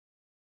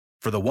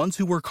For the ones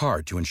who work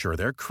hard to ensure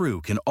their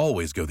crew can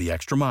always go the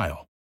extra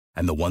mile,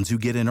 and the ones who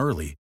get in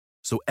early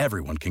so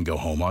everyone can go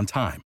home on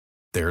time,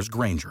 there's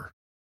Grainger,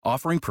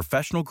 offering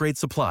professional-grade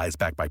supplies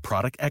backed by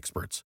product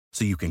experts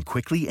so you can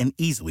quickly and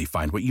easily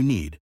find what you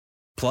need.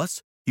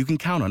 Plus, you can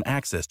count on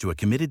access to a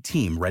committed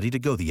team ready to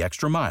go the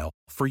extra mile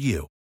for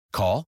you.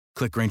 Call,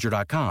 click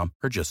Grainger.com,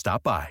 or just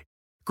stop by.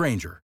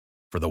 Grainger,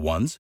 for the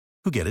ones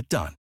who get it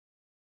done.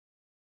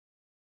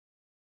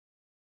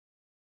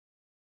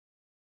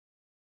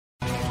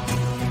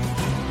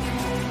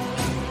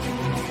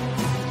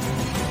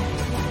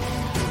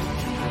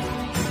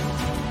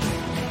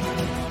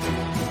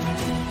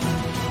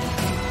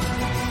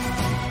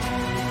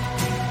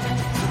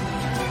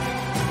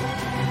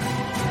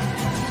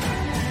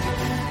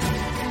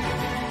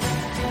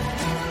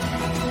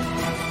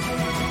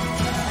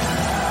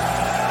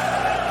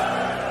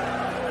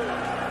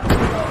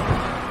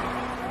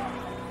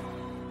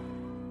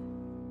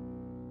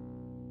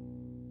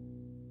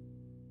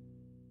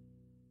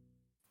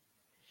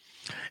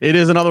 It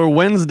is another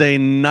Wednesday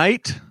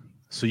night,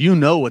 so you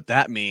know what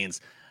that means.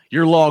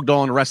 You're logged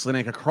on to Wrestling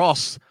Inc.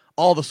 across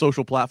all the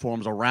social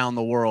platforms around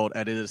the world,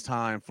 and it is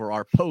time for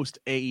our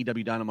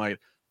post-AEW Dynamite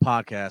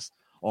podcast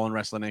on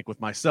Wrestling Inc.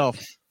 with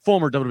myself,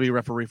 former WWE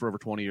referee for over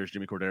 20 years,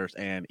 Jimmy Corderas,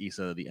 and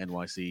Issa, the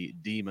NYC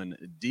Demon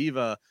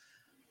Diva.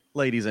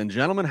 Ladies and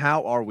gentlemen,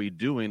 how are we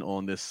doing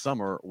on this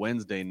summer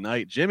Wednesday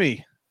night?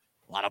 Jimmy,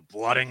 a lot of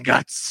blood and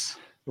guts.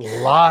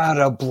 A lot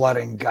of blood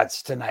and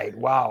guts tonight.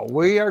 Wow.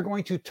 We are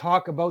going to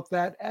talk about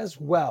that as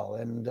well.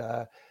 And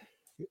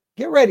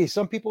get ready.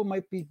 Some people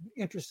might be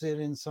interested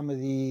in some of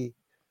the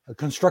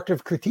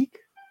constructive critique.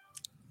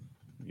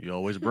 You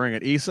always bring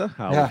it. Issa,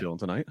 how are you feeling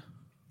tonight?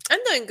 I'm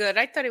doing good.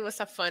 I thought it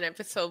was a fun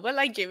episode. But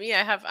like Jimmy,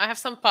 I have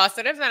some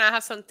positives and I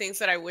have some things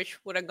that I wish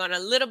would have gone a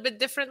little bit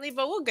differently,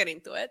 but we'll get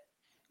into it.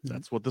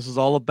 That's what this is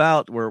all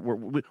about.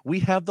 We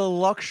have the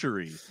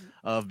luxury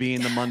of being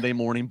the Monday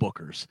morning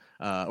bookers,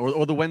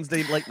 or the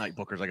Wednesday late night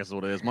bookers, I guess is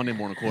what it is. Monday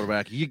morning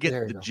quarterback. You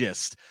get the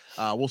gist.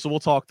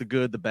 We'll talk the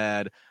good, the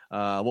bad,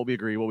 what we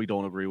agree, what we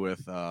don't agree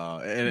with,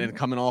 and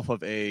coming off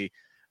of a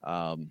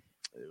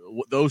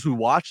those who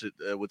watch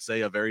it would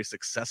say a very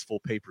successful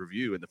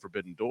pay-per-view in the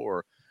Forbidden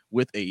Door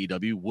with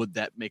AEW. Would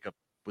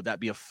that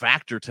be a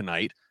factor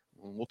tonight?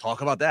 We'll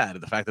talk about that,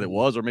 the fact that it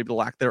was, or maybe the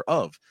lack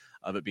thereof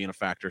of it being a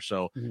factor.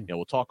 So,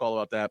 we'll talk all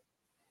about that.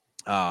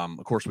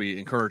 Of course, we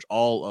encourage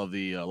all of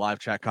the live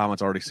chat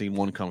comments. Already seen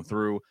one come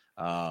through.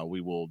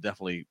 We will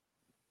definitely,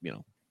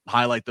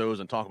 highlight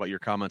those and talk about your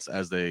comments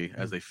as they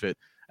fit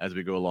as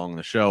we go along in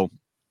the show.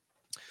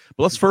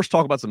 But let's first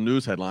talk about some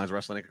news headlines.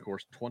 Wrestling Inc., of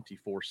course,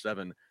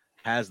 24/7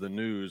 has the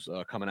news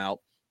coming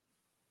out.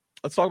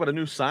 Let's talk about a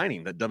new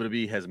signing that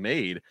WWE has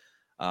made.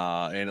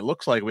 And it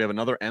looks like we have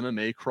another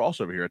MMA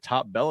crossover here, a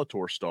top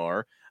Bellator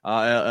star,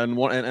 and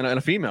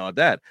a female at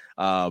that.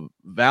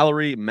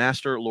 Valerie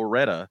Master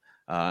Loretta.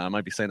 I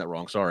might be saying that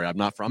wrong. Sorry, I'm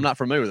not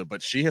familiar with it,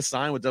 but she has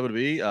signed with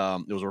WWE.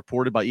 It was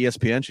reported by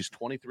ESPN. She's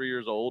 23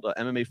 years old,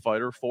 an MMA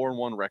fighter,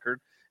 4-1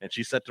 record, and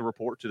she's set to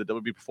report to the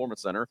WWE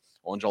Performance Center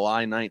on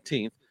July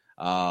 19th.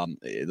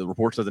 The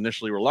report says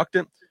initially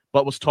reluctant,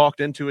 but was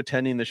talked into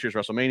attending this year's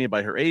WrestleMania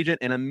by her agent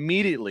and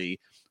immediately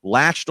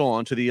latched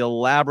on to the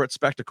elaborate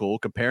spectacle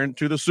comparing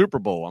to the Super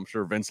Bowl. I'm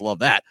sure Vince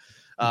loved that.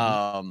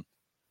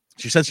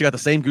 She said she got the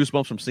same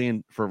goosebumps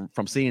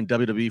from seeing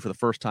WWE for the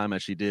first time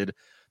as she did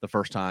the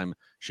first time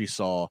she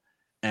saw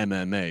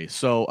MMA.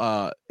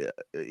 So,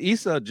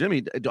 Issa,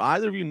 Jimmy, do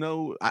either of you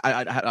know?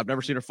 I've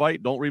never seen her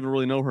fight. Don't even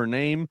really know her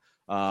name.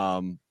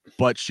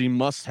 But she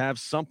must have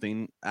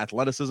something: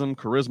 athleticism,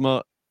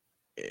 charisma,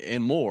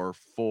 and more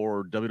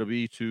for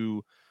WWE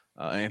to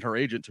and her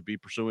agent to be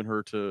pursuing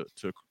her to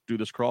do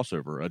this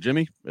crossover.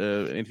 Jimmy,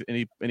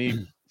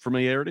 any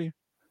familiarity?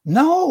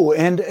 No,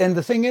 and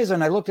the thing is,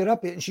 and I looked it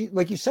up. She,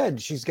 like you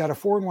said, she's got a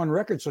 4-1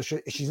 record, so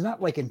she's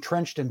not like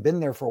entrenched and been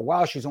there for a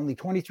while. She's only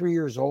 23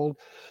 years old,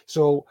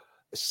 so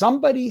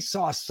somebody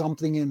saw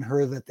something in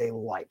her that they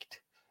liked.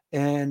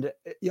 And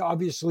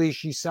obviously,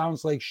 she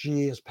sounds like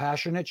she is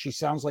passionate. She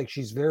sounds like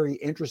she's very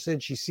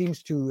interested. She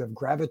seems to have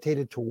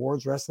gravitated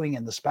towards wrestling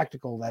and the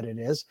spectacle that it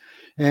is.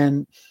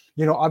 And,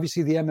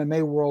 obviously the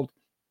MMA world,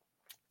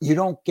 you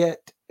don't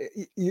get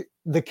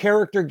the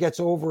character gets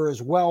over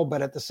as well.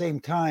 But at the same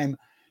time,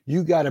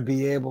 you got to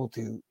be able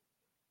to,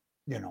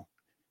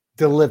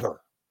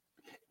 deliver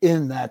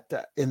in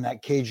that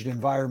caged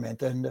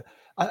environment. And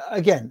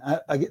again,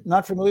 I'm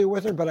not familiar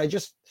with her, but I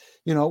just,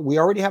 we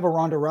already have a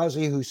Ronda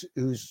Rousey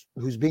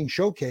who's being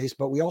showcased,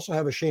 but we also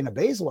have a Shayna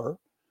Baszler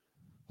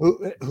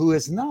who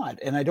is not.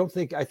 And I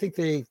think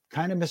they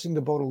kind of missing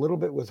the boat a little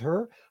bit with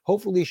her.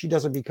 Hopefully she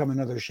doesn't become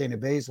another Shayna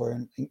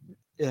Baszler,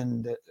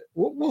 and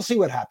we'll see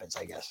what happens,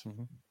 I guess.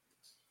 Mm-hmm.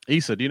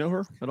 Issa, do you know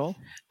her at all?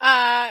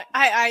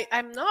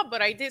 I'm not,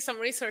 but I did some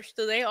research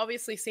today.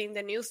 Obviously, seeing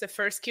the news, the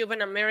first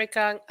Cuban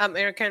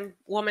American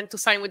woman to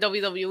sign with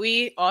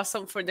WWE.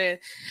 Awesome for the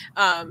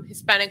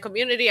Hispanic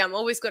community. I'm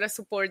always going to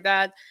support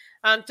that.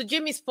 To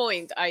Jimmy's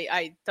point,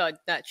 I thought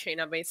that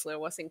Shayna Baszler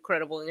was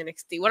incredible in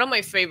NXT. One of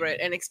my favorite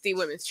NXT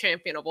Women's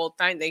Champion of all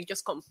time. They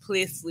just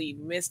completely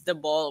missed the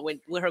ball with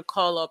her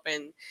call up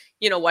and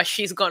what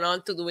she's gone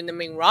on to do in the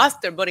main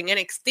roster. But in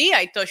NXT,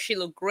 I thought she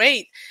looked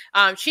great.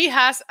 She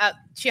has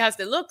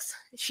the looks.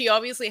 She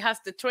obviously has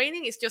the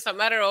training. It's just a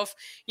matter of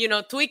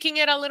tweaking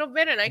it a little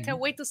bit, and I can't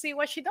wait to see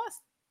what she does.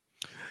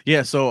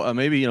 Yeah, so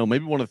maybe one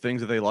of the things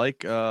that they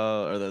like,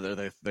 or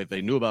that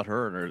they knew about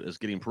her and is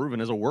getting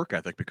proven, is a work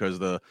ethic. Because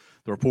the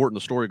report and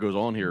the story goes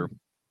on here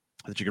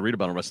that you can read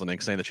about on Wrestling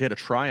Inc. saying that she had a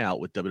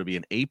tryout with WWE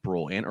in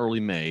April and early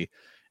May,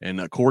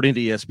 and according to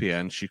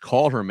ESPN, she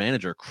called her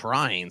manager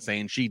crying,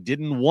 saying she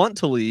didn't want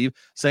to leave,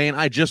 saying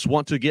I just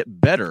want to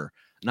get better,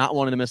 not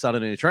wanting to miss out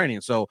on any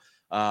training. So,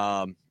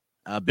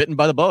 bitten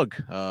by the bug,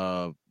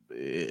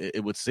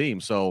 it would seem.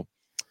 So.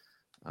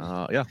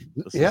 Yeah.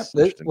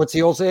 What's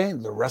the old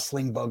saying? The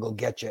wrestling bug will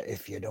get you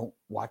if you don't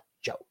watch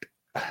out.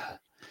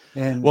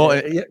 And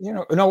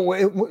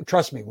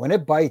trust me, when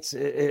it bites,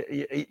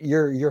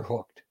 you're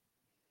hooked.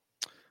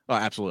 Oh,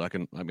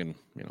 absolutely.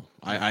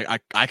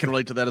 I can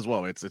relate to that as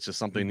well. It's just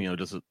something,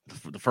 just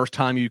the first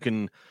time you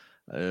can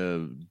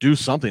do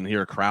something,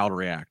 hear a crowd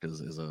react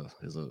is a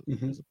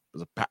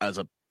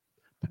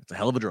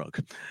hell of a drug,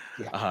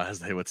 as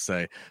they would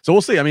say. So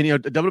we'll see. I mean,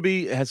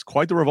 WWE has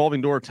quite the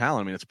revolving door of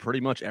talent. I mean, it's pretty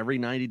much every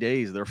 90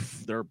 days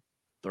they're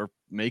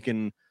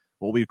making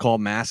what we call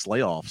mass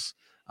layoffs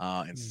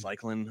and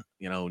cycling,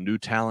 new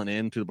talent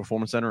into the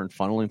Performance Center and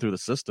funneling through the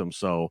system.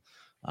 So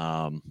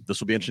this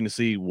will be interesting to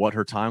see what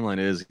her timeline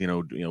is.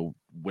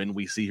 When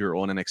we see her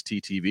on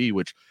NXT TV,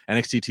 which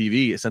NXT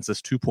TV, since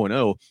this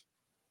 2.0,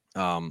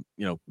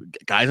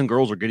 guys and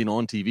girls are getting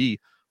on TV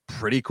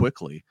pretty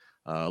quickly,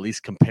 at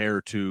least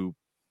compared to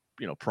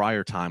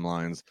prior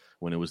timelines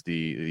when it was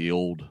the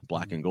old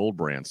black and gold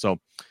brand. So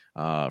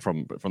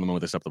from the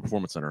moment they stepped the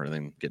Performance Center and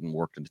then getting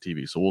worked into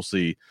TV. So we'll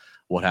see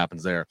what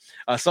happens there.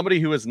 Somebody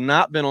who has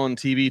not been on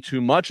TV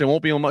too much and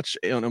won't be on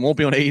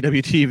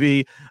AEW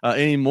TV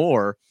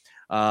anymore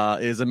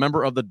is a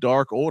member of the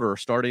Dark Order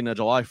starting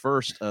July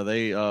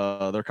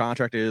 1st. Their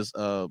contract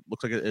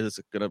looks like it is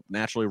going to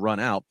naturally run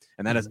out,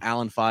 and that is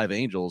Alan Five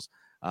Angels,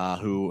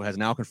 who has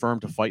now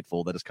confirmed to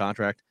Fightful that his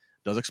contract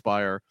does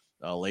expire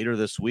later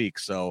this week.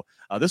 So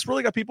this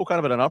really got people kind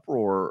of in an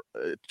uproar,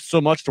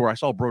 so much to where I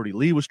saw Brody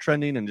Lee was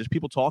trending, and just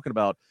people talking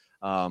about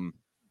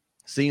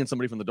seeing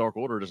somebody from the Dark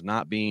Order just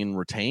not being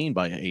retained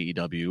by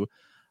AEW.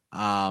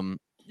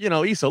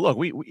 Issa, look,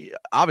 we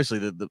obviously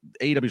the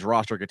AEW's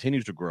roster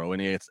continues to grow,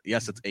 and it's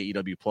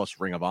AEW plus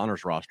Ring of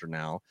Honor's roster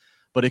now,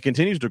 but it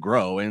continues to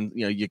grow, and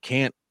you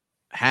can't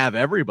have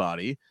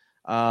everybody.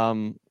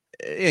 And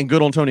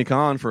good on Tony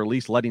Khan for at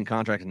least letting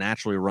contracts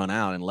naturally run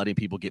out and letting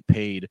people get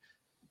paid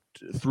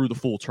through the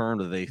full term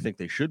that they think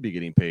they should be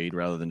getting paid,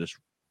 rather than just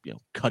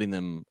cutting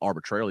them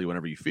arbitrarily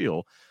whenever you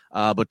feel.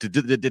 But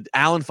did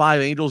Alan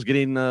Five Angels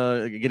getting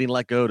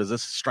let go? Does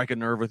this strike a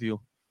nerve with you?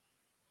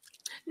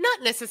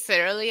 Not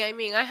necessarily. I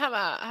mean, I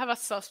have a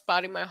soft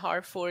spot in my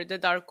heart for the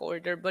Dark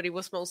Order, but it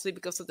was mostly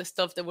because of the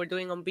stuff that we're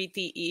doing on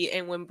BTE.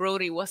 And when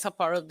Brody was a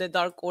part of the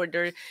Dark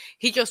Order,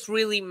 he just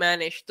really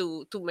managed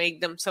to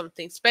make them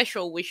something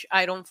special, which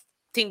I don't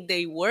think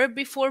they were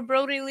before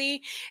Brody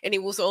Lee. And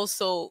it was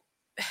also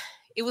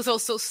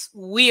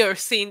weird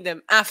seeing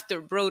them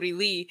after Brody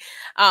Lee.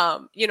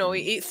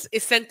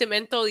 It's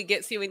sentimental. It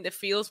gets you in the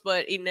feels,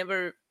 but it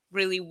never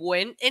really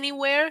went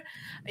anywhere,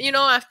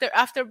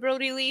 after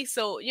Brody Lee.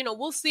 So,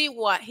 we'll see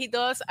what he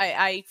does.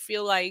 I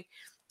feel like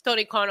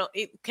Tony Khan,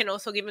 it can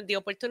also give him the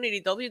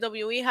opportunity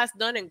WWE has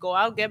done, and go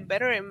out, get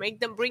better, and make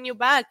them bring you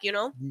back,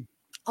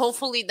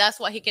 Hopefully that's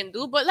what he can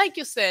do. But like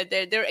you said,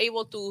 they're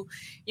able to,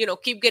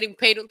 keep getting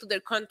paid until their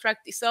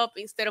contract is up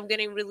instead of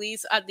getting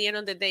released at the end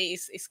of the day.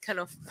 It's kind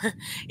of,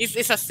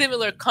 it's a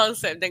similar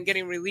concept than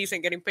getting released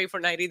and getting paid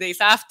for 90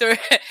 days after.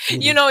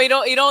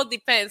 It all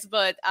depends.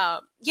 But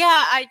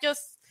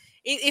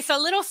it's a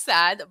little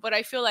sad, but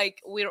I feel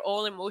like we're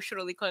all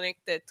emotionally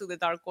connected to the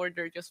Dark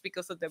Order just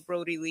because of the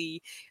Brody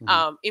Lee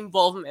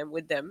involvement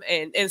with them,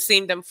 and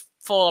seeing them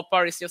fall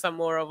apart is just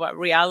more of a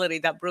reality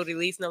that Brody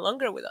Lee is no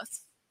longer with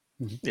us.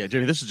 Yeah,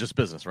 Jimmy, this is just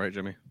business, right,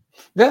 Jimmy?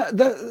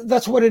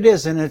 That's what it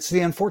is, and it's the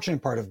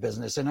unfortunate part of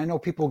business. And I know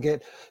people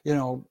get,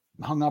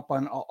 hung up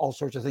on all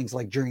sorts of things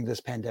like during this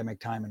pandemic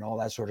time and all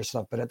that sort of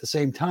stuff. But at the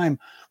same time,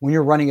 when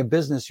you're running a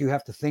business, you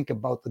have to think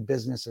about the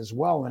business as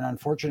well. And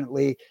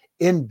unfortunately,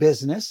 in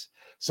business,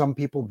 some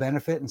people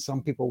benefit and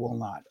some people will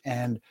not.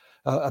 And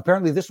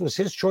apparently this was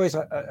his choice.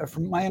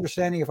 From my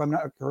understanding, if I'm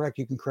not correct,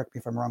 you can correct me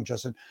if I'm wrong,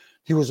 Justin.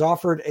 He was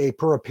offered a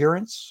per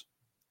appearance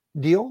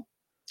deal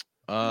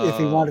if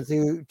he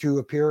wanted to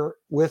appear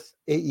with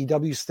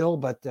AEW still,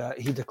 but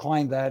he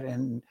declined that,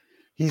 and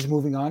he's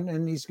moving on,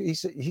 and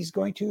he's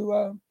going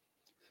to.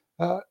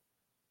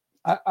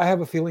 I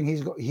have a feeling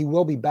he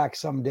will be back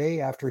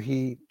someday after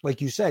he,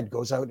 like you said,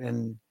 goes out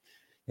and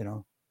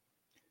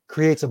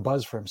creates a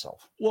buzz for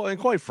himself. Well, and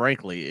quite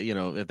frankly,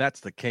 if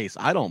that's the case,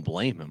 I don't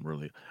blame him,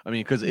 really. I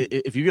mean, because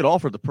if you get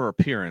offered the per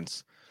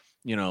appearance,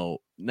 now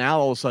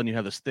all of a sudden you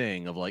have this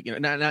thing of like,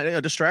 now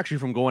it distracts you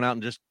from going out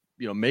and just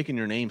making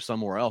your name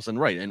somewhere else and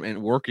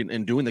working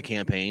and doing the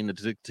campaign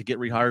to get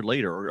rehired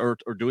later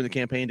or doing the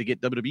campaign to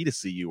get WWE to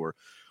see you or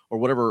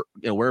whatever,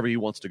 wherever he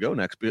wants to go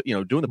next, but,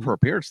 doing the per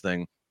appearance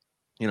thing,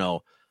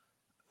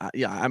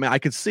 yeah, I mean, I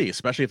could see,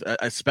 especially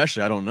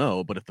I don't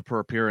know, but if the per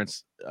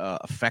appearance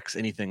affects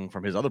anything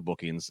from his other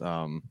bookings,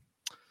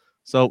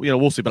 so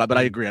we'll see. But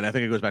I agree, and I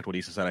think it goes back to what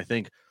Issa said. I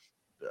think,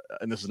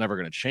 and this is never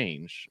going to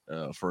change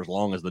for as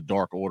long as the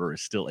Dark Order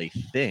is still a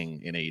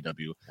thing in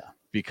AEW,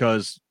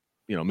 because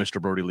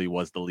Mr. Brody Lee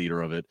was the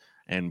leader of it,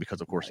 and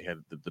because of course he had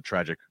the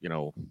tragic,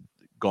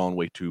 gone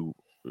way too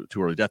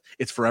early death.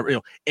 It's forever.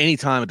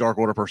 Anytime a Dark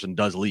Order person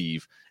does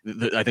leave,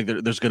 I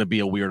think there's going to be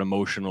a weird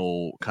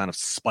emotional kind of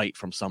spite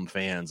from some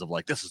fans of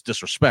like, this is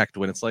disrespect,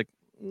 when it's like,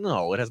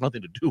 no, it has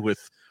nothing to do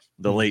with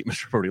the late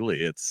Mr. Brody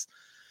Lee. It's,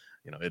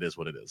 it is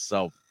what it is.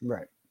 So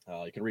right.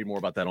 You can read more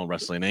about that on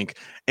Wrestling Inc.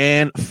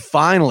 And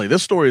finally,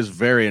 this story is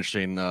very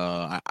interesting.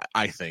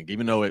 I think,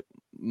 even though it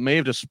may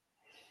have just, I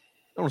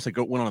don't want to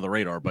say went under the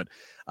radar, but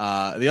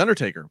The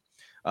Undertaker.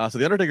 So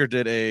The Undertaker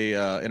did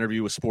a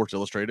interview with Sports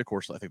Illustrated. Of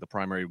course, I think the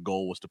primary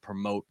goal was to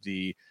promote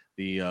the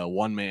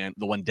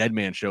One Dead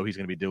Man show he's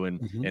going to be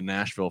doing in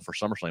Nashville for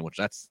SummerSlam, which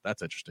that's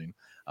interesting.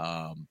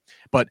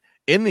 But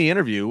in the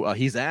interview,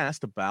 he's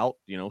asked about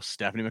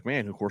Stephanie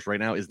McMahon, who of course right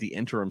now is the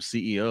interim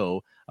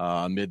CEO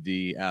amid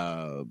the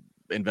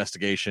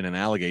investigation and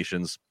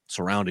allegations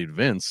surrounding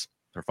Vince,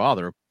 her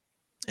father,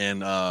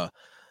 and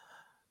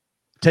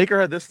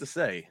Taker had this to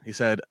say. He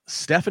said,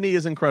 "Stephanie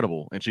is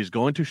incredible, and she's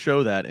going to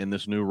show that in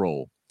this new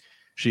role.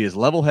 She is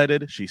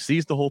level-headed. She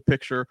sees the whole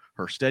picture.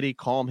 Her steady,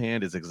 calm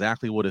hand is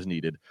exactly what is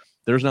needed.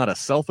 There's not a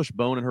selfish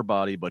bone in her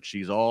body, but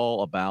she's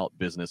all about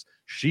business.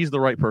 She's the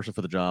right person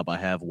for the job. I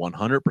have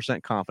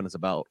 100% confidence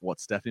about what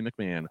Stephanie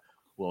McMahon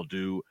will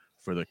do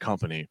for the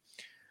company."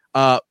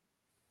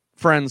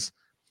 Friends,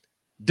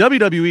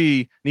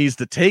 WWE needs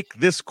to take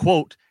this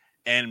quote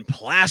and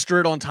plaster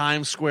it on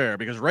Times Square,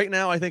 because right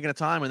now I think in a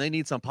time when they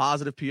need some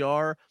positive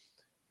PR,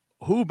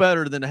 who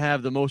better than to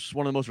have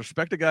one of the most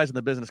respected guys in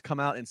the business come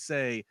out and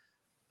say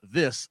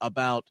this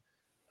about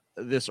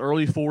this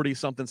early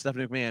 40-something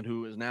Stephanie McMahon,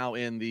 who is now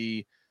in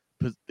the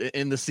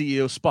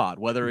CEO spot,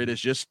 whether it's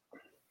just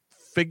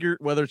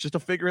a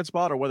figurehead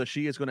spot or whether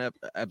she is going to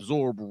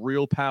absorb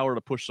real power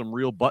to push some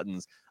real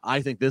buttons.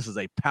 I think this is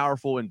a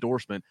powerful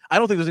endorsement. I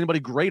don't think there's anybody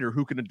greater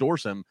who can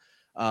endorse her,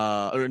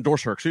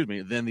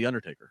 than The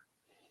Undertaker.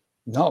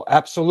 No,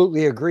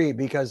 absolutely agree,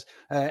 because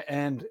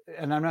and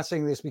I'm not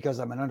saying this because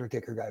I'm an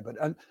Undertaker guy, but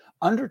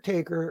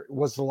Undertaker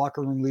was the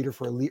locker room leader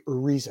for a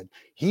reason.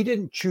 He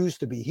didn't choose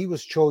to be. He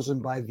was chosen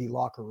by the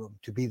locker room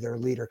to be their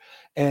leader,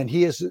 and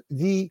he is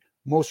the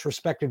most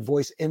respected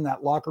voice in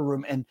that locker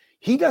room, and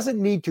he doesn't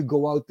need to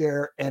go out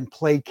there and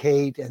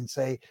placate and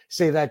say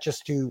that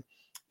just to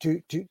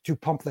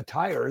pump the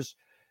tires.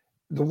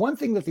 The one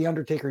thing that the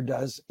Undertaker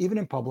does, even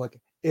in public,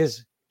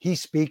 is he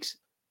speaks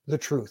the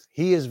truth.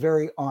 He is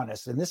very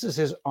honest, and this is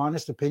his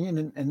honest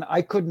opinion, and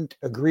I couldn't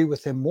agree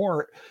with him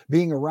more,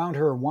 being around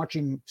her and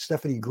watching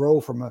Stephanie grow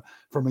from a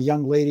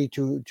young lady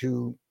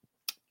to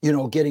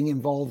getting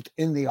involved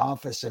in the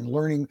office and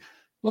learning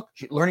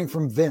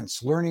from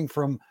Vince, learning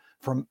from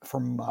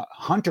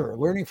Hunter,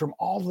 learning from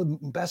all the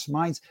best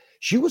minds.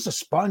 She was a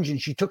sponge, and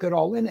she took it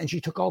all in, and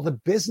she took all the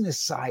business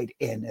side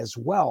in as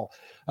well.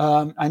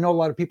 I know a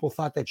lot of people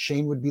thought that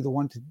Shane would be the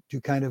one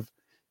to kind of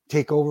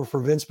take over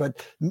for Vince,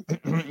 but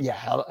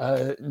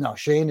no,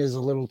 Shane is a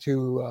little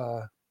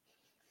too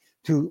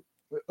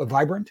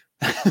vibrant.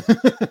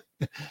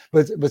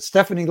 but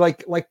Stephanie,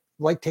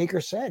 like Taker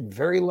said,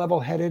 very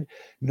level-headed,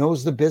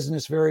 knows the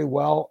business very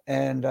well,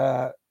 and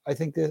I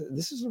think that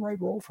this is the right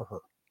role for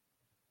her.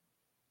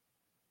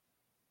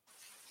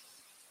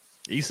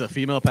 Issa,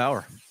 female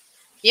power.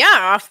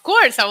 Yeah, of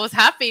course. I was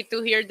happy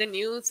to hear the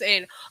news.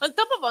 And on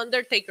top of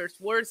Undertaker's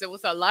words, there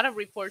was a lot of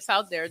reports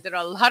out there that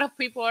a lot of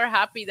people are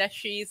happy that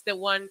she's the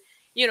one,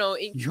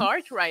 in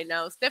charge right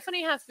now.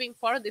 Stephanie has been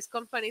part of this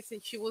company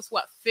since she was,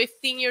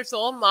 15 years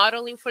old,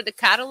 modeling for the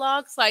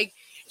catalogs. Like,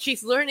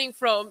 she's learning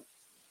from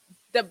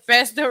the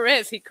best there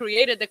is. He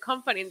created the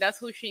company, and that's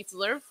who she's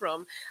learned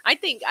from. I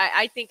think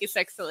it's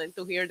excellent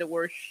to hear the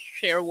word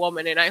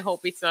chairwoman, and I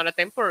hope it's not a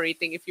temporary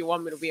thing. If you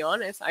want me to be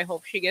honest, I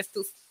hope she gets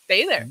to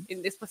stay there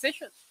in this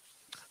position.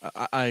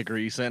 I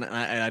agree, Sam,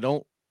 and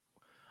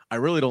I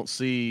really don't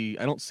see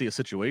a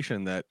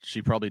situation that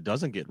she probably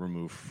doesn't get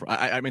removed.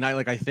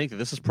 I think that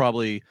this is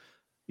probably,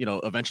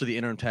 eventually the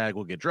interim tag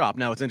will get dropped.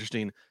 Now it's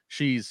interesting.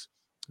 She's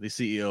the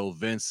CEO.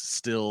 Vince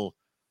still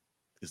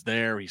is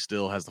there. He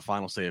still has the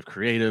final say of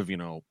creative.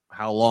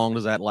 How long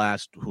does that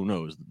last? Who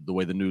knows? The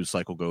way the news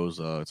cycle goes,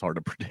 it's hard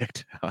to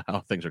predict how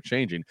things are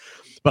changing.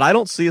 But I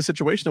don't see a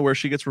situation where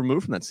she gets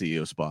removed from that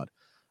CEO spot.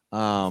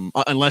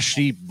 Unless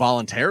she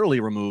voluntarily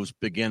removes,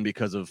 again,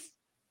 because of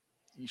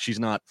she's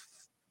not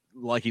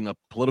liking the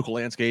political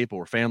landscape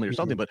or family or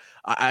something. But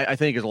I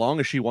think as long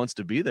as she wants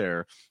to be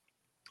there,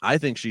 I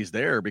think she's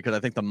there, because I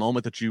think the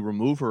moment that you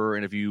remove her,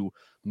 and if you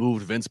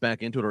moved Vince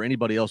back into it or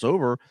anybody else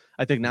over,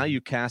 I think now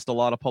you cast a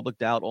lot of public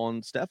doubt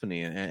on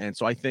Stephanie. And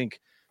so I think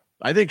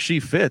I think she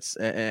fits,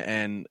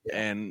 and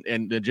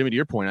Jimmy, to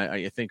your point,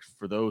 I think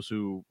for those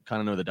who kind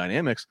of know the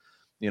dynamics,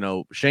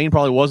 Shane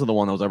probably wasn't the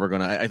one that was ever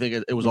going to. I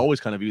think it was always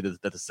kind of viewed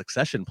that the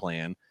succession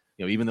plan,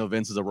 even though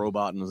Vince is a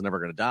robot and was never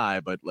going to die,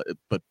 but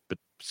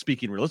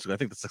speaking realistically, I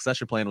think the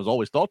succession plan was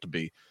always thought to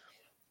be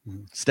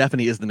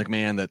Stephanie is the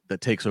McMahon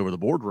that takes over the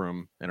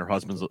boardroom, and her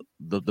husband's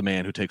the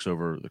man who takes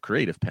over the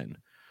creative pen.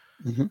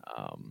 Mm-hmm.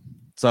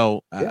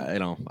 I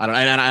don't.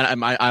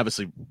 I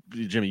obviously,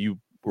 Jimmy, you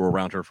were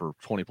around her for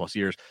 20 plus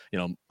years.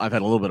 I've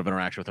had a little bit of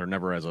interaction with her,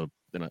 never as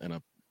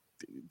in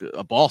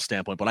a ball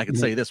standpoint, but I can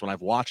say this: when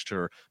I've watched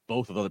her,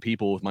 both with other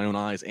people, with my own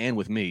eyes, and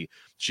with me,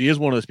 she is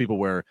one of those people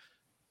where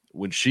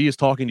when she is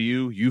talking to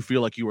you, you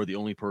feel like you are the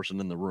only person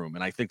in the room,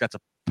 and I think that's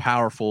a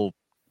powerful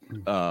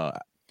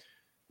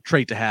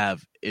trait to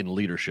have in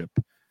leadership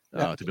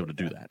to be able to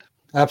do that.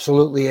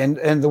 Absolutely.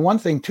 And the one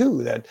thing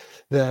too that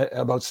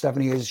about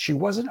Stephanie is she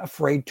wasn't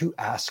afraid to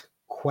ask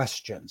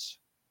questions.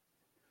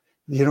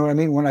 You know what I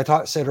mean? When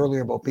I said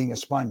earlier about being a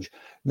sponge,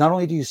 not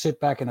only do you sit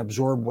back and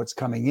absorb what's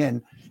coming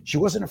in, she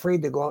wasn't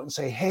afraid to go out and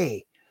say,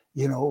 hey,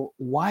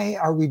 why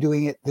are we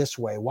doing it this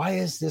way? Why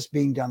is this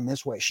being done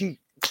this way? She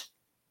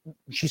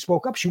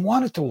spoke up. She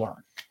wanted to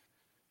learn.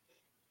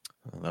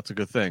 That's a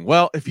good thing.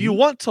 Well, if you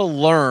want to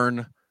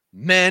learn,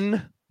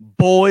 men,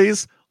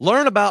 boys,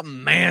 learn about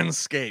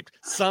Manscaped.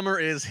 Summer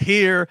is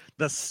here.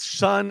 The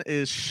sun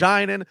is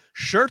shining.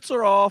 Shirts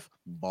are off.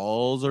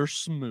 Balls are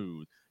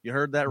smooth. You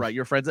heard that right.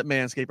 Your friends at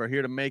Manscaped are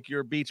here to make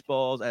your beach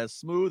balls as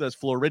smooth as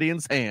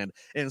Floridian's hand.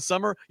 In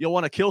summer, you'll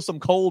want to kill some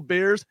cold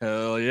beers.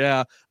 Hell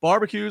yeah.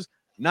 Barbecues,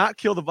 not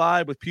kill the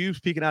vibe with pubes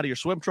peeking out of your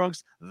swim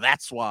trunks.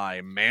 That's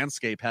why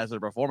Manscaped has their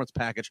Performance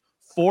Package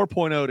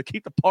 4.0 to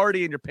keep the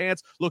party in your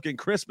pants looking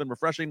crisp and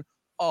refreshing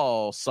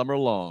all summer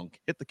long.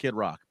 Hit the Kid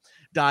Rock.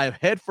 Dive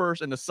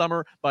headfirst into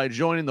summer by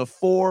joining the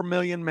 4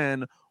 million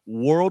men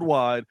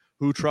worldwide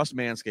who trust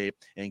Manscaped,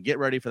 and get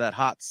ready for that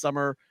hot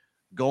summer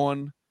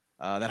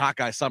that hot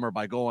guy summer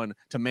by going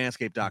to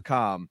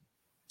manscaped.com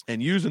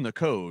and using the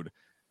code,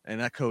 and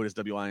that code is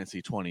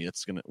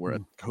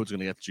WINC20. Code's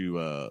gonna get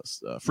you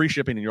free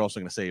shipping, and you're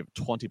also gonna save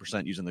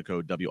 20% using the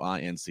code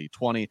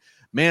WINC20.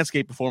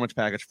 Manscaped Performance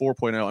Package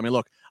 4.0. I mean,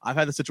 look, I've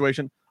had the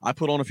situation. I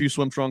put on a few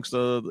swim trunks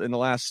in the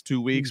last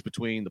 2 weeks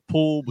between the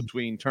pool,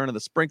 between turning the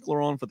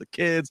sprinkler on for the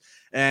kids,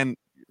 and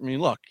I mean,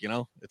 look,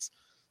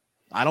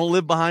 I don't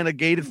live behind a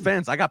gated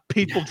fence. I got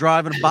people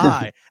driving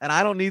by, and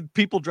I don't need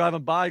people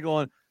driving by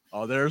going,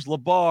 oh, there's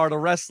LeBar, the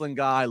wrestling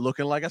guy,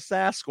 looking like a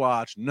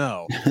Sasquatch.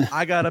 No,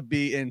 I got to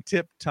be in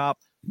tip-top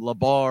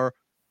LeBar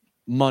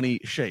money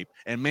shape.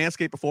 And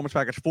Manscaped Performance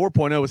Package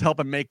 4.0 is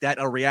helping make that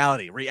a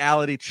reality.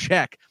 Reality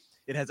check.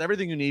 It has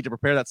everything you need to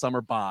prepare that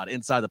summer bod.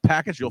 Inside the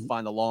package, you'll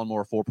find the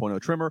Lawnmower 4.0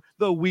 trimmer,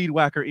 the Weed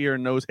Whacker ear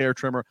and nose hair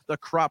trimmer, the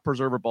Crop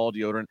Preserver ball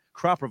deodorant,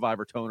 Crop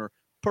Reviver toner,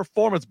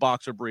 performance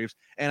boxer briefs,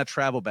 and a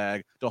travel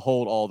bag to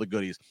hold all the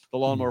goodies. The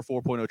Lawnmower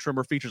 4.0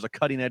 trimmer features a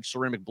cutting-edge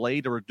ceramic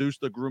blade to reduce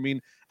the grooming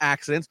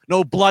accidents.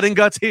 No blood and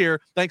guts here,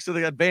 thanks to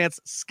the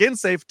advanced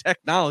skin-safe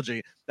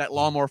technology. That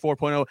Lawnmower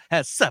 4.0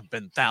 has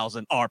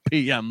 7,000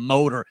 RPM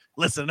motor.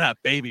 Listen to that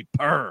baby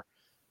purr.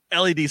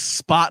 LED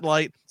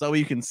spotlight, so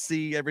you can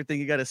see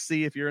everything you got to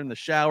see if you're in the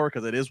shower,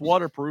 because it is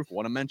waterproof.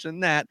 Want to mention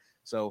that.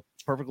 So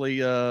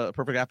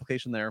perfect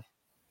application there.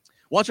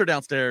 Once you're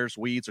downstairs,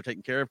 weeds are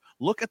taken care of.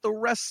 Look at the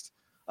rest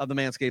of the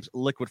Manscaped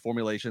liquid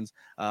formulations.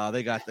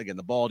 They got, again,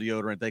 the ball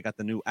deodorant. They got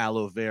the new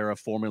aloe vera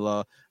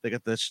formula. They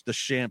got the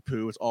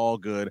shampoo. It's all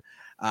good.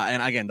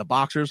 And again, the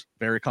boxers,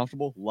 very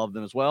comfortable. Love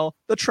them as well.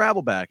 The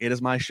travel bag. It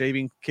is my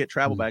shaving kit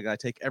travel bag I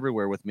take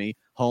everywhere with me,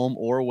 home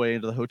or away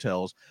into the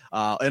hotels.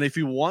 And if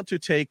you want to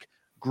take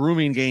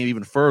grooming game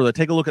even further,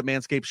 take a look at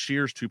Manscaped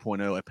Shears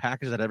 2.0, a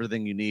package that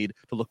everything you need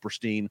to look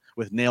pristine,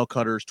 with nail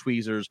cutters,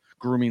 tweezers,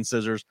 grooming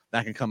scissors.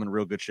 That can come in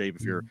real good shape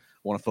if you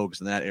want to focus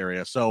in that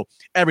area. So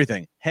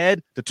everything,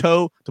 head to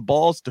toe to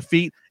balls to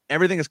feet,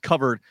 everything is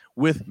covered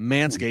with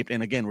Manscaped.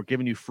 And again, we're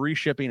giving you free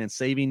shipping and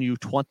saving you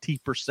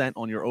 20%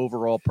 on your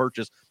overall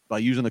purchase by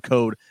using the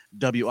code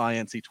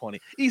WINC20.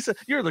 Issa,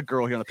 you're the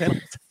girl here on the panel.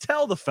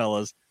 Tell the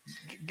fellas,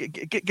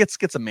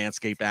 get some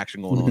Manscaped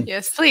action going on.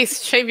 Yes,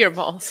 please shave your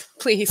balls,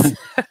 please.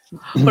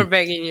 We're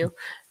begging you.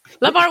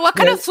 LeBar, what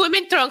kind of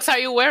swimming trunks are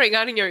you wearing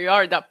out in your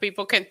yard that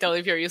people can tell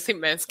if you're using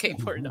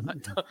Manscaped or not?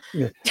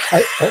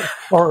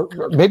 Or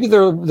maybe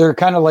they're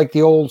kind of like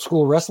the old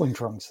school wrestling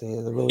trunks. They're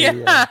really,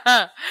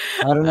 I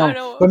don't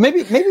know. But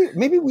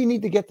maybe we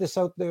need to get this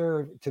out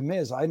there to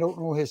Miz. I don't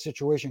know his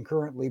situation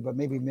currently, but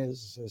maybe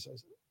Miz is,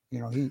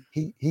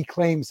 he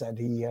claims that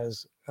he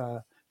has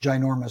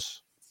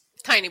ginormous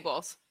tiny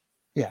balls.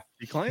 Yeah,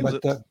 he claims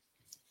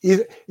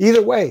it.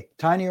 Either way,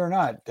 tiny or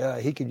not,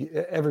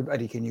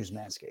 everybody can use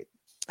Manscaped.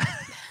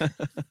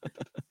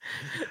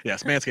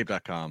 Yes,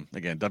 manscaped.com.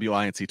 Again,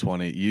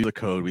 WINC20. Use the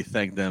code. We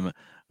thank them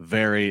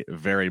very,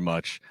 very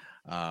much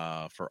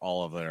for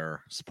all of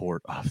their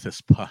support of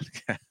this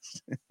podcast.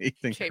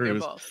 Ethan Shave Cruz, your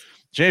balls.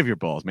 Shave your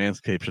balls.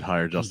 Manscaped should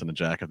hire Justin and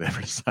Jack if they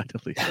ever decide to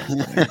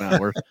leave.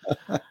 No,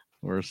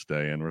 we're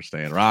staying. We're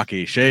staying.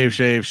 Rocky, shave.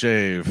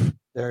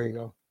 There you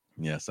go.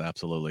 Yes,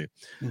 absolutely.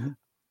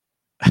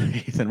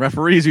 Ethan,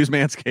 referees use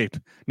Manscaped.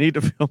 Need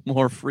to feel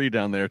more free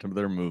down there to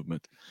their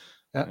movement.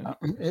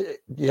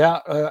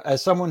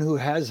 As someone who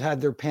has had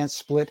their pants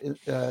split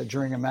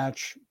during a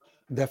match,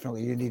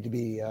 definitely you need to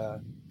be.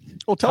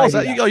 Well, tell us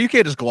that. You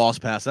can't just gloss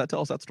past that.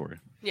 Tell us that story.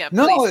 Yeah.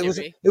 No, it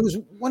was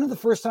one of the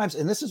first times,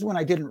 and this is when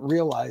I didn't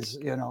realize,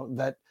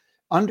 that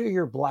under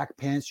your black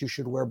pants you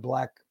should wear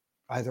black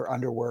either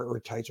underwear or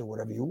tights or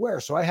whatever you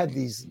wear. So I had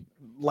these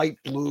light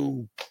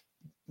blue,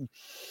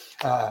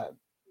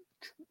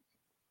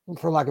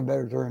 for lack of a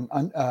better term,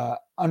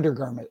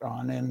 undergarment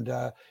on, and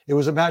it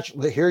was a match.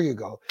 Here you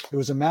go. It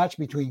was a match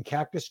between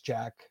Cactus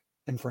Jack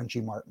and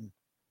Frenchie Martin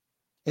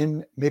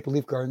in Maple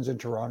Leaf Gardens in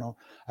Toronto.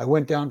 I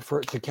went down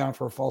to count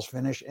for a false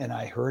finish, and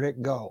I heard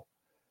it go,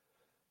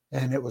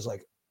 and it was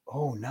like,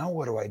 oh, now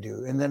what do I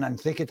do? And then I'm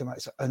thinking to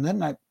myself, and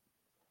then I,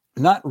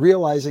 not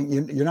realizing,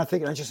 you're not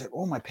thinking, I just said,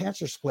 oh, my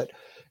pants are split,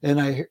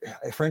 and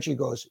Frenchie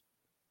goes,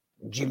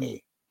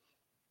 Jimmy,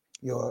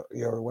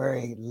 you're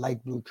wearing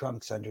light blue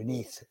trunks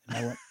underneath. And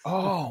I went,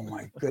 oh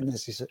my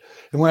goodness. He said,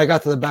 and when I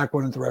got to the back,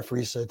 one of the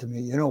referees said to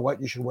me, you know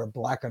what, you should wear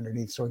black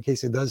underneath. So in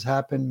case it does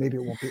happen, maybe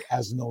it won't be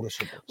as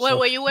noticeable. Well,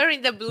 were you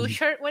wearing the blue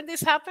shirt when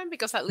this happened?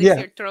 Because at least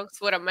your trunks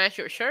would have matched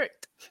your shirt.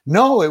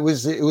 No, it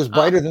was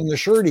brighter than the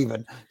shirt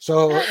even.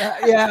 So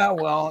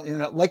well,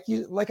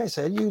 like I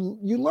said,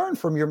 you learn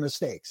from your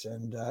mistakes.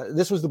 And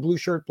this was the blue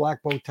shirt,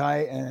 black bow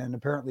tie, and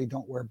apparently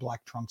don't wear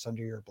black trunks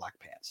under your black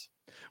pants.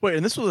 Wait,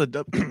 and this was a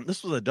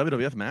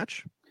WWF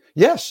match?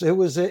 Yes, it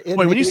was. Wait,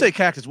 when you say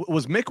Cactus,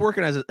 was Mick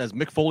working as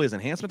Mick Foley as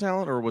enhancement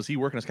talent, or was he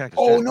working as Cactus?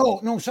 Oh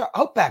Jack? no, sorry,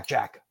 Outback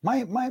Jack.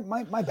 My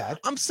bad.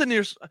 I'm sitting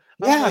here.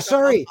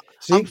 Sorry.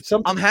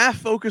 I'm half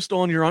focused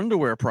on your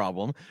underwear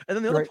problem, and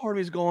then the other part of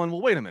me is going,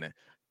 well, wait a minute.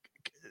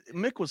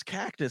 Mick was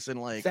Cactus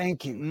in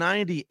Thank you.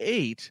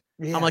 98.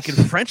 Yes. I'm like, in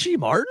Frenchie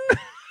Martin?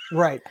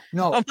 Right.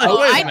 No. Like,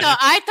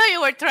 I thought you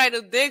were trying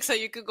to dig so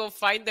you could go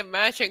find the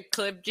match and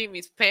clip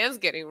Jimmy's pants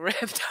getting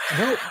ripped.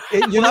 No,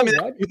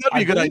 that'd be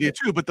a good idea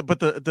too. But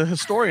the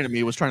historian in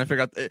me was trying to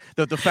figure out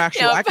the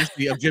factual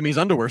accuracy of Jimmy's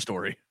underwear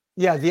story.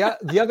 Yeah,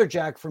 the other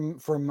Jack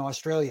from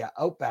Australia,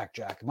 Outback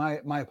Jack.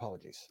 My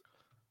apologies.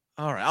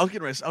 All right, I was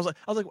getting ready. I was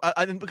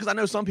like, because I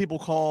know some people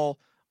call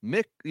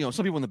Mick,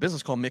 some people in the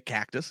business call Mick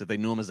Cactus if they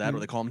knew him as that, or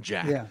they call him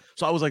Jack. Yeah.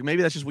 So I was like,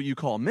 maybe that's just what you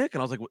call Mick,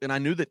 and I was like, and I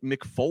knew that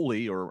Mick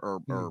Foley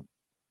or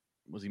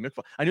was he Mick?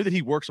 I knew that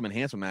he worked some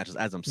enhancement matches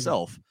as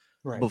himself,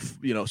 right?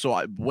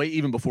 So way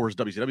even before his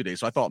WCW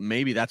days. So I thought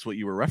maybe that's what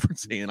you were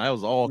referencing, and I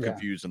was all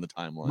confused in the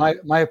timeline.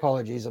 My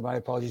apologies.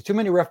 Too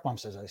many ref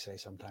bumps, as I say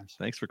sometimes.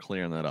 Thanks for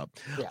clearing that up.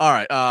 Yeah. All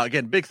right.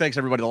 Again, big thanks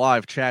everybody. The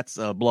live chats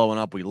blowing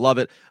up. We love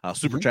it.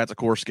 Super chats, of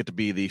course, get to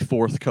be the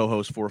fourth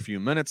co-host for a few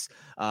minutes.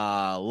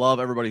 Love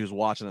everybody who's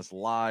watching us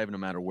live, no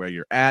matter where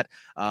you're at.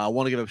 I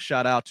want to give a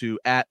shout out to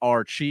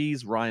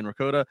 @RCheese, Ryan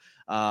Rakota.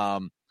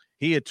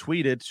 He had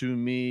tweeted to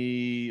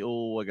me,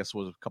 I guess it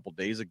was a couple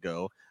days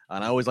ago.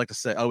 And I always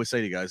say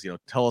to you guys,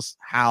 tell us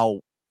how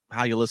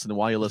you listen and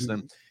why you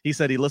listen. He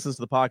said he listens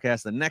to the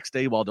podcast the next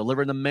day while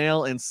delivering the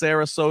mail in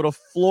Sarasota,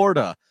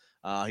 Florida.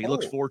 He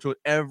looks forward to it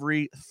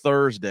every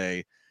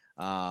Thursday.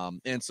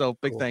 And so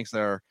big thanks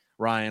there,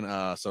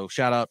 Ryan. So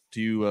shout out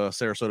to you,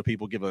 Sarasota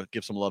people.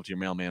 Give some love to your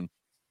mailman.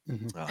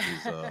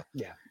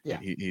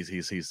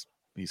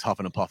 He's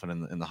huffing and puffing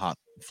in the hot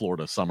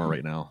Florida summer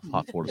right now,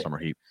 hot Florida summer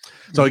heat.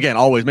 So again,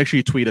 always make sure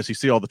you tweet us. You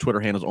see all the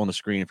Twitter handles on the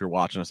screen if you're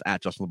watching us,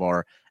 @Justin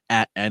LaBar,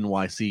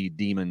 @NYC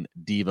Demon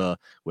Diva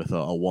with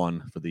a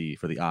 1 for the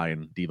I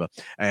and Diva,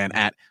 and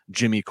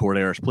 @Jimmy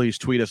Corderas. Please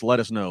tweet us. Let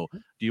us know.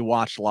 Do you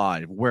watch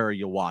live? Where are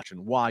you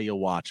watching? Why are you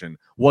watching?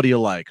 What do you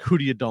like? Who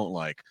do you don't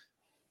like?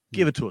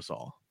 Give it to us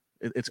all.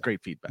 It's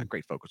great feedback,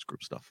 great focus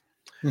group stuff.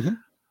 Mm-hmm.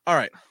 All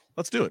right,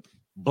 let's do it.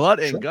 Blood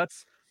and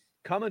Guts.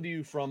 Coming to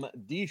you from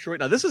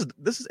Detroit. Now, this is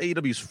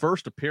AEW's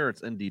first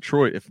appearance in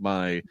Detroit, if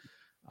my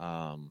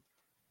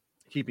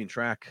keeping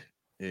track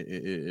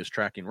is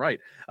tracking right.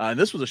 And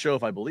this was a show,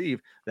 if I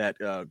believe, that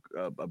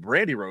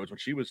Brandy Rhodes, when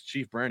she was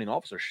chief branding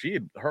officer,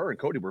 her and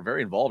Cody were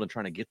very involved in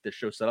trying to get this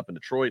show set up in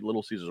Detroit,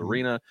 Little Caesars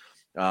Arena,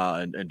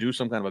 and do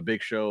some kind of a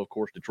big show. Of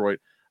course, Detroit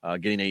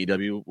getting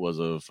AEW was,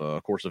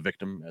 of course, a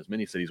victim, as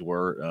many cities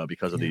were,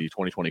 because of the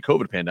 2020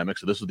 COVID pandemic.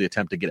 So this was the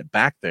attempt to get it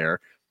back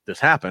there. This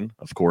happened.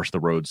 Of course, the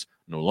Rhodes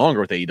no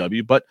longer with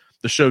AEW, but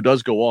the show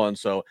does go on.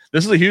 So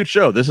this is a huge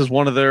show. This is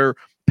one of their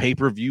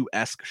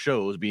pay-per-view-esque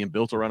shows being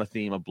built around a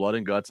theme of blood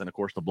and guts, and of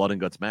course the blood and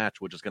guts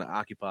match, which is going to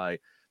occupy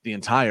the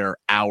entire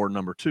hour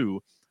number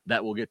 2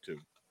 that we'll get to.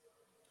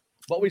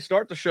 But we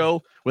start the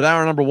show with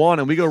hour number 1,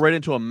 and we go right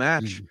into a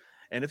match,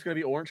 and it's going to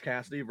be Orange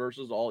Cassidy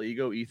versus All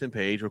Ego Ethan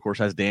Page, who of course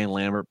has Dan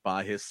Lambert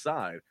by his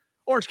side.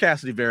 Orange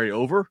Cassidy very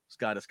over. He's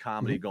got his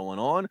comedy going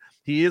on.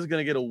 He is going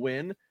to get a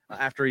win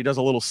after he does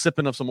a little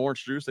sipping of some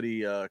orange juice that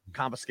he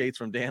confiscates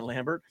from Dan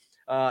Lambert.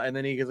 And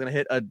then he is going to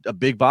hit a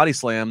big body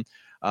slam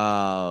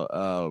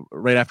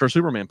right after a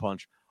Superman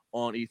punch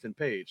on Ethan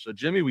Page. So,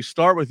 Jimmy, we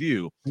start with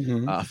you.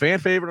 Fan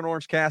favorite in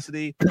Orange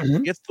Cassidy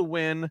gets the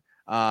win.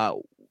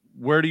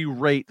 Where do you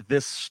rate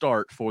this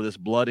start for this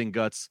blood and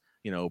guts,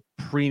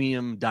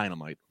 premium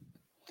Dynamite?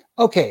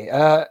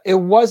 Okay. It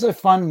was a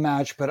fun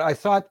match, but I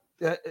thought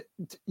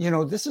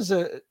this is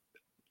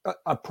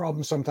a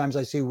problem sometimes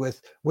I see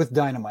with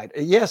Dynamite.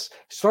 Yes,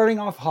 starting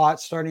off hot,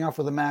 starting off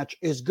with a match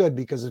is good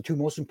because the two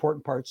most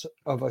important parts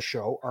of a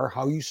show are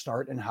how you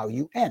start and how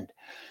you end.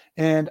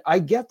 And I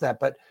get that.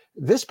 But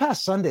this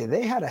past Sunday,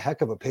 they had a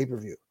heck of a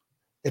pay-per-view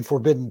in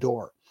Forbidden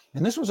Door.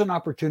 And this was an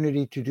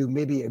opportunity to do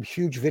maybe a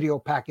huge video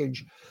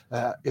package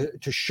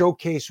to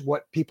showcase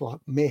what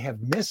people may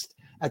have missed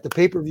at the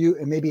pay-per-view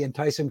and maybe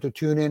entice them to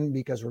tune in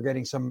because we're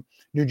getting some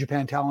New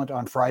Japan talent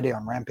on Friday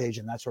on Rampage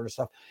and that sort of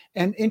stuff,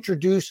 and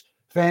introduce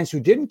fans who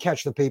didn't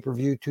catch the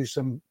pay-per-view to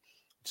some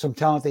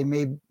talent they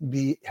may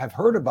have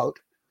heard about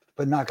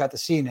but not got to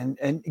see,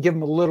 and give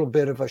them a little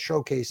bit of a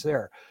showcase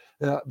there.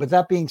 But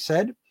that being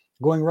said,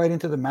 going right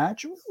into the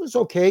match, it was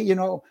okay.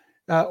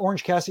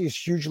 Orange Cassidy is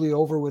hugely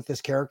over with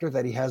this character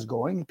that he has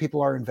going.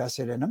 People are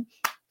invested in him.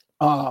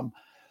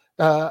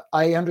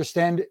 I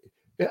understand.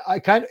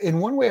 In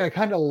one way, I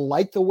kind of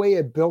like the way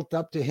it built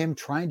up to him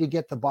trying to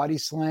get the body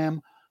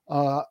slam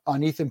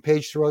on Ethan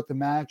Page throughout the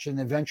match, and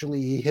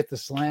eventually he hit the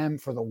slam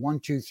for the 1,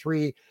 2,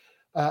 3.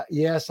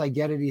 Yes, I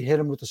get it. He hit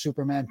him with the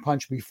Superman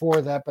punch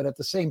before that, but at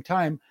the same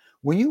time,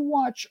 when you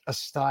watch a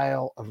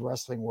style of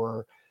wrestling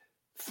where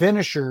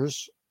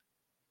finishers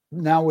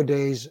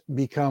nowadays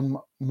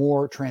become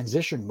more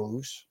transition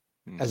moves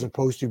as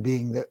opposed to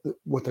being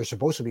what they're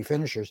supposed to be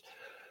finishers.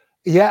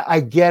 Yeah, I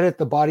get it.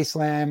 The body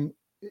slam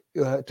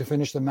to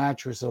finish the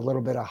match was a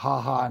little bit of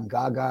ha-ha and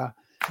gaga.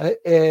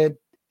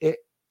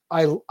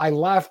 I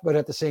laughed, but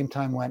at the same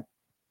time went,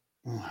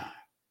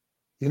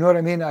 you know what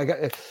I mean?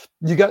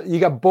 You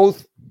got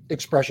both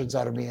expressions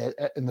out of me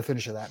in the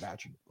finish of that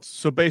match.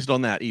 So based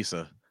on that,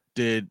 Issa,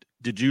 did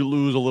you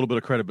lose a little bit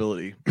of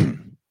credibility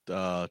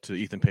to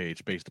Ethan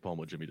Page based upon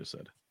what Jimmy just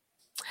said?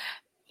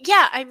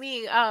 Yeah, I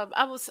mean,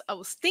 I was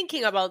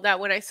thinking about that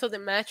when I saw the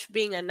match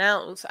being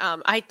announced.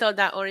 I thought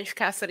that Orange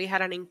Cassidy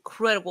had an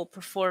incredible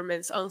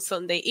performance on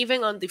Sunday,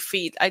 even on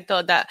defeat. I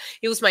thought that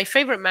it was my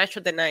favorite match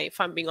of the night, if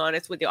I'm being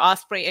honest with you.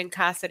 Ospreay and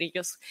Cassidy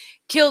just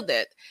killed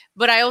it.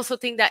 But I also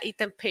think that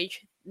Ethan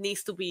Page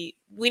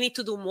we need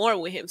to do more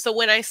with him. So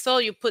when I saw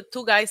you put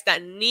two guys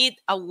that need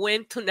a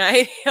win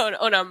tonight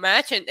on a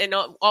match, and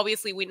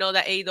obviously we know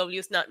that AEW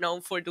is not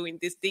known for doing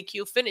these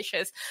DQ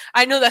finishes,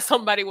 I knew that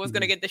somebody was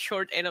going to get the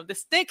short end of the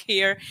stick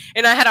here,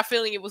 and I had a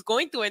feeling it was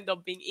going to end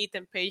up being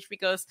Ethan Page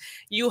because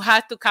you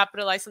had to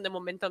capitalize on the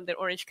momentum that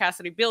Orange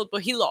Cassidy built,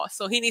 but he lost,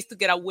 so he needs to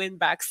get a win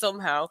back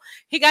somehow.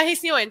 He got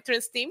his new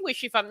entrance theme,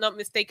 which if I'm not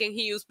mistaken,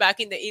 he used back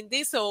in the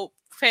Indies, so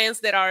fans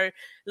that are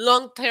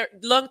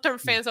long-term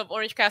fans of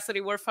Orange Cassidy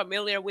were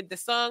familiar with the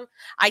song.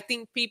 I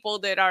think people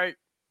that are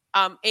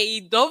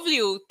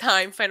AEW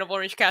time fan of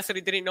Orange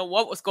Cassidy didn't know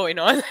what was going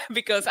on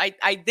because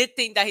I did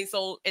think that his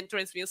whole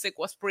entrance music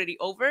was pretty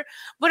over,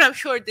 but I'm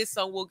sure this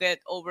song will get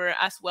over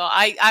as well.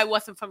 I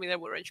wasn't familiar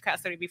with Orange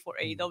Cassidy before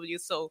AEW,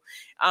 so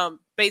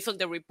based on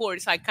the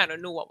reports, I kind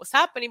of knew what was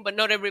happening, but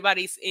not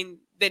everybody's in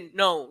the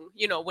known,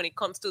 when it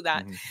comes to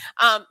that.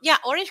 Yeah,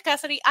 Orange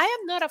Cassidy, I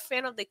am not a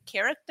fan of the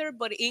character,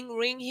 but in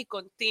ring, he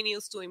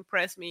continues to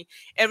impress me.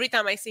 Every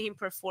time I see him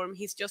perform,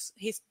 he's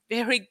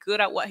very good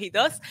at what he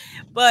does.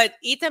 But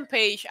Ethan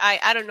Page,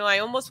 I don't know, I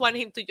almost want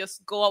him to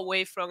just go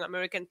away from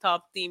American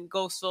Top Team,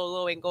 go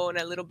solo, and go on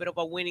a little bit of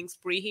a winning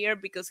spree here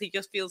because he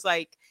just feels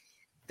like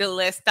the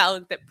less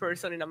talented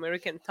person in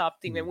American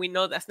Top Team, and we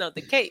know that's not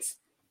the case.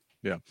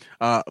 Yeah.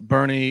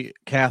 Bernie,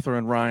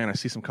 Catherine, Ryan, I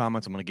see some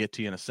comments I'm going to get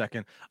to you in a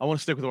second. I want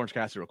to stick with Orange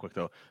Cassidy real quick,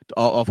 though,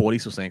 off of what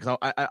Issa was saying, because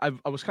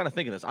I was kind of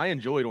thinking this. I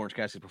enjoyed Orange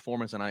Cassidy's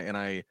performance, and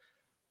I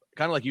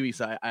kind of like you,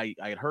 Issa, I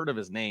had heard of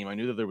his name. I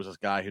knew that there was this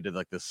guy who did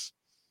like this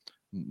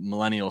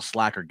millennial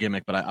slacker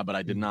gimmick, but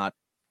I did not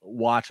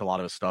watch a lot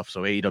of his stuff,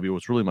 so AEW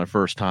was really my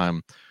first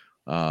time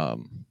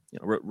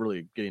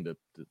really getting to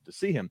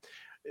see him.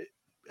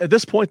 At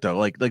this point, though,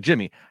 like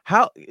Jimmy,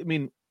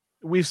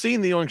 we've seen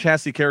the Orange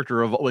Cassidy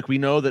character of like we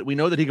know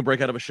that he can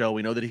break out of a show.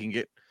 We know that he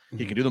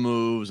can do the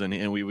moves,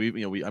 and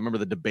we I remember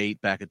the debate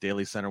back at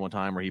Daily Center one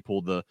time where he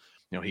pulled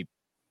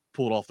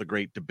off the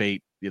great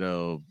debate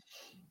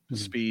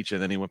speech, and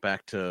then he went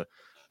back to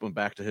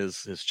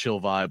his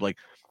chill vibe. Like,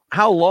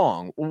 how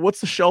long?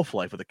 What's the shelf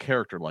life of a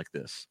character like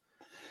this?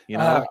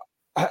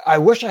 I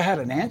wish I had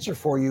an answer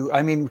for you.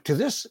 I mean, to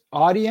this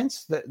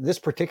audience, this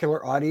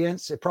particular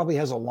audience, it probably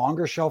has a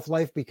longer shelf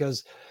life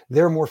because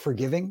they're more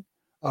forgiving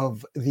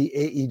of the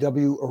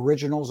AEW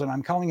originals, and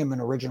I'm calling him an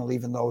original,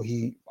 even though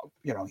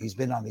he's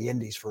been on the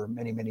indies for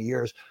many, many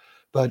years.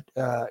 But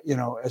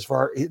as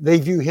far they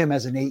view him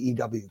as an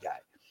AEW guy.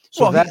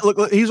 So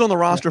he's on the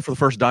roster for the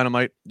first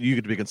Dynamite. You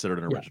get to be considered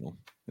an original.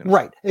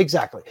 Right,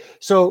 exactly.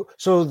 So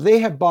they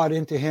have bought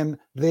into him.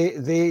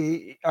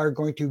 They are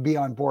going to be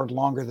on board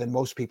longer than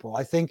most people.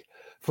 I think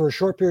for a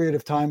short period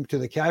of time, to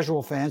the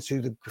casual fans,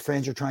 who the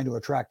fans are trying to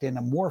attract in,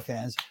 and more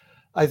fans,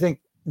 I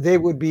think they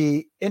would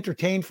be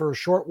entertained for a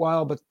short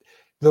while. But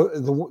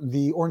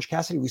the Orange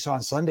Cassidy we saw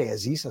on Sunday,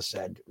 as Issa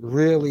said,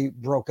 really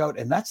broke out,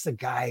 and that's the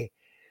guy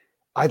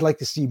I'd like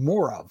to see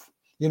more of.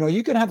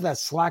 You can have that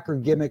slacker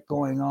gimmick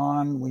going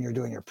on when you're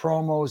doing your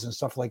promos and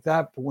stuff like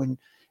that, but when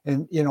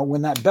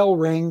that bell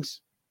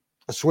rings,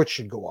 a switch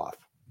should go off.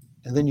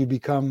 and then you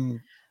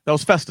become. That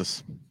was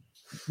Festus.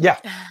 Yeah.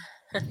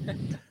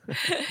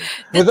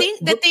 The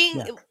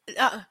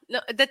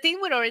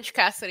thing with Orange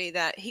Cassidy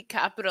that he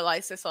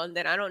capitalizes on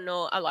that I don't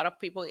know a lot of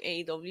people in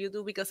AEW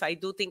do, because I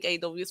do think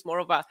AEW is more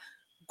of a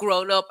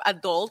grown-up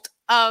adult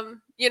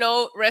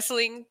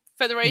wrestling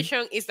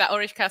federation, is that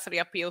Orange Cassidy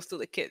appeals to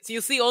the kids. You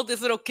see all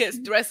these little kids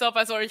dress up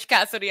as Orange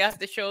Cassidy at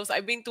the shows.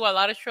 I've been to a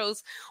lot of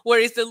shows where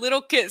it's the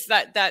little kids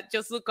that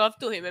just look up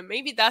to him, and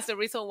maybe that's the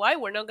reason why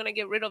we're not going to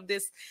get rid of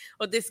this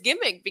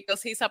gimmick,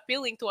 because he's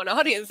appealing to an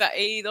audience that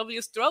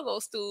AEW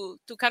struggles to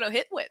kind of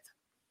hit with.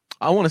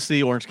 I want to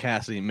see Orange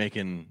Cassidy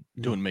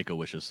doing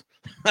Make-A-Wishes.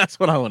 That's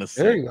what I want to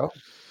see. There you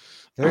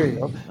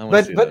go.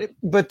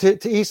 But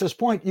to Issa's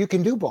point, you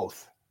can do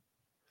both.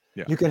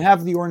 Yeah. You can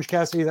have the Orange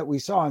Cassidy that we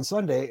saw on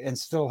Sunday and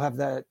still have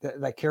that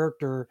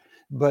character,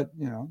 but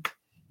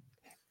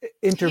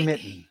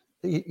intermittent.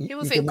 He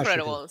was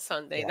incredible on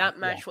Sunday. Yeah, that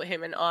match with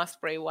him and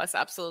Ospreay was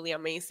absolutely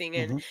amazing.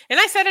 And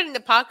I said it in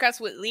the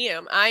podcast with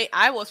Liam.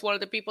 I was one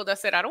of the people that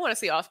said I don't want to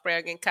see Ospreay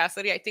against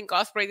Cassidy. I think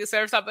Ospreay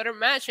deserves a better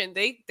match, and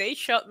they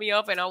shut me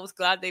up, and I was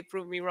glad they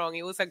proved me wrong.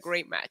 It was a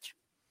great match.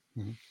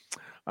 Mm-hmm.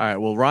 All right.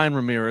 Well, Ryan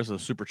Ramirez, a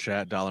super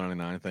chat,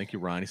 $1.99. Thank you,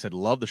 Ryan. He said,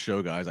 "Love the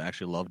show, guys. I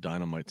actually love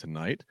Dynamite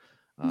tonight."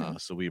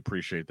 So we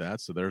appreciate that.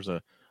 So there's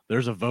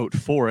a vote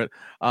for it.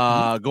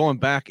 Going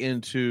back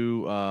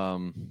into let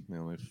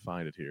me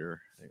find it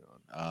here. Hang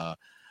on.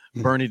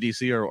 Bernie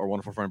DC, our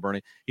wonderful friend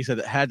Bernie, he said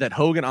that had that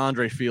Hogan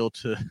Andre feel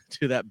to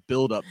that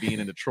build up being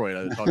in Detroit.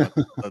 I was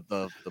talking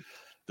about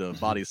the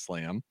body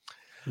slam.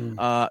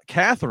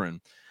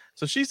 Catherine.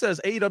 So she says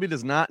AEW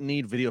does not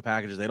need video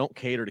packages. They don't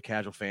cater to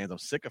casual fans. I'm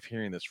sick of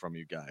hearing this from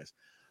you guys.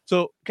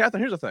 So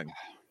Catherine, here's the thing.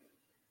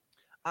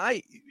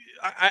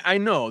 I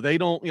know they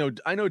don't,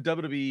 I know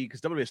WWE, because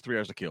WWE has 3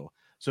 hours to kill.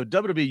 So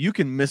WWE, you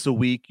can miss a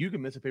week, you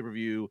can miss a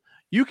pay-per-view,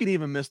 you can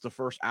even miss the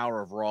first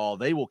hour of Raw.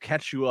 They will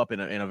catch you up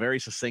in a very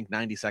succinct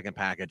 90-second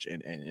package,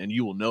 and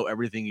you will know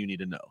everything you need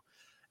to know.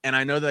 And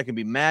I know that can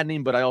be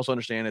maddening, but I also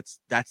understand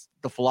that's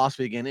the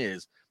philosophy again,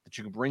 is that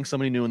you can bring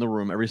somebody new in the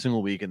room every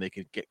single week and they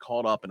can get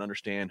caught up and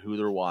understand who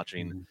they're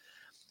watching. Mm-hmm.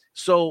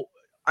 So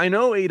I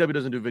know AEW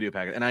doesn't do video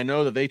package, and I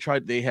know that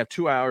they have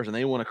 2 hours and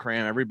they want to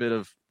cram every bit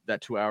of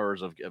that 2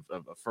 hours of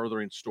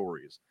furthering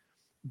stories,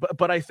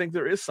 but I think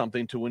there is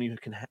something to when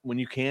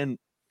you can,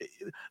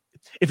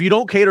 if you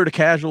don't cater to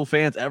casual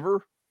fans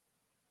ever,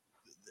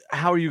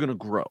 how are you going to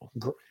grow?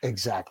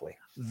 Exactly.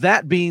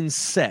 That being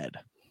said,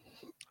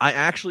 I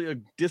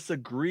actually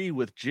disagree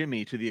with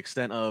Jimmy to the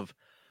extent of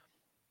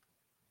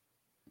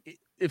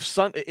if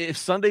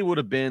Sunday would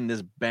have been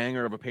this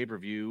banger of a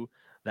pay-per-view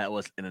that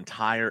was an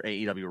entire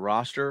AEW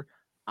roster,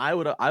 I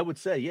would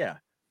say, yeah,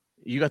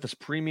 you got this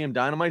premium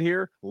Dynamite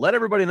here. Let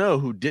everybody know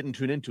who didn't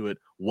tune into it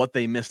what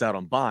they missed out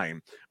on buying.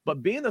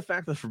 But being the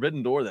fact that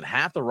Forbidden Door, that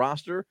half the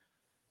roster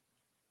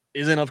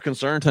isn't of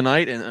concern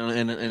tonight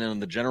and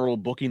the general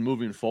booking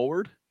moving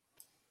forward,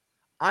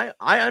 I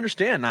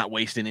understand not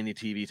wasting any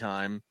TV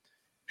time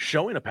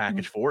showing a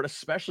package for it,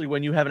 especially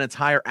when you have an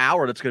entire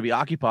hour that's going to be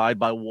occupied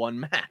by one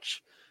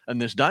match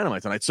and this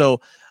Dynamite tonight.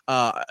 So,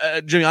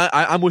 Jimmy,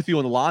 I'm with you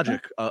on the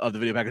logic of the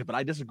video package, but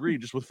I disagree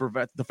just with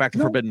the fact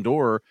that Forbidden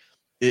Door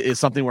is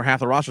something where half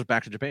the roster is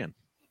back to Japan.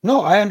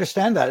 No, I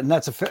understand that. And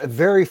that's a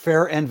very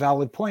fair and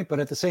valid point. But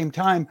at the same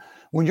time,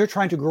 when you're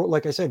trying to grow,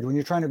 like I said, when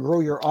you're trying to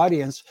grow your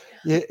audience,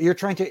 you're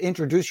trying to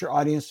introduce your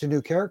audience to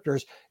new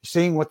characters,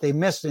 seeing what they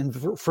missed.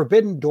 And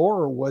Forbidden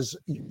Door was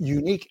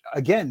unique,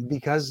 again,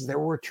 because there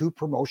were 2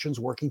 promotions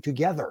working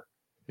together.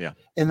 Yeah.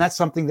 And that's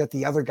something that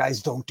the other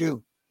guys don't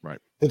do. Right.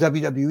 The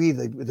WWE,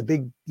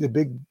 the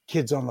big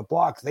kids on the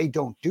block, they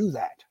don't do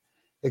that.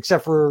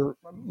 Except for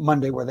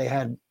Monday, where they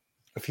had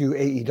a few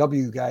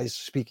AEW guys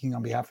speaking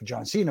on behalf of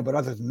John Cena, but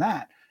other than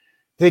that,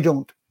 they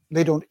don't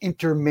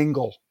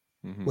intermingle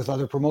with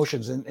other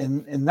promotions,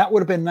 and that would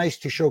have been nice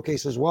to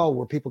showcase as well,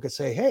 where people could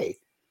say, "Hey,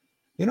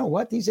 you know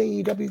what? These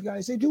AEW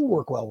guys, they do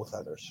work well with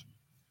others."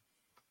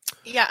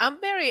 Yeah, I'm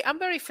very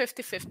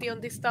 50-50 on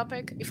this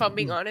topic, if I'm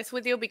being honest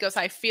with you, because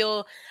I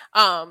feel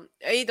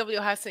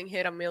AEW hasn't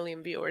hit 1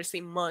 million viewers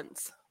in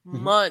months,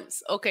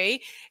 okay,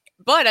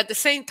 but at the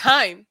same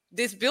time,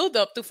 this build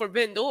up to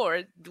Forbidden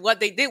Door, what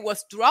they did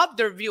was drop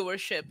their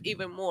viewership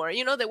even more.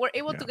 They were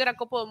able to get a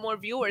couple of more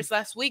viewers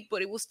last week,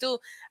 but it was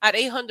still at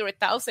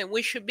 800,000,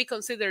 which should be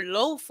considered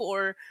low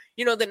for,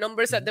 the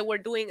numbers that they were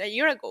doing a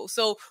year ago.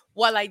 So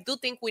while I do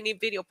think we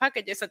need video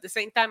packages, at the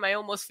same time, I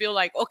almost feel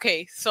like,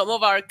 okay, some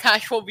of our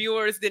casual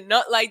viewers did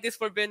not like this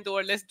Forbidden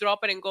Door. Let's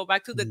drop it and go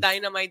back to the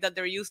Dynamite that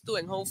they're used to,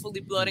 and hopefully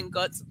Blood and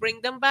Guts bring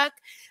them back.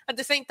 At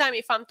the same time,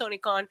 if I'm Tony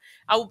Khan,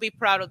 I would be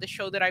proud of the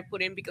show that I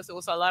put in, because there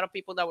was a lot of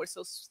people that were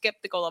so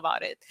skeptical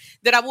about it,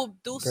 that I will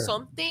do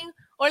something.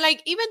 Or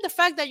like even the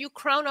fact that you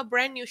crown a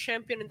brand new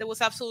champion and there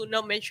was absolutely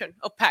no mention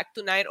of PAC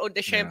tonight or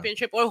the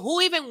championship or who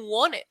even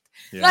won it.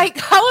 Yeah. Like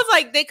I was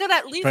like, they could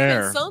at least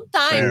spend some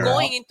time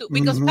going into,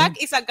 because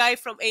PAC is a guy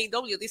from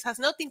AEW. This has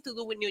nothing to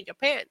do with New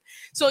Japan.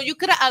 So you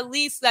could have at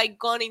least like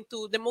gone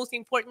into the most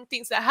important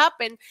things that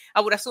happened.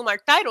 I would assume our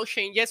title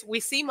changes. We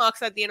see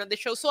Mox at the end of the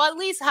show. So at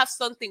least have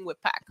something with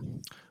PAC.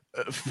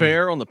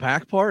 Fair on the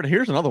Pac part.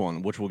 Here's another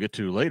one, which we'll get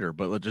to later,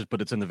 but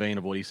it's in the vein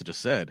of what Issa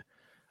just said.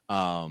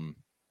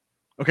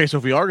 Okay, so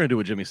if we are going to do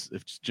what Jimmy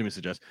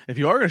suggests, if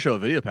you are going to show a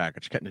video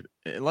package,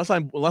 unless I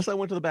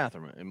went to the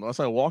bathroom, unless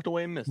I walked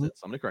away and missed it,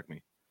 somebody correct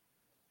me.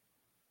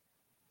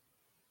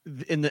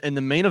 In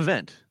the main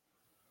event,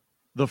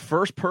 the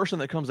first person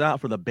that comes out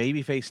for the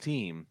babyface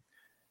team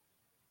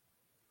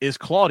is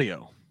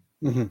Claudio.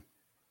 Mm-hmm.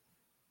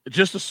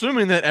 Just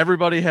assuming that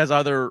everybody has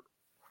either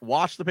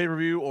watched the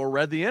pay-per-view or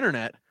read the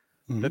internet,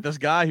 that this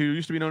guy who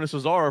used to be known as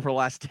Cesaro for the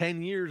last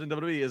 10 years in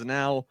WWE is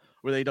now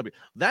with AEW.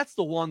 That's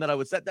the one that I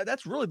would say.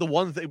 That's really the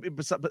one thing.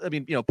 I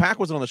mean, Pac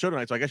wasn't on the show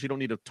tonight, so I guess you don't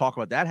need to talk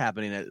about that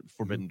happening at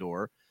Forbidden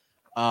Door.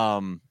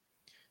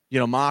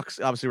 Mox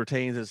obviously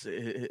retains his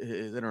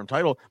interim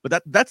title,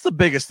 but that's the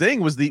biggest thing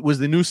was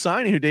the new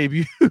signing who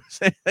debuts.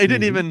 They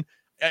didn't even,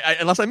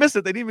 unless I missed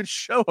it, they didn't even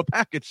show a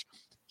package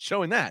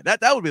showing that.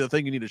 That would be the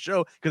thing you need to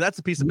show, because that's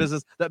the piece of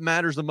business that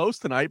matters the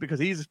most tonight, because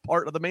he's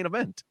part of the main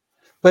event.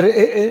 But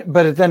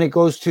then it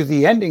goes to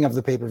the ending of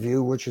the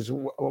pay-per-view, which is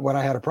what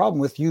I had a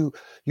problem with. You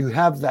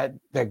have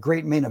that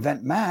great main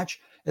event match,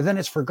 and then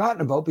it's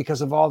forgotten about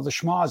because of all the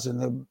schmoz and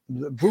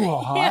the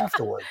brouhaha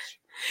afterwards.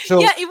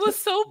 So it was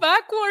so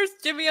backwards,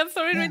 Jimmy. I'm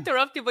sorry to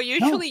interrupt you, but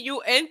usually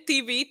you end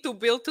TV to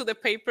build to the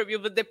pay-per-view,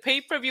 but the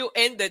pay-per-view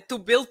ended to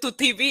build to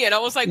TV, and I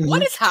was like,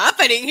 what is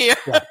happening here?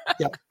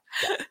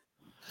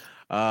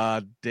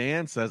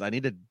 Dan says, I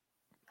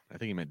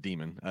think he meant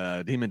Demon.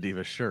 Demon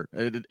Diva shirt.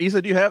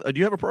 Issa, do you have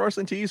a Pro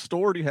Wrestling Tees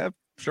store? Do you have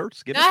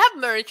shirts? I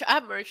have merch. I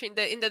have merch in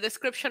the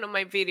description of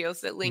my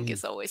videos. The link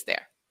is always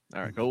there.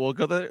 All right, go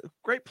there.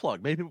 Great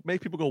plug.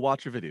 Make people go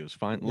watch your videos.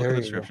 Look in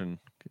the description.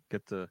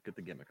 Get the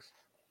gimmicks.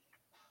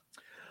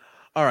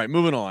 All right,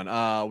 moving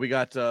on. We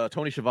got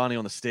Tony Schiavone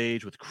on the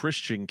stage with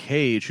Christian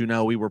Cage, who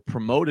now we were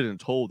promoted and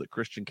told that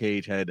Christian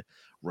Cage had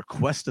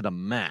requested a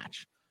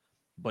match.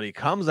 But he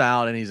comes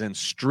out and he's in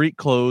street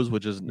clothes,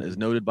 which is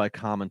noted by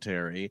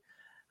commentary.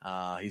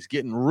 He's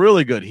getting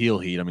really good heel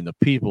heat. I mean, the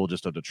people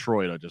just of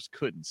Detroit just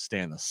couldn't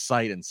stand the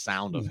sight and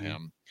sound of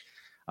him.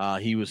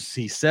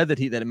 He said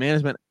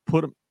that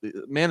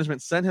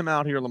management sent him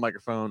out here on the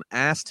microphone,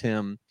 asked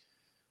him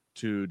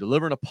to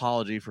deliver an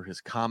apology for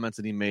his comments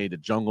that he made to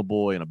Jungle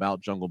Boy and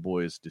about Jungle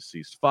Boy's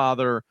deceased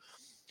father.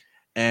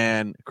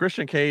 And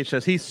Christian Cage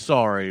says he's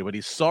sorry, but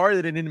he's sorry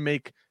that it didn't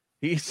make.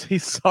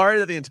 He's sorry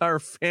that the entire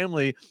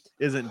family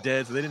isn't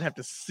dead, so they didn't have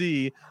to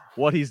see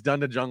what he's done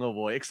to Jungle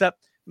Boy,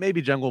 except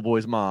maybe Jungle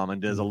Boy's mom,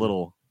 and does a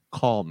little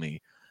call me.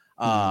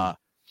 Wow.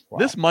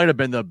 This might have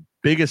been the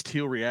biggest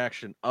heel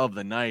reaction of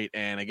the night,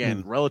 and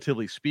again,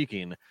 relatively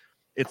speaking,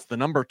 it's the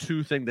number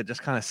 2 thing that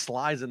just kind of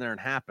slides in there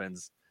and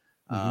happens.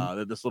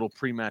 This little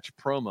pre-match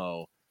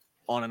promo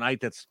on a night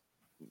that's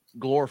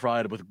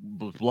glorified with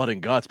blood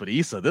and guts. But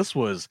Issa, this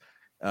was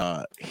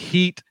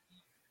Heat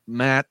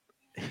Magnet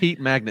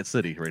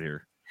City right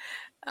here.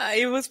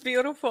 It was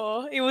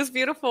beautiful. It was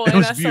beautiful. It and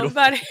was as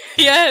beautiful.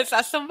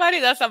 as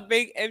somebody that's a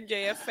big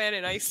MJF fan,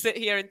 and I sit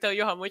here and tell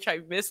you how much I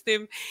missed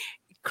him,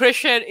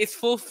 Christian is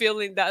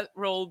fulfilling that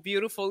role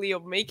beautifully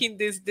of making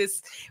this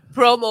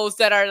promos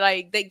that are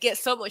like, they get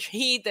so much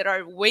heat, that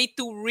are way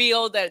too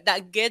real,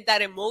 that get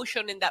that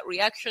emotion and that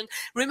reaction.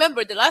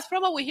 Remember, the last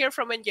promo we hear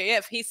from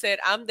MJF, he said,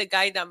 I'm the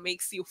guy that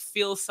makes you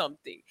feel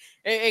something.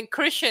 And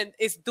Christian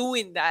is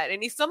doing that.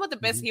 And it's some of the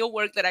best heel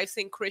work that I've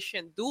seen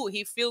Christian do.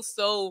 He feels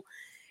so...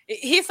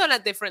 He's on a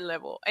different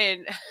level,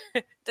 and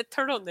the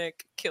turtleneck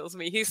kills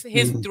me.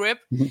 His drip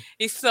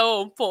is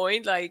so on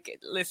point. Like,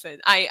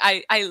 listen,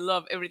 I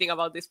love everything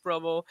about this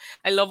promo.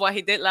 I love what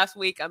he did last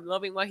week. I'm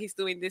loving what he's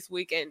doing this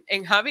week,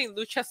 and having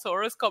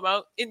Luchasaurus come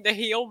out in the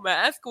heel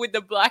mask with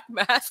the black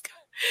mask,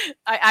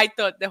 I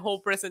thought the whole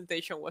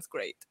presentation was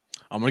great.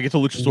 I'm gonna get to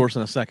Luchasaurus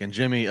in a second.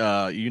 Jimmy,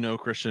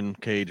 Christian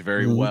Cage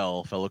very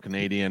well, fellow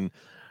Canadian.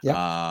 Yep.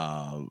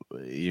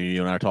 You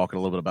and I were talking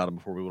a little bit about him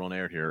before we went on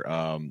air here.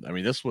 I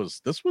mean, this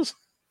was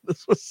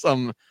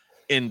some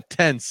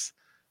intense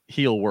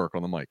heel work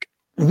on the mic.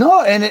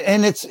 No, and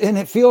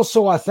it feels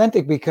so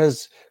authentic,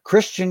 because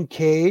Christian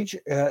Cage,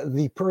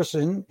 the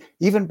person,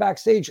 even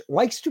backstage,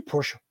 likes to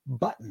push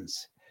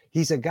buttons.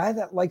 He's a guy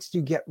that likes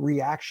to get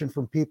reaction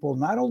from people,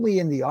 not only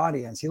in the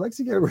audience, he likes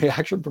to get a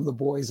reaction from the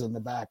boys in the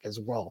back as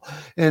well.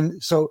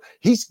 And so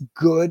he's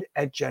good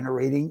at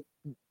generating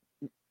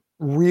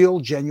real,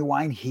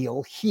 genuine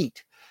heel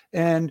heat.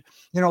 And,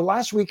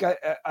 last week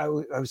I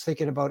was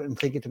thinking about it and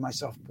thinking to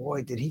myself,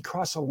 boy, did he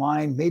cross a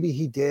line? Maybe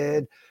he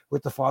did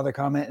with the father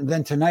comment. And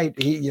then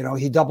tonight,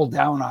 he doubled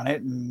down on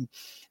it and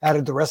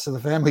added the rest of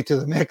the family to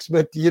the mix.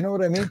 But you know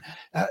what I mean?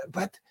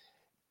 But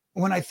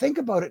when I think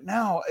about it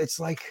now, it's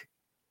like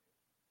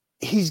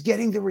he's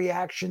getting the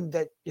reaction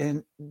that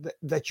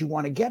you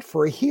want to get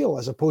for a heel,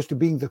 as opposed to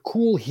being the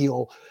cool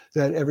heel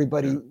that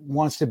everybody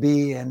wants to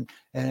be. And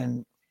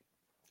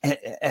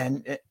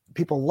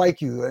people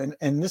like you,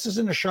 and this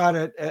isn't a shot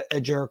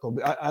at Jericho.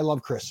 I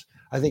love Chris.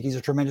 I think he's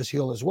a tremendous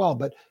heel as well.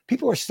 But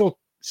people are still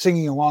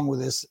singing along with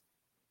this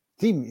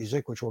theme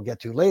music, which we'll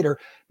get to later.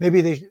 Maybe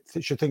they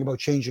should think about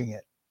changing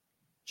it,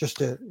 just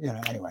to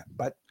anyway.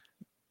 But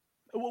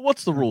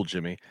What's the rule,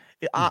 Jimmy?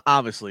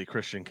 Obviously,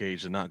 Christian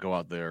Cage did not go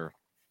out there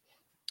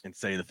and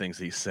say the things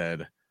he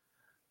said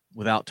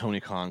without Tony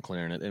Khan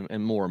clearing it,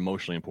 and more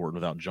emotionally important,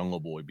 without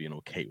Jungle Boy being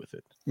okay with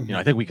it. You know,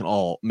 I think we can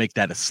all make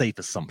that a safe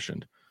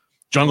assumption.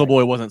 Jungle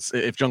Boy wasn't,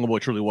 if Jungle Boy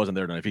truly wasn't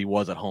there tonight, if he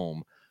was at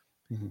home,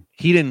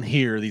 he didn't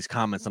hear these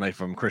comments tonight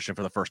from Christian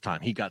for the first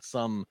time. He got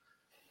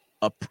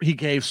he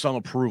gave some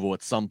approval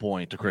at some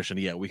point to Christian.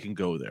 Yeah, we can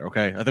go there.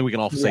 Okay, I think we can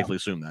all safely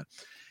assume that.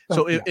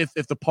 So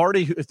if the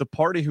party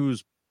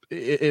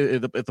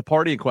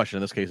in question,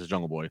 in this case is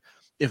Jungle Boy,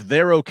 if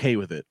they're okay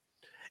with it,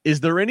 is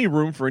there any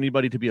room for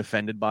anybody to be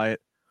offended by it?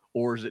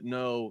 Or is it,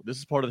 no, this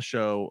is part of the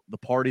show. The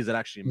parties that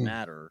actually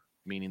matter,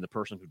 meaning the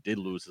person who did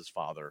lose his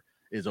father,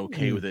 is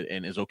okay with it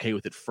and is okay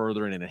with it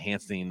furthering and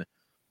enhancing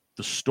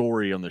the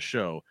story on the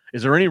show.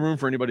 Is there any room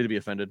for anybody to be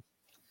offended?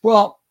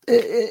 Well,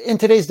 in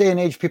today's day and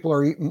age, people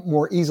are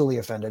more easily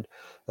offended.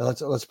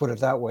 Let's put it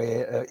that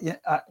way.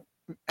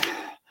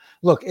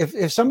 Look,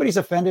 if somebody's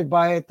offended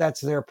by it,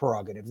 that's their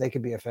prerogative. They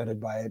could be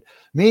offended by it.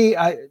 Me,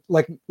 I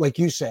like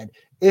you said,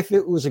 if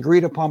it was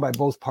agreed upon by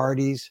both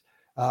parties,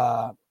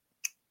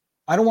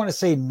 I don't want to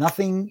say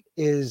nothing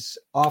is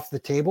off the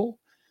table.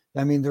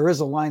 I mean, there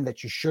is a line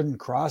that you shouldn't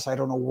cross. I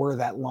don't know where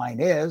that line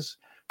is,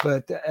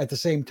 but at the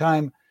same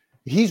time,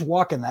 he's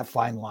walking that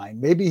fine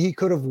line. Maybe he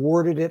could have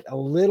worded it a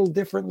little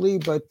differently,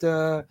 but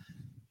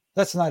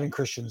that's not in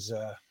Christian's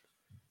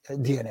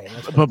DNA.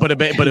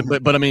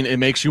 But I mean, it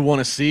makes you want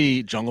to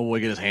see Jungle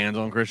Boy get his hands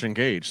on Christian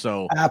Cage.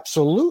 So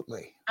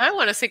absolutely, I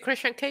want to see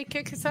Christian Cage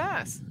kick his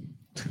ass.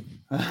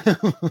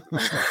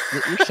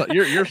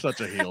 you're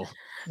such a heel.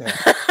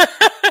 Yeah.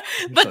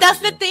 But that's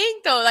the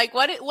thing, though. Like,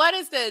 what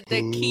is the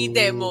key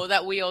demo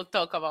that we all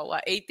talk about?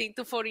 What, 18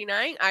 to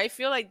 49? I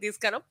feel like this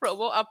kind of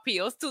promo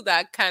appeals to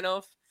that kind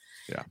of.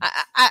 Yeah.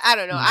 I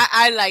don't know.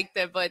 I liked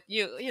it, but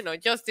you know,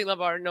 Justin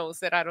LaBar knows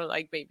that I don't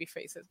like baby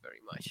faces very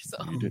much. So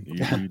you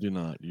do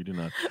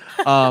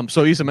not.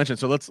 So Issa mentioned.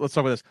 So let's talk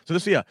about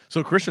this.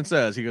 So Christian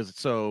says, he goes,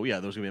 so yeah,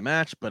 there's gonna be a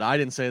match, but I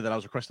didn't say that I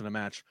was requesting a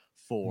match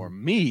for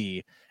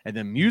me. And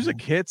then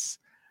music hits,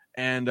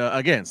 and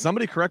again,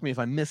 somebody correct me if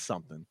I missed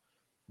something.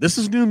 This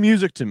is new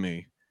music to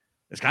me.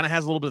 It kind of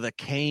has a little bit of the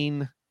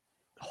Kane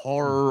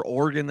horror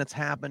organ that's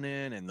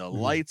happening, and the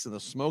lights and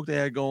the smoke they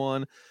had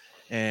going.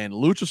 And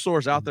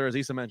Luchasaurus out there, as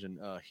Issa mentioned,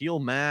 heel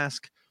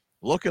mask,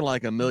 looking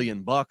like $1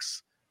 million.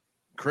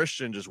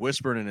 Christian just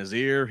whispering in his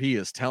ear. He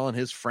is telling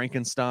his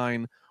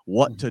Frankenstein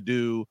what to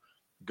do.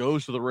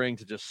 Goes to the ring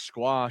to just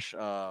squash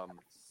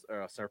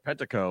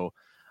Serpentico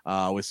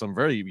with some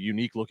very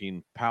unique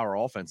looking power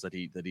offense that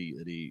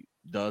he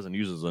does, and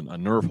uses a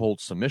nerve hold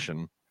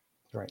submission.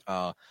 Right.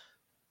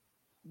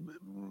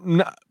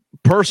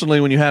 Personally,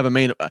 when you have a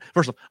main,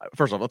 first off,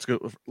 let's go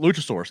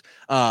Luchasaurus.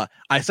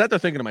 I sat there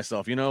thinking to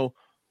myself, you know,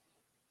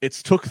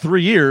 it's took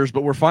 3 years,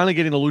 but we're finally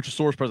getting a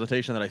Luchasaurus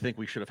presentation that I think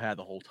we should have had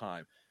the whole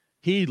time.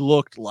 He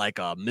looked like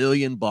 $1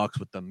 million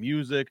with the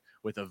music,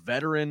 with a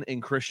veteran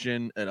in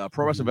Christian, a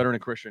pro wrestling veteran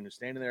in Christian who's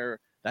standing there.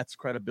 That's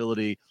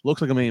credibility.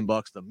 Looks like $1 million.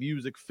 The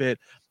music fit.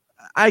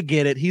 I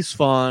get it. He's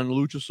fun.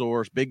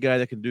 Luchasaurus, big guy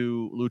that can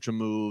do lucha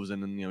moves,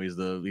 and then, you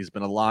know, he's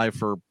been alive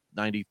for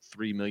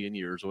 93 million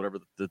years or whatever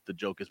the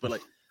joke is. But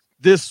like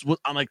this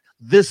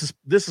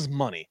is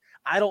money.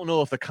 I don't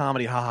know if the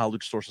comedy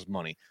Luchasaurus is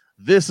money.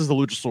 This is the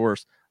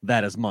Luchasaurus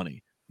that is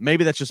money.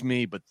 Maybe that's just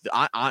me, but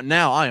I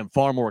am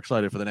far more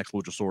excited for the next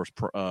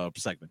Luchasaurus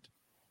segment.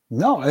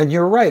 No, and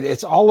you're right.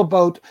 It's all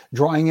about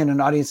drawing in an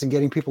audience and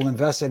getting people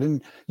invested.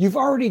 And you've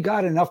already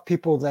got enough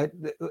people that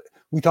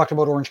we talked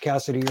about Orange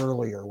Cassidy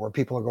earlier, where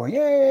people are going,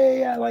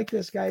 "Hey, I like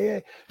this guy." Yeah.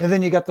 And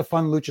then you got the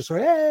fun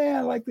Luchasaurus. "Hey,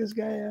 I like this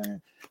guy." Yeah.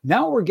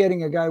 Now we're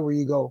getting a guy where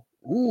you go,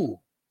 "Ooh,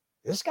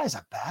 this guy's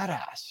a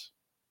badass."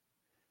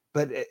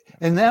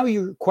 And now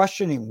you're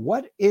questioning,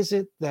 what is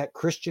it that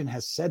Christian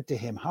has said to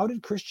him? How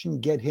did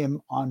Christian get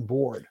him on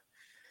board?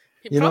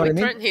 He probably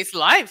threatened his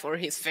life or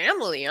his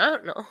family. I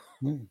don't know.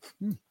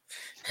 Mm-hmm.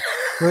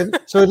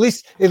 So at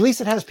least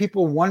it has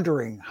people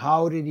wondering,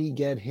 how did he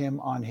get him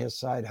on his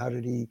side? How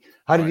did he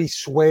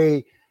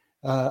sway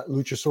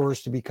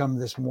Luchasaurus to become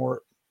this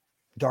more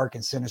dark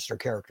and sinister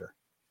character?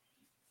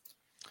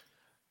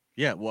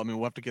 Yeah, well, I mean,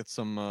 we'll have to get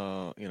some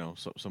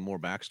some more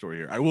backstory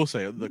here. I will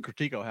say the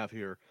critique I'll have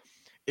here.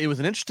 It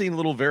was an interesting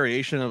little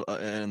variation of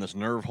in this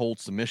nerve hold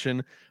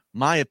submission.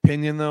 My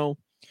opinion, though,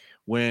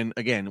 when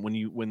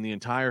the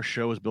entire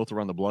show is built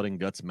around the blood and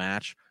guts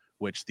match,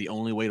 which the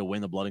only way to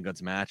win the blood and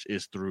guts match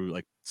is through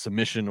like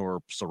submission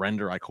or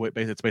surrender. I quit.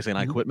 It's basically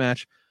an I quit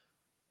match.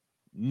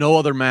 No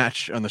other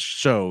match on the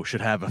show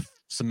should have a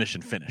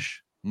submission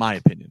finish. My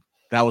opinion.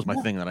 That was my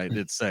thing that I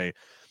did say,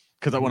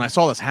 because when I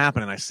saw this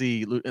happen and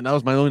and that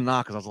was my only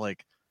knock, because I was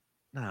like,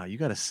 "No, you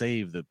got to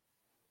save the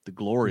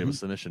glory of a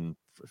submission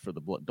for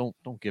the blood.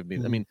 Don't give me.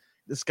 I mean,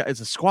 this guy, it's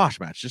a squash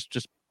match.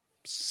 Just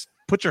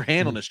put your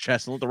hand on his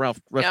chest and let the ref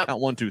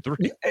count 1, 2,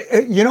 3.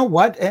 You know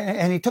what?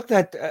 And he took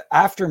that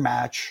after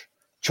match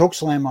choke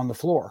slam on the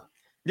floor.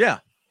 Yeah.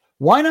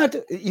 Why not?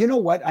 You know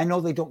what? I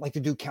know they don't like to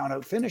do count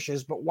out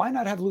finishes, but why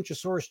not have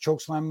Luchasaurus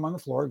chokeslam him on the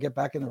floor, get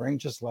back in the ring,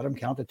 just let him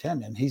count to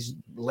 10, and he's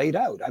laid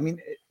out. I mean,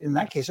 in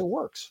that case, it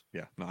works.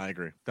 Yeah, no, I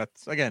agree.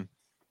 That's again,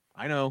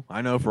 I know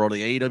for all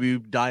the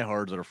AEW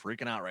diehards that are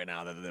freaking out right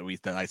now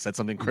that I said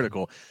something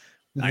critical.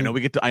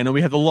 Mm-hmm. I know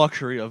we have the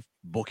luxury of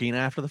booking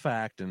after the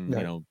fact,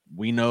 and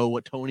we know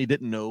what Tony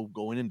didn't know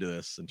going into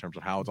this in terms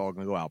of how it's all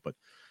going to go out, but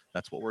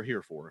that's what we're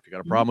here for. If you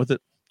got a problem with it,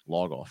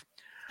 log off.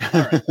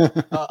 All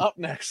right. Up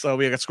next,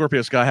 we got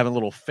Scorpio Sky having a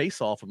little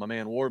face-off with my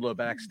man Wardlow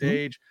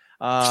backstage.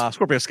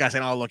 Scorpio Sky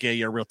saying, "Oh, look, yeah,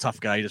 you're a real tough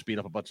guy. You just beat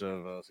up a bunch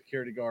of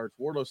security guards."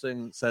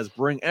 Wardlow says,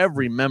 "Bring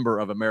every member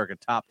of American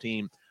Top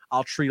Team.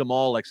 I'll treat them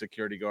all like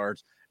security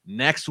guards."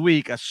 Next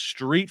week, a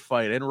street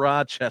fight in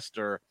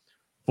Rochester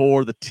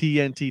for the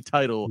TNT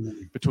title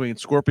between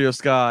Scorpio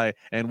Sky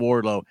and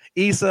Wardlow.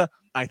 Issa,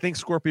 I think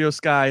Scorpio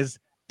Sky's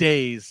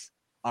days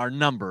are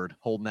numbered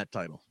holding that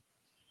title.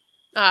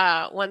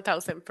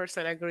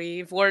 1000%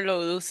 agree. If Wardlow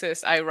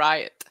loses, I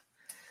riot.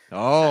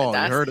 Oh,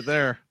 you heard it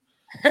there.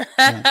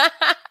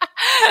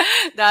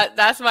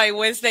 That's my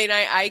Wednesday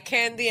night eye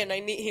candy, and I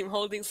need him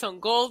holding some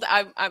gold.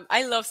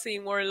 I love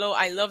seeing Wardlow.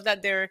 I love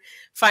that they're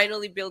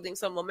finally building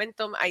some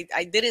momentum.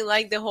 I didn't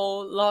like the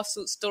whole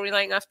lawsuit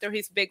storyline after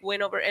his big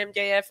win over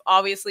MJF.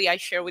 Obviously, I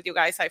share with you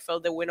guys, I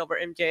felt the win over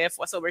MJF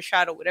was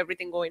overshadowed with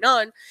everything going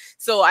on.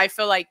 So I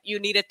feel like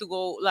you needed to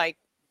go like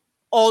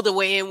all the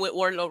way in with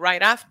Wardlow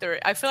right after.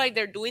 I feel like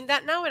they're doing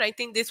that now, and I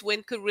think this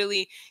win could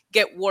really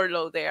get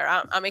Wardlow there.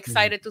 I'm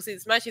excited to see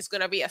this match. It's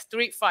going to be a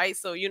street fight,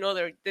 so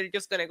they're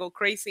just going to go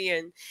crazy,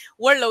 and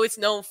Wardlow is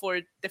known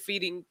for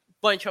defeating a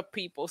bunch of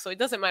people, so it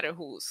doesn't matter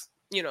who's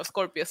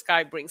Scorpio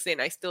Sky brings in.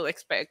 I still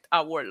expect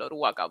Wardlow to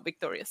walk out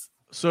victorious.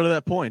 So to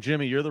that point,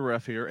 Jimmy, you're the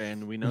ref here,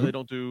 and we know they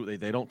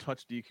don't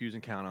touch DQs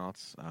and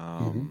countouts.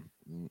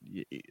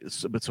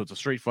 So it's a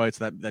straight fight,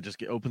 so that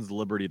just opens the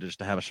liberty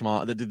to have a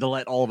schma to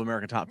let all of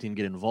American Top Team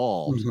get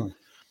involved.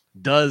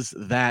 Does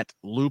that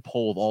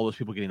loophole of all those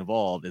people getting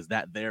involved, is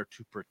that there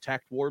to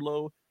protect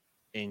Wardlow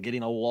and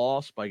getting a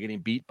loss by getting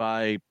beat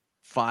by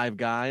 5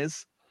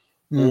 guys,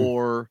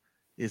 or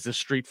is the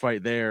street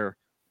fight there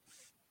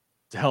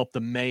to help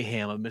the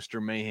mayhem of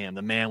Mr. Mayhem,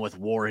 the man with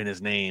war in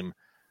his name,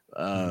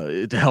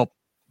 to help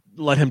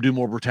let him do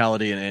more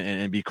brutality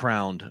and be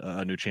crowned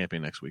a new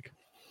champion next week?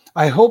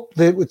 I hope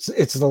that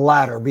it's the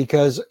latter,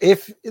 because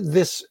if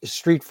this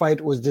street fight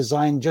was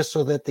designed just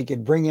so that they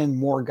could bring in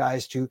more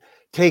guys to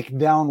take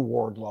down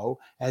Wardlow,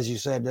 as you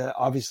said,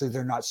 obviously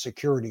they're not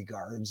security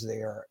guards;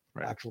 they are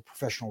actual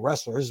professional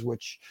wrestlers.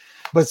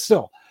 But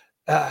still,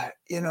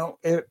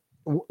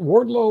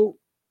 Wardlow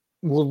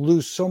will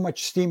lose so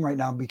much steam right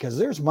now because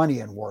there's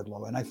money in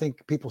Wardlow, and I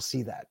think people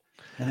see that.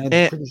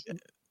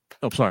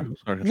 Sorry.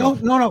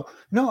 No.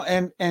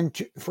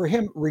 For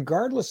him,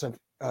 regardless of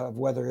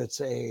whether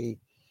it's a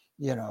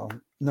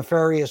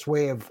nefarious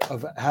way of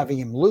having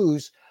him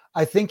lose,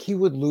 I think he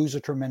would lose a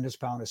tremendous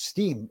pound of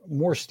steam,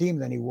 more steam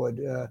than he would,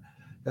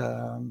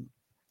 at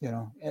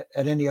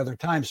any other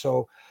time.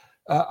 So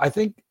I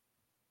think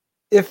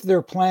if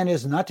their plan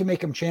is not to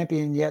make him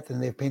champion yet, then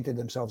they've painted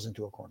themselves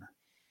into a corner.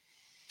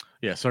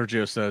 Yeah,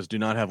 Sergio says, do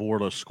not have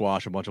Wardlow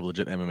squash a bunch of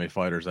legit MMA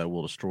fighters. That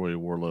will destroy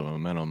Wardlow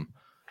momentum.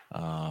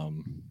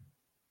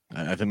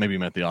 I think maybe you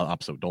meant the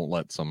opposite. Don't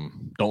let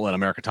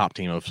America Top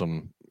Team of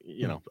some.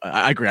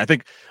 I agree. I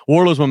think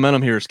Wardlow's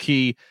momentum here is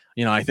key.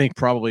 I think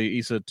probably,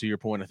 Issa, to your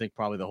point, I think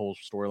probably the whole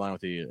storyline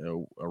with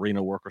the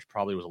arena workers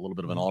probably was a little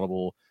bit of an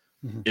audible,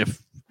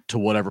 if to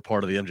whatever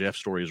part of the MJF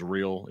story is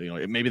real.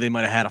 Maybe they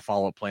might have had a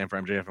follow-up plan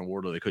for MJF and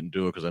Wardlow. They couldn't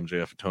do it because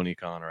MJF and Tony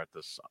Khan are at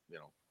this,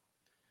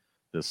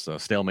 this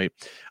stalemate.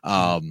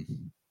 But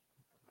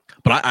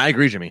I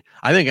agree, Jimmy.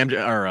 I think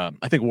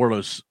I think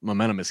Wardlow's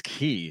momentum is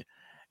key.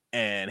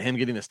 And him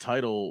getting this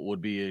title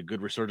would be a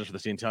good resurgence for the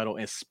TNT title,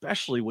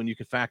 especially when you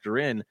can factor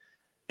in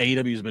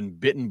AEW has been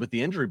bitten with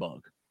the injury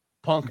bug.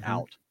 Punk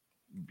out,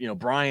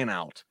 Bryan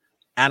out,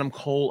 Adam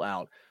Cole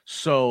out.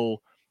 So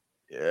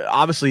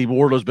obviously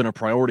Wardlow's been a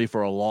priority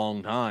for a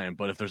long time.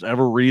 But if there's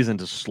ever reason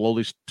to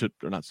if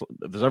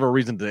there's ever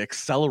reason to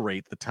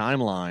accelerate the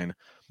timeline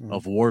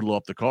of Wardlow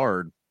up the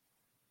card,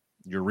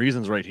 your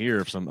reasons right here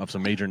of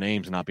some major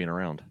names not being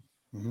around.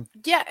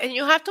 Yeah, and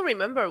you have to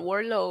remember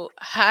Wardlow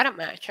had a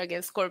match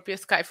against Scorpio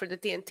Sky for the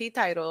TNT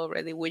title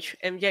already, which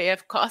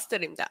MJF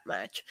costed him that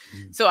match.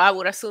 So I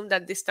would assume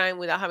that this time,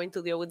 without having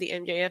to deal with the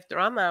MJF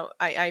drama,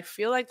 I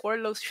feel like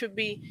Wardlow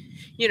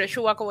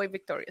should walk away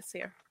victorious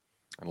here.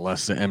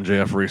 Unless the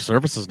MJF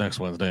resurfaces next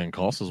Wednesday and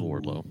costs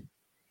Wardlow.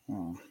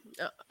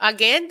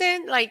 Again,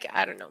 then,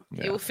 I don't know.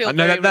 Yeah. It would feel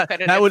very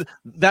repetitive.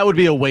 That would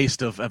be a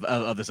waste of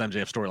this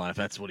MJF storyline if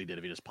that's what he did.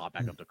 If he just popped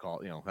back up to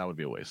call, that would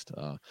be a waste.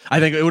 I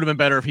think it would have been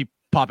better if he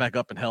popped back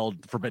up and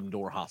held Forbidden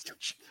Door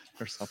hostage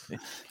or something.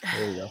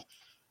 There you go.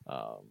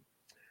 All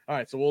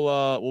right, so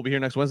we'll be here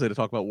next Wednesday to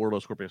talk about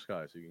Wardlow Scorpio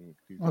Sky. So you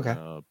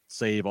can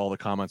save all the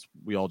comments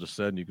we all just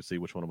said, and you can see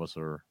which one of us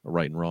are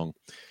right and wrong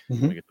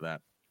when we get to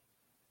that.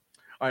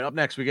 All right, up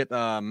next, we get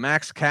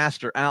Max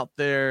Caster out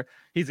there.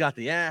 He's got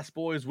the Ass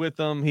Boys with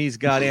him. He's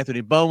got Anthony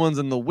Bowens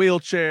in the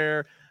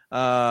wheelchair.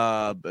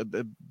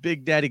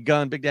 Big Daddy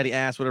Gun, Big Daddy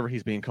Ass, whatever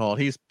he's being called.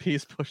 He's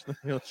pushed the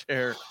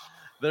wheelchair.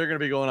 They're going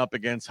to be going up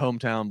against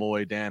hometown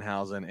boy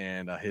Danhausen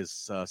and his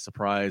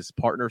surprise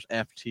partners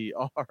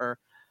FTR.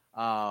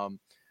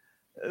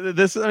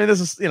 This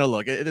is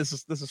look,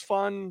 this is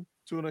fun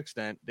to an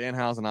extent.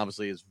 Danhausen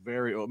obviously is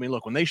very. I mean,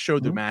 look, when they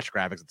showed the match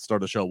graphics at the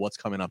start of the show, what's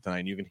coming up tonight,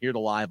 and you can hear the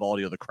live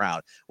audio of the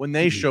crowd. When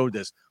they showed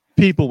this,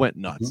 people went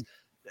nuts.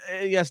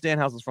 Yes,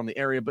 Danhausen's from the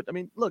area, but I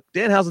mean, look,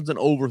 Danhausen's an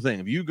over thing.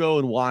 If you go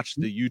and watch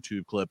the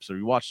YouTube clips or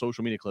you watch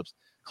social media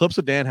clips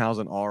of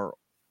Danhausen are,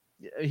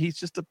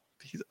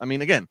 I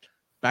mean, again,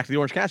 back to the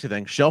Orange Cassidy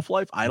thing, shelf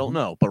life, I don't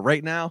know, but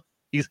right now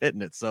he's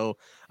hitting it. So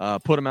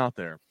put him out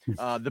there.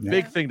 The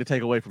big thing to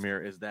take away from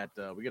here is that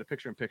we get a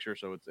picture-in-picture,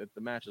 so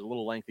the match is a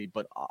little lengthy,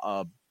 but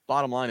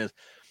bottom line is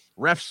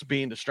refs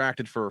being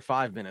distracted for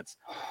 5 minutes.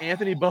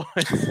 Anthony Bowens,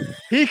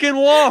 he can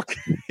walk.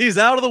 He's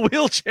out of the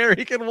wheelchair.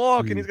 He can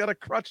walk, and he's got a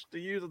crutch to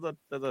use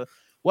as a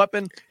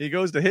weapon. He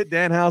goes to hit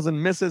Danhausen,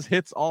 misses,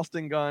 hits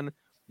Austin Gunn.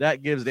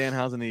 That gives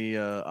Danhausen the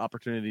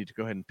opportunity to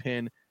go ahead and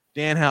pin.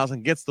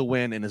 Danhausen gets the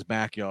win in his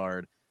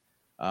backyard.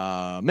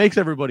 Makes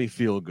everybody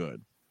feel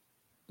good.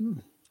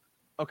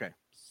 Okay,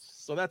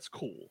 so that's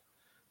cool.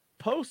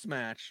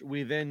 Post-match,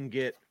 we then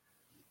get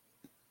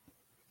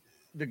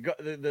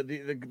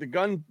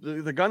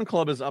the gun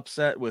club is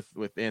upset with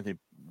Anthony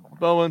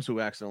Bowens, who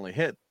accidentally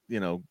hit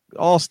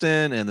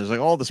Austin, and there's like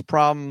all this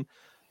problem.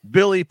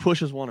 Billy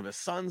pushes one of his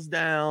sons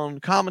down.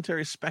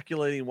 Commentary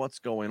speculating what's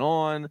going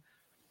on,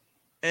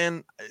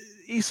 and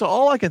Issa,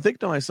 all I can think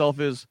to myself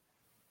is,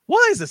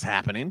 why is this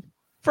happening?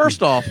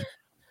 First off,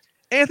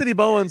 Anthony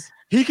Bowens,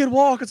 he can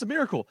walk. It's a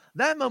miracle.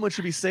 That moment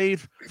should be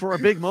saved for a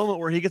big moment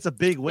where he gets a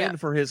big win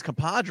for his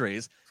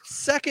compadres.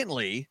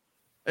 Secondly,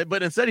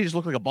 but instead he just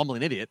looked like a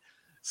bumbling idiot.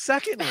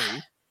 Secondly,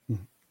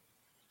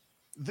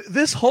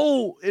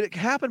 it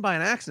happened by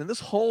an accident. This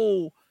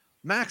whole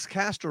Max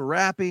Caster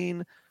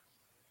rapping,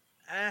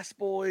 ass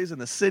boys in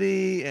the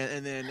city,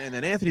 and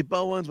then Anthony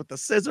Bowens with the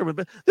scissor.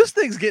 This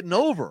thing's getting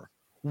over.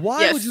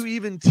 Why would you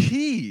even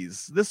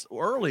tease this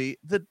early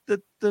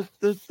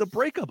the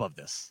breakup of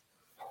this?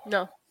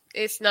 No,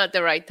 it's not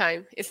the right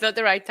time. It's not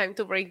the right time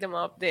to break them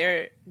up.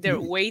 They're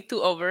way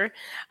too over.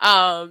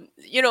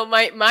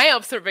 My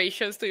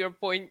observations to your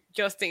point,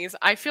 Justin, is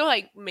I feel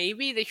like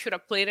maybe they should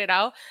have played it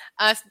out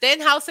as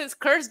Danhausen's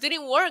curse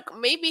didn't work.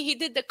 Maybe he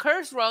did the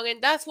curse wrong,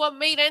 and that's what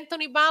made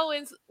Anthony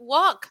Bowens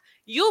walk.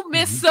 You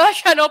missed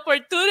such an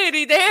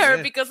opportunity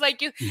there because, I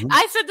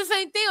said the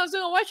same thing. I was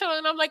doing a watch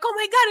and I'm like, oh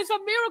my God, it's a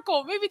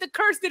miracle. Maybe the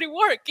curse didn't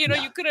work.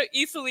 You could have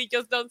easily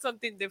just done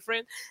something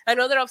different.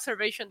 Another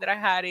observation that I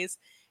had is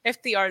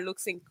FTR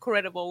looks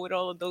incredible with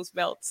all of those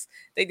belts.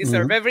 They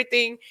deserve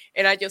everything,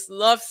 and I just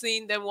love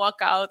seeing them walk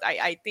out.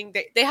 I think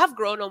they have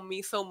grown on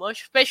me so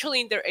much,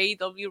 especially in their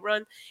AEW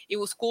run. It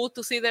was cool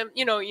to see them,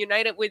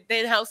 united with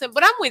Danhausen.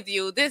 But I'm with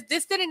you.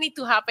 This didn't need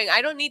to happen.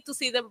 I don't need to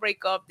see them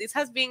break up. This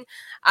has been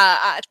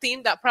a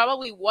team that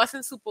probably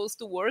wasn't supposed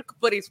to work,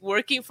 but it's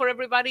working for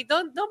everybody.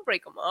 Don't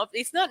break them up.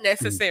 It's not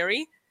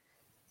necessary.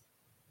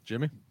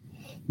 Jimmy?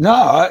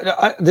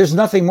 No, there's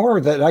nothing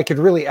more that I could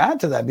really add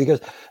to that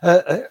because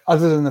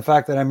other than the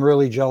fact that I'm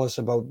really jealous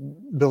about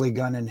Billy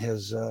Gunn and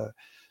his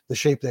the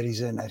shape that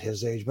he's in at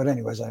his age. But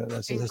anyways,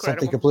 that's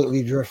something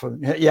completely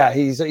different. Yeah,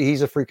 he's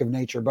a freak of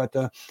nature. But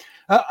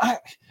I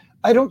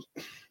know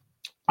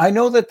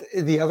that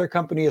the other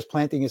company is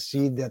planting a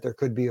seed that there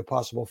could be a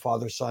possible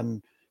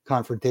father-son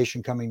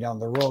confrontation coming down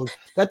the road.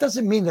 That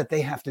doesn't mean that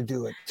they have to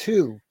do it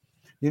too.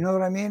 You know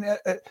what I mean?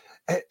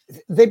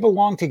 They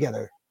belong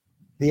together.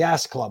 The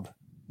Ass Club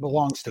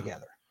belongs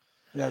together.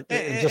 And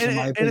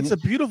it's a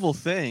beautiful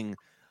thing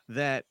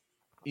that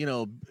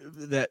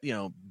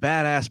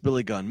badass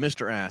Billy Gunn,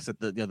 Mr. Ass, that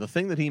the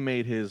thing that he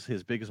made his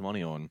biggest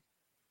money on.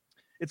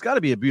 It's got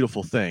to be a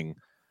beautiful thing,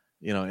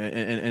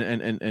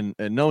 and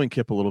knowing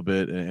Kip a little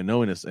bit and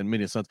knowing his and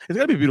many sons. It's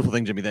got to be a beautiful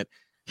thing, Jimmy, that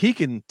he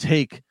can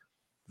take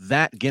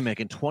that gimmick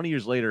and 20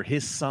 years later,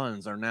 his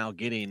sons are now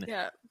getting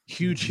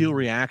huge heel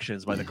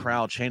reactions by the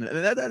crowd chanting.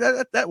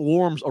 That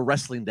warms a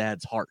wrestling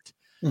dad's heart.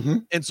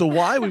 And so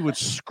why we would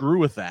screw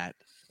with that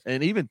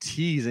and even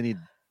tease any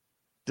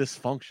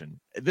dysfunction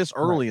this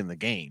early in the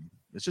game,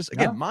 it's just,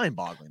 again,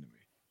 mind-boggling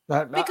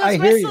to me. Because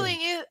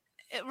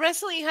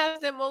wrestling has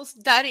the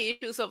most daddy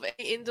issues of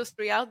any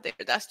industry out there.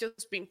 That's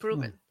just been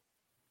proven.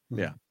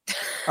 Yeah.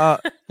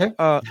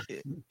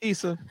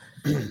 Issa,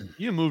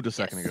 you moved a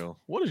second ago.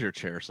 What does your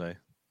chair say?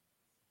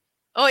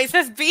 Oh, it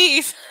says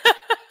bees.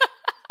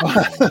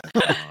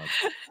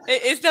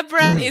 It's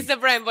the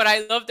brand, but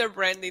I love their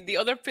branding. The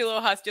other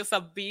pillow has just a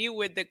bee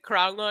with the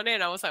crown on it,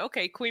 and I was like,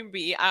 okay, Queen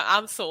Bee,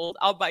 I'm sold.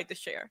 I'll buy the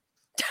share.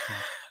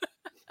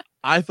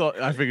 I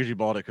figured you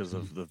bought it because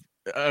of the.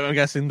 I'm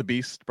guessing the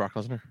Beast, Brock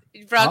Lesnar.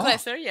 Brock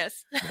Lesnar,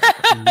 yes.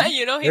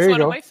 He's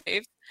one of my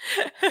faves.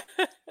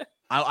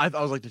 I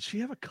was like, did she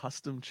have a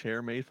custom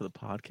chair made for the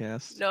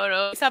podcast?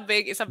 No,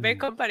 it's a big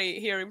company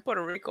here in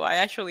Puerto Rico. I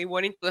actually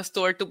went into the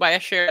store to buy a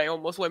share. I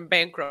almost went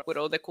bankrupt with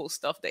all the cool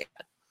stuff they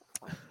had.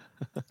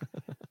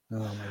 Oh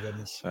my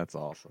goodness, that's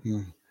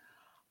awesome.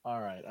 All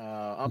right.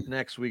 Up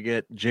next, we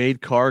get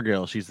Jade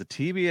Cargill. She's the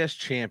TBS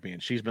champion.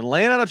 She's been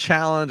laying out a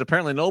challenge.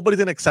 Apparently, nobody's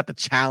going to accept a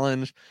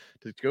challenge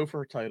to go for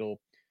her title.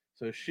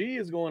 So she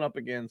is going up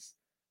against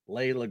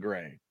Layla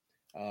Gray.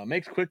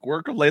 Makes quick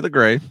work of Layla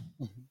Gray.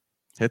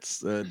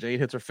 Jade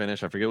hits her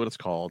finish. I forget what it's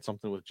called.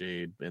 Something with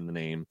Jade in the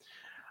name.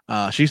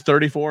 She's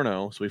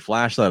 34-0, so we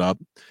flashed that up.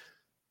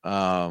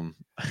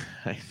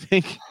 I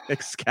think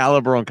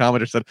Excalibur on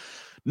commentary said,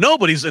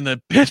 nobody's in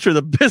the history of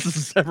the business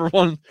has ever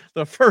won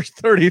the first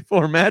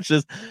 34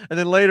 matches. And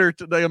then later,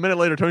 a minute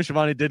later, Tony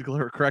Schiavone did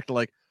correct,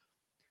 like,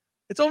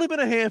 it's only been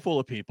a handful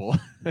of people.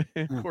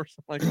 Of course,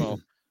 I'm like, well,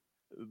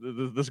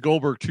 this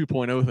Goldberg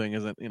 2.0 thing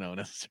isn't,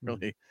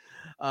 necessarily.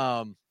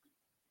 All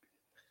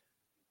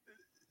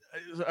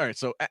right,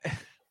 so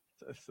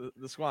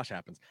the squash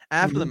happens.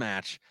 After the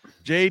match,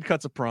 Jade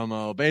cuts a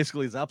promo.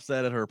 Basically, is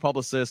upset at her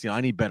publicist.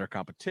 I need better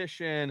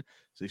competition.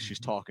 So she's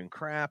talking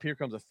crap. Here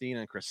comes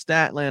Athena and Chris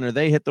Statlander.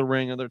 They hit the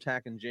ring and they're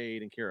attacking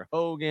Jade and Kiera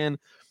Hogan.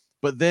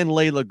 But then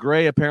Layla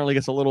Gray apparently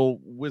gets a little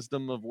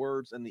wisdom of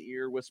words in the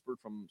ear whispered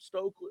from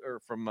Stokely.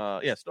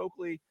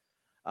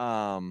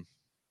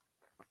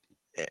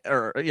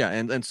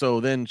 And so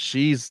then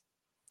she's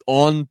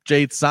on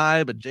Jade's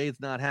side, but Jade's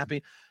not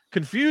happy.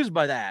 Confused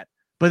by that.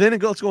 But then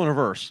let's go in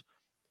reverse.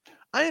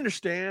 I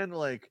understand,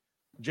 like,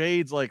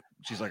 Jade's like,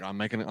 she's like, I'm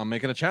making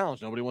a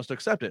challenge. Nobody wants to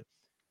accept it.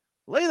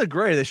 Layla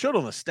Gray, they showed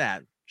on the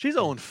stat. She's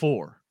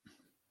 0-4.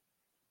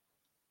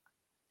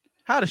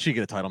 How does she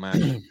get a title match?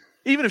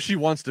 Even if she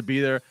wants to be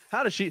there,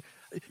 how does she?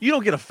 You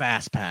don't get a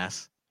fast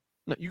pass.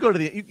 No, you go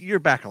to you're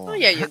back alone. Oh,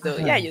 yeah, you do.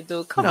 Yeah, you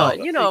do. Come on.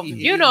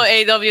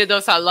 AEW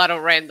does a lot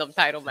of random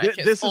title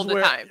matches all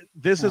the time.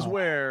 This is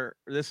where,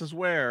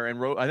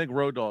 and I think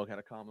Road Dogg had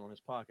a comment on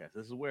his podcast.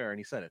 This is where, and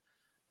he said it.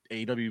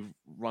 AEW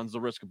runs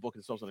the risk of booking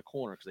themselves in a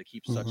corner because they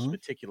keep such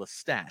meticulous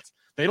stats.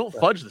 They don't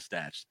fudge the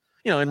stats.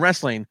 In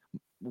wrestling,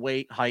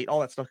 weight, height, all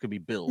that stuff could be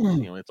billed.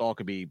 It's all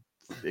could be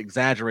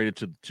exaggerated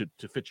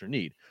to fit your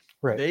need.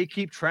 Right. They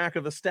keep track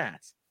of the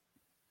stats.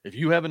 If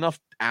you have enough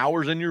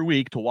hours in your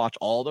week to watch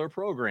all their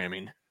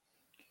programming,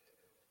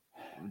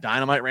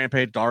 Dynamite,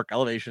 Rampage, Dark,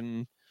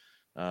 Elevation,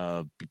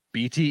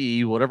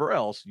 BTE, whatever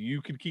else,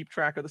 you can keep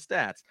track of the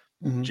stats.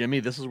 Jimmy,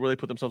 this is where they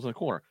put themselves in the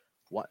corner.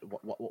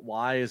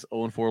 Why is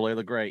 0-4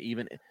 Layla Gray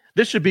even?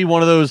 This should be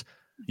one of those.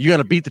 You got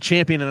to beat the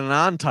champion in a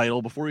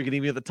non-title before you can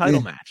even get the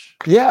title match.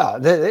 Yeah,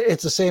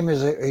 it's the same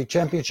as a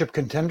championship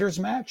contenders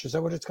match. Is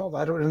that what it's called?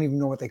 I don't even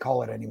know what they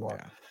call it anymore.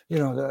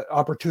 Yeah. The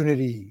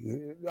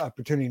opportunity,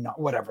 not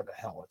whatever the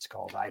hell it's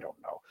called. I don't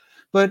know.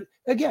 But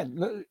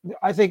again,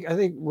 I think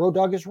Road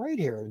Dogg is right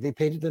here. They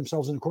painted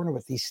themselves in the corner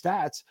with these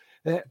stats,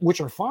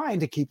 which are fine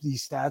to keep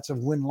these stats of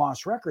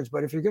win-loss records.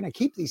 But if you're going to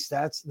keep these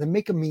stats, then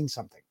make them mean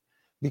something.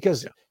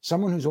 Because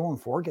someone who's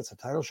 0-4 gets a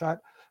title shot,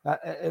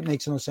 it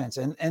makes no sense.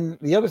 And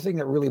the other thing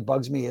that really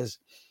bugs me is,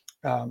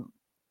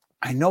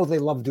 I know they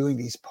love doing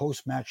these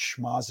post-match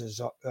schmozzes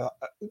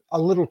a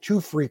little too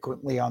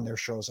frequently on their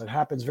shows. It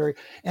happens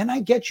and I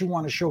get you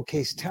want to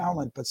showcase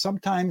talent, but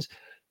sometimes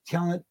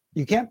talent,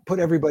 you can't put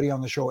everybody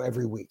on the show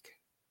every week.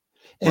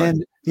 Right.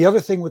 And the other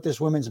thing with this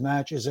women's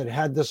match is it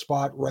had the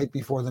spot right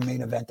before the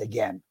main event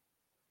again.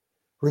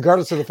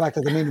 Regardless of the fact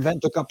that the main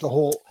event took up the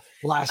whole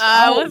last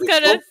hour. I was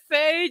going to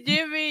say,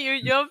 Jimmy,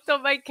 you jumped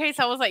on my case.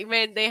 I was like,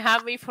 man, they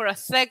had me for a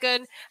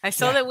second. I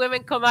saw the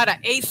women come out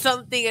at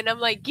 8-something, and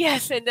I'm like,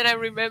 yes. And then I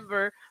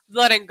remember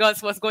Blood and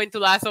Guts was going to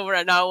last over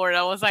an hour, and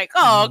I was like,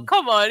 oh,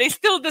 come on. It's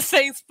still the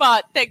same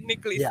spot,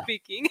 technically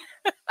speaking.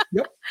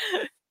 Yep.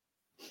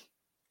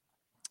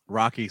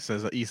 Rocky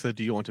says, Issa,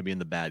 do you want to be in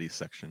the baddies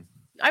section?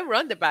 I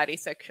run the baddies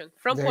section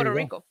from Puerto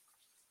Rico.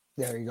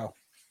 There you go.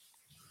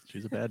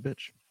 She's a bad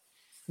bitch.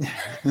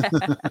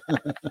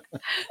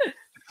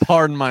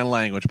 Pardon my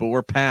language, but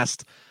we're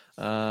past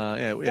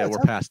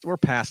we're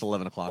past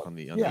 11 o'clock on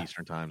the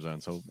Eastern time zone.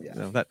 So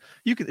that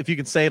if you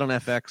can say it on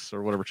FX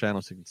or whatever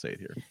channels, you can say it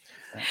here.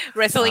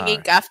 Wrestling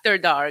Inc. After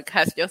Dark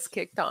has just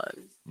kicked on.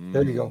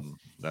 There you go.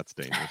 That's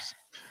dangerous.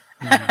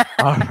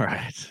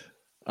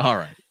 All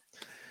right.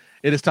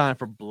 It is time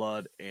for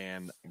Blood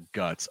and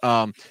Guts.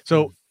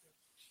 So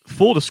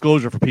full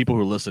disclosure for people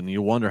who listen,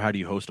 you wonder, how do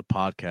you host a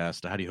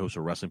podcast? How do you host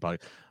a wrestling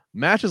podcast?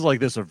 Matches like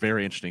this are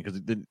very interesting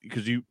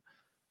because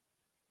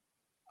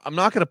I'm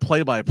not going to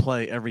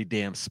play-by-play every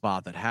damn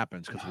spot that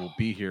happens because we'll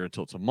be here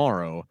until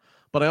tomorrow.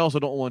 But I also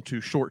don't want to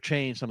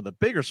shortchange some of the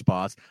bigger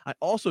spots. I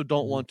also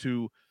don't want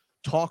to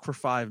talk for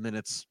 5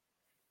 minutes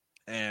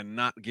and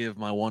not give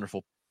my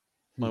wonderful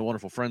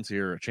friends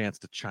here a chance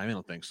to chime in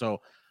on things. So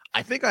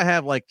I think I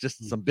have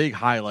just some big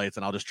highlights,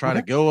 and I'll just try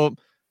to go up,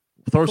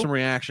 throw some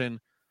reaction,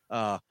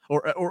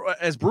 or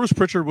as Bruce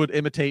Pritchard would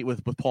imitate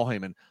with Paul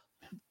Heyman.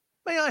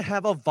 May I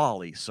have a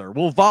volley, sir?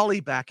 We'll volley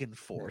back and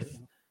forth.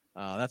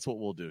 That's what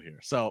we'll do here.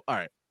 So, all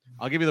right,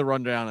 I'll give you the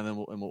rundown, and then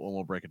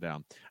we'll break it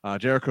down.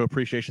 Jericho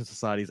Appreciation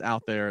Society is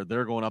out there.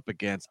 They're going up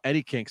against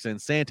Eddie Kingston,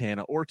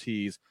 Santana,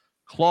 Ortiz,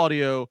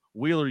 Claudio,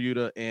 Wheeler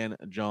Yuta, and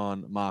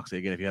John Moxley.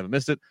 Again, if you haven't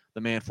missed it,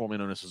 the man formerly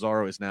known as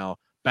Cesaro is now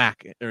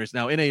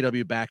in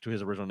AEW, back to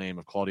his original name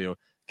of Claudio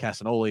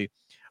Castagnoli.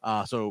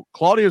 So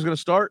Claudio is going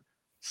to start.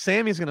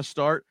 Sammy's going to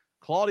start.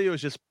 Claudio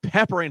is just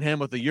peppering him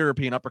with the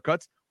European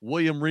uppercuts.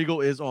 William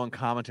Regal is on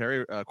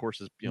commentary. Of course,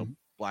 his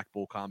Black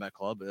Bull Combat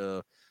Club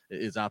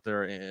is out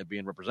there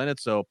being represented.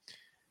 So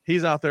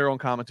he's out there on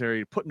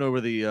commentary, putting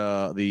over the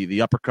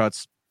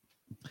uppercuts.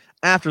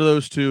 After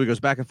those two, it goes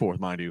back and forth,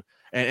 mind you.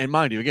 And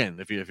mind you, again,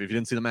 if you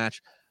didn't see the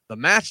match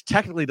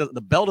technically doesn't.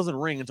 The bell doesn't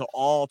ring until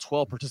all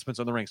 12 participants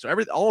on the ring. So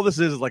all this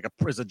is like a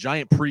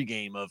giant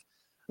pregame of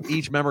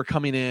each member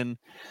coming in,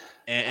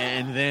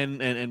 and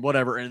then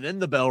whatever, and then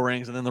the bell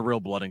rings, and then the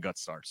real blood and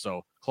guts starts.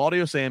 So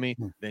Claudio, Sammy,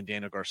 then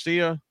Daniel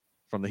Garcia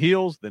from the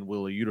heels, then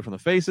Wheeler Yuta from the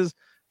faces.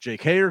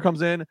 Jake Hager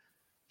comes in.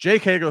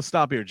 Jake Hager, let's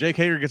stop here. Jake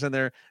Hager gets in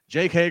there.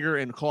 Jake Hager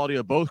and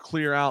Claudio both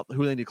clear out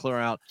who they need to clear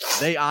out.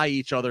 They eye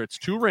each other. It's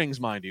 2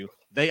 rings, mind you.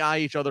 They eye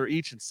each other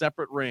each in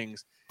separate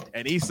rings.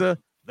 And Issa,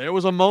 there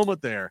was a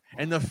moment there,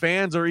 and the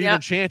fans are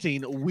even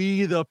chanting,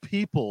 "We the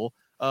people,"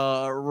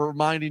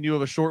 reminding you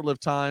of a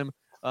short-lived time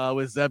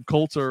with Zeb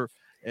Coulter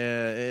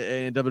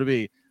in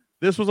WWE.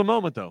 This was a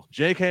moment, though.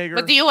 Jake Hager.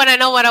 But do you want to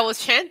know what I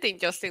was chanting,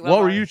 Justin? What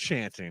were you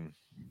chanting?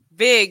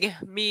 Big,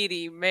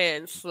 meaty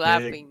man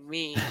slapping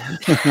me.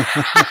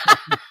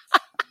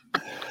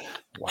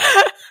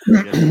 Wow.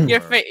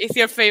 It's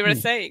your favorite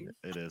saying.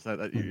 It is.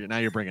 Now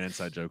you're bringing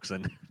inside jokes,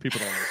 and people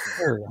don't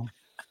understand.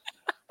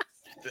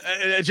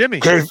 Jimmy.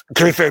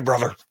 Kayfabe,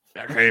 brother.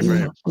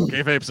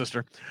 Kayfabe,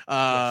 sister.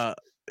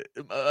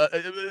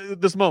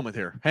 This moment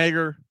here.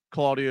 Hager,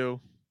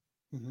 Claudio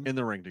in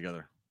the ring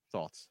together.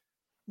 Thoughts?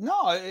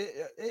 No,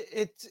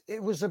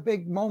 it was a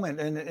big moment.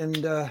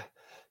 And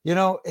you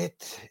know,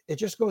 it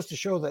just goes to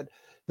show that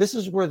this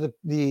is where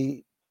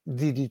the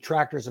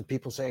detractors of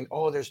people saying,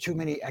 "Oh, there's too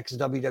many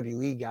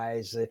ex-WWE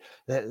guys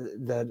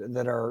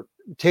that are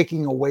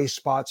taking away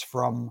spots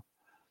from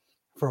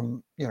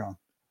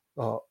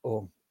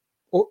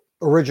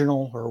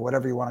original or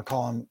whatever you want to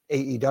call them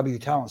AEW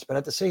talents." But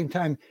at the same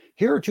time,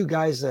 here are 2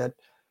 guys that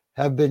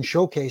have been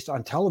showcased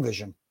on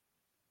television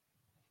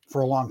for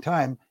a long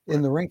time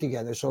in the ring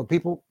together. So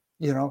people,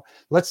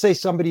 let's say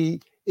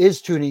somebody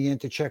is tuning in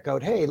to check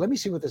out, hey, let me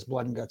see what this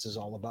Blood and Guts is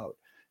all about.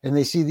 And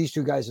they see these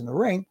 2 guys in the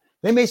ring.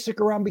 They may stick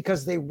around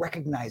because they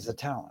recognize the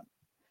talent,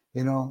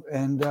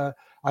 and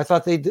I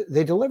thought they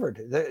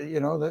delivered. That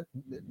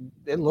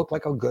it looked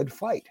like a good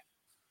fight.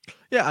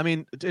 Yeah, I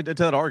mean, to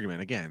that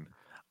argument, again,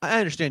 I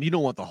understand you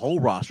don't want the whole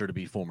roster to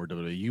be former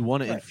WWE. You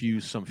want to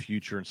infuse some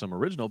future and some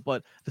original, but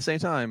at the same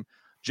time,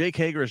 Jake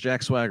Hager as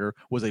Jack Swagger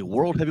was a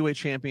world heavyweight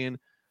champion,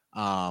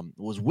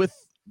 was with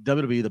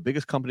WWE, the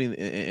biggest company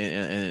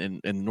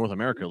in North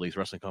America, at least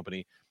wrestling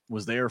company,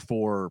 was there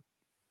for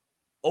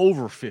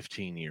over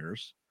 15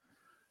 years.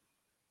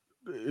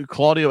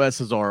 Claudio and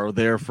Cesaro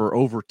there for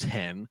over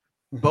 10.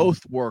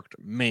 Both worked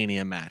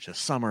Mania matches,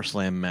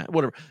 SummerSlam match,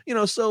 whatever.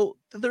 So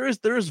there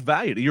is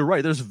value. You're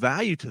right. There's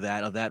value to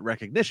that, of that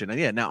recognition. And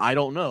yeah, now I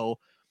don't know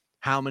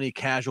how many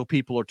casual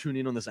people are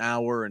tuning in on this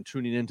hour and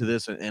tuning into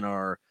this and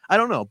are, I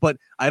don't know, but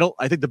I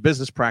think the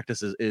business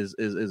practice is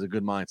a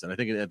good mindset. I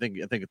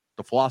think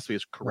the philosophy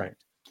is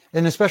correct. Right.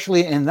 And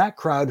especially in that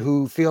crowd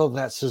who feel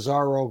that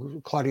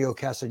Cesaro, Claudio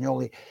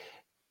Castagnoli,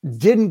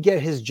 didn't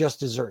get his just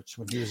desserts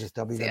when he was at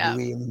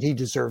WWE, and he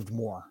deserved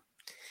more.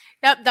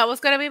 Yeah, that was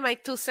gonna be my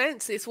 2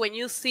 cents. Is when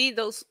you see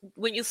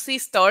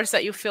stars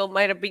that you feel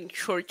might have been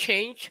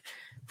shortchanged,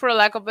 for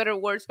lack of better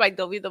words, by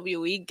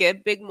WWE,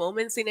 get big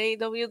moments in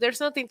AEW.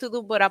 There's nothing to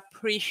do but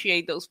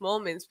appreciate those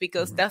moments,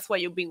 because that's what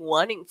you've been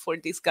wanting for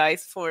these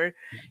guys for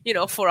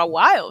a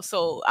while.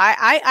 So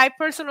I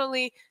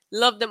personally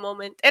love the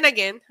moment. And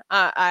again,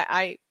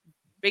 I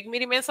big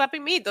meaty man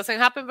slapping me doesn't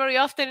happen very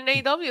often in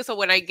AEW. So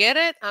when I get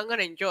it, I'm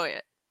gonna enjoy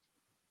it.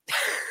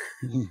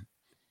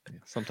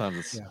 Sometimes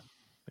it's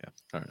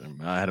All right,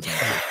 I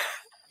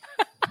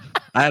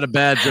had a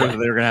bad joke that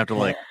they were gonna have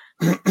to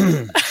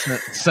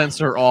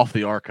censor off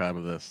the archive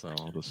of this. So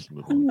I'll just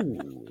move on.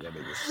 Ooh, let me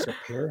just sip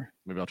here.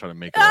 Maybe I'll try to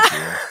make it off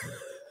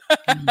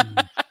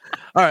the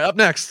All right, up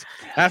next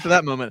after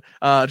that moment,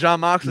 John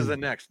Mox is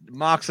in next.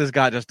 Mox has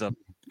got just a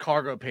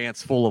cargo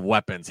pants full of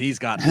weapons. He's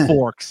got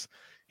forks.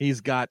 He's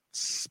got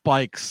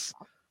spikes.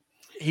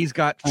 He's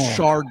got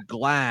shard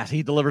glass.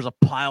 He delivers a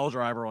pile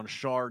driver on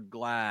shard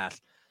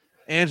glass.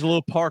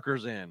 Angelo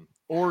Parker's in.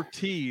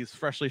 Ortiz,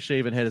 freshly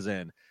shaven head, is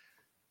in.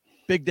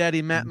 Big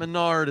Daddy Matt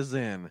Menard is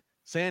in.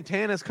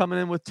 Santana's coming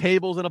in with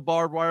tables and a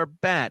barbed wire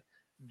bat.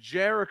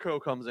 Jericho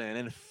comes in.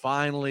 And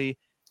finally,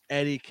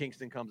 Eddie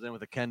Kingston comes in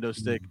with a kendo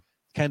stick.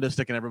 Kendo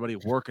stick and everybody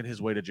working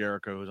his way to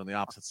Jericho, who's on the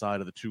opposite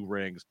side of the 2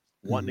 rings,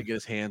 wanting to get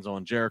his hands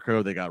on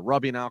Jericho. They got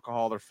rubbing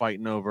alcohol they're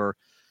fighting over.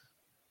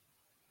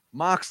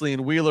 Moxley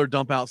and Wheeler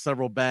dump out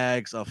several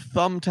bags of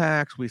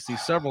thumbtacks. We see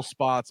several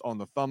spots on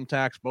the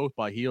thumbtacks, both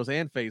by heels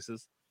and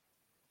faces.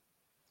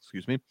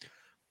 Excuse me.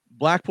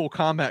 Blackpool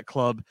Combat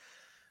Club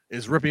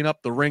is ripping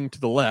up the ring to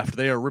the left.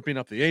 They are ripping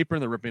up the apron.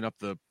 They're ripping up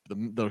the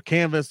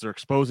canvas. They're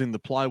exposing the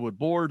plywood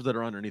boards that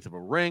are underneath of a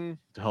ring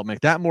to help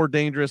make that more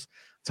dangerous.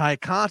 Ty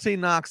Conti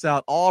knocks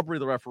out Aubrey,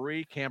 the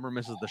referee. Camera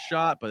misses the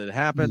shot, but it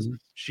happens.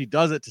 She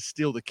does it to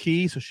steal the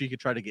key so she could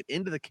try to get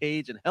into the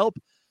cage and help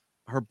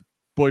her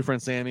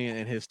boyfriend Sammy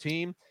and his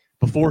team.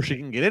 Before she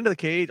can get into the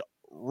cage,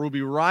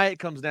 Ruby Riott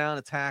comes down,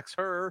 attacks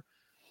her.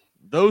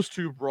 Those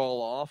two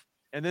brawl off,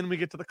 and then we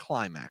get to the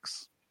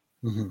climax.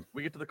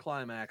 We get to the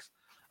climax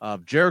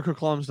of Jericho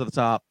climbs to the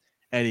top.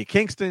 Eddie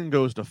Kingston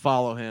goes to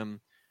follow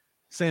him.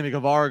 Sammy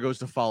Guevara goes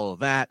to follow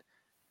that.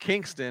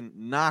 Kingston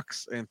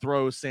knocks and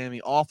throws Sammy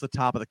off the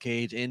top of the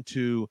cage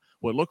into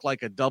what looked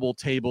like a double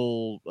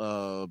table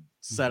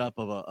setup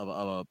of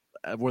a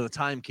where the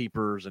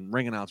timekeepers and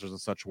ring announcers and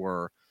such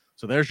were.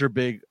 So there's your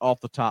big off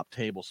the top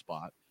table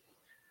spot.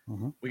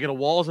 We get a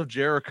Walls of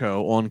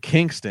Jericho on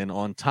Kingston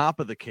on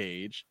top of the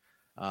cage.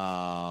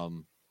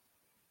 So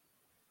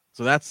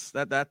that's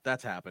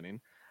happening.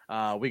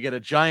 We get a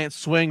giant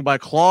swing by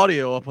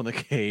Claudio up on the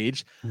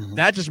cage.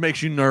 That just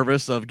makes you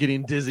nervous of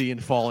getting dizzy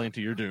and falling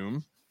to your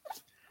doom.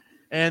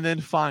 And then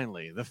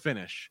finally, the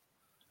finish.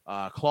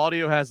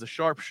 Claudio has the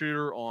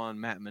sharpshooter on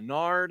Matt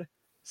Menard.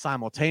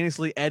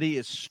 Simultaneously, Eddie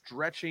is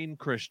stretching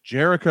Chris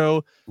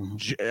Jericho.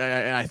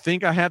 I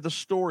think I have the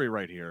story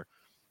right here.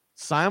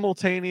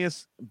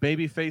 Simultaneous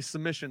babyface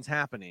submissions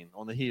happening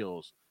on the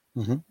heels.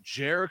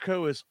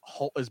 Jericho is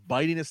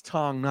biting his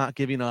tongue, not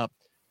giving up.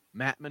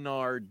 Matt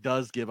Menard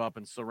does give up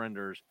and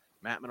surrenders.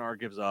 Matt Menard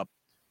gives up.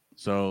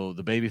 So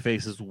the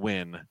babyfaces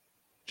win.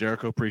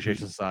 Jericho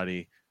Appreciation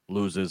Society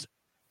loses.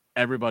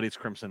 Everybody's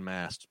crimson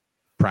masked,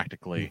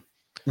 practically.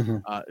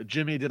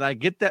 Jimmy, did I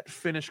get that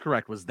finish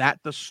correct? Was that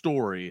the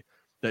story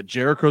that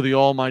Jericho, the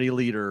Almighty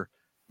Leader,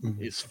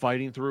 is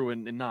fighting through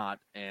and not,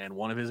 and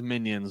one of his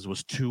minions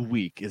was too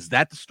weak? Is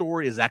that the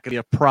story? Is that going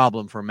to be a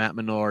problem for Matt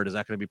Menard? Is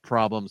that going to be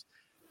problems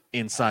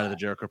inside of the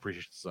Jericho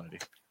Appreciation Society?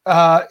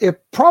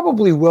 It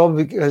probably will,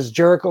 because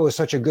Jericho is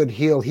such a good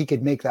heel. He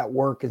could make that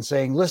work and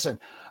saying, listen,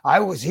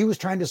 he was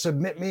trying to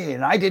submit me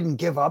and I didn't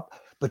give up,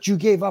 but you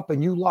gave up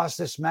and you lost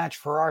this match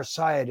for our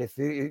side. If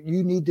you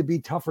need to be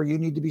tougher, you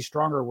need to be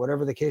stronger,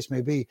 whatever the case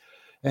may be.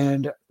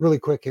 And really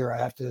quick here, I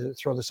have to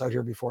throw this out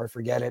here before I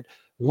forget it.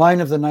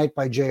 Line of the night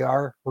by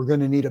JR. We're going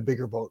to need a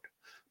bigger boat.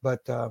 But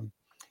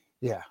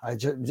yeah, I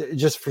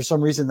just for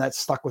some reason that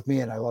stuck with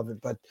me and I love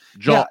it. But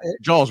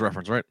Jaws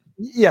reference, right?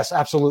 Yes,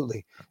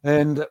 absolutely.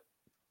 And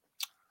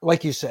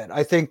like you said,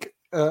 I think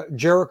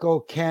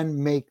Jericho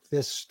can make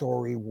this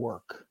story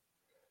work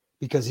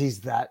because he's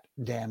that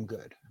damn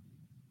good.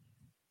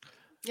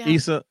 Yeah.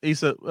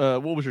 Issa,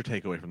 what was your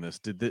takeaway from this?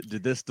 Did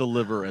this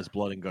deliver as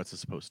Blood and Guts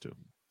is supposed to?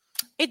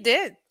 It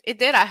did.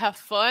 I have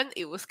fun.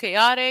 It was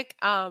chaotic.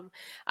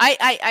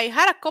 I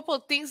had a couple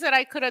of things that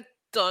I could have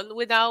done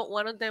without.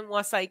 One of them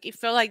was like, it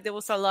felt like there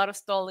was a lot of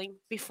stalling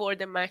before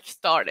the match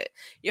started.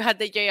 You had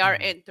the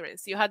JR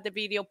entrance, you had the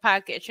video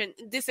package, and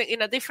this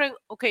in a different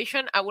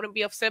occasion I wouldn't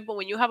be upset, but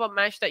when you have a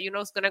match that you know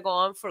is going to go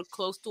on for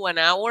close to an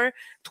hour,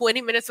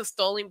 20 minutes of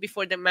stalling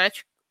before the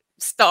match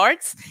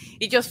starts,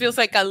 it just feels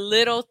like a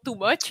little too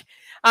much.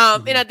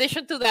 In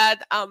addition to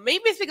that,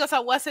 maybe it's because I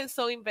wasn't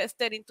so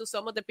invested into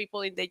some of the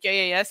people in the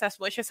JAS as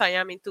much as I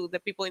am into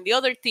the people in the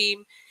other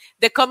team.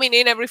 They're coming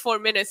in every 4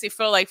 minutes. It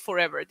felt like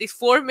forever. These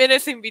 4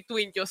 minutes in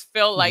between just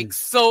felt like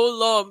so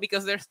long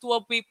because there's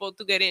 12 people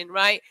to get in,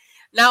 right?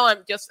 Now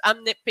I'm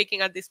nitpicking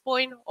at this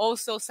point.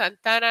 Also,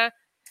 Santana,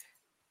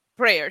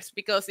 prayers,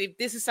 because if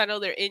this is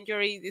another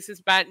injury, this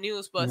is bad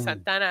news. But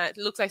Santana, it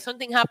looks like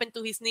something happened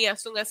to his knee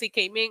as soon as he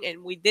came in,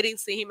 and we didn't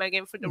see him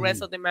again for the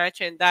rest of the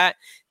match, and that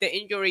the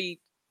injury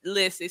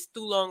list is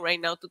too long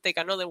right now to take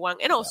another one.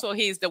 And also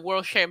he's the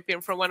world champion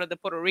from one of the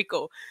Puerto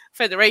Rico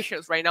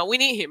federations right now. We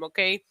need him,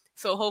 okay?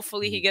 So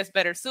hopefully he gets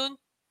better soon.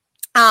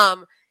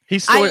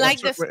 He's still, I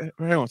like this.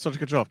 Hang on, such a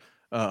good job.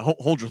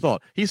 Hold your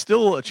thought. He's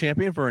still a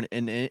champion for an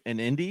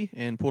indie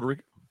in Puerto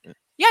Rico.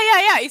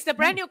 Yeah. It's the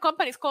brand new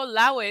company. It's called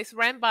Laue. It's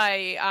ran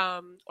by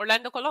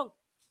Orlando Colon.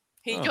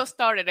 He just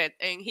started it,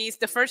 and he's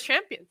the first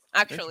champion,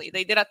 actually.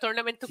 They did a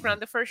tournament to crown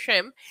the first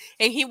champ,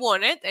 and he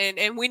won it,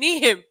 and we need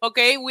him,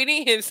 okay? We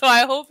need him, so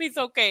I hope he's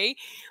okay.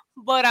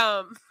 But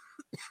I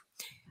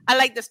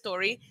like the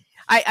story.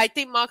 I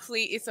think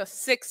Moxley is a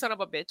sick son of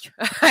a bitch.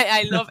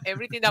 I love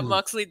everything that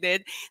Moxley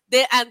did.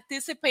 The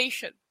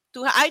anticipation.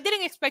 I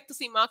didn't expect to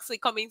see Moxley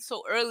coming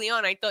so early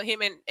on. I thought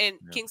him and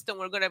Kingston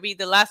were going to be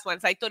the last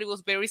ones. I thought it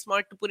was very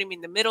smart to put him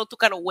in the middle to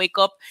kind of wake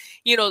up,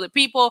 the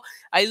people.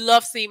 I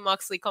love seeing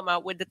Moxley come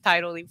out with the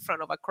title in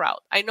front of a crowd.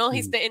 I know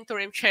he's the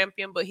interim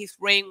champion, but his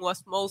reign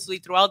was mostly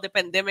throughout the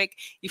pandemic.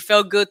 It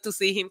felt good to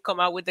see him come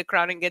out with the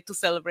crowd and get to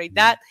celebrate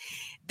that.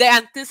 The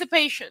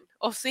anticipation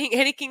of seeing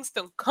Eddie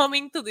Kingston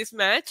coming to this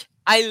match,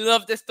 I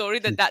love the story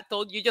that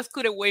told. You just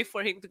couldn't wait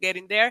for him to get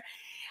in there.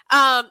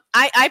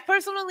 I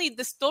personally,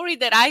 the story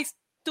that I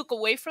took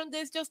away from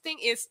this, Justin,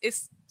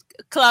 is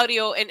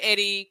Claudio and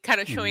Eddie kind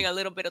of showing a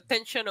little bit of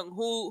tension on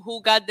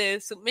who got the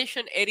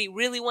submission. Eddie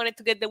really wanted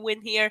to get the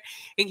win here,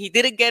 and he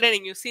didn't get it.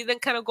 And you see them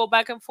kind of go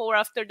back and forth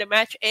after the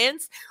match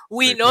ends.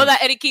 We know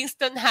that Eddie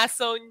Kingston has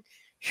some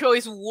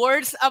choice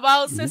words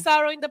about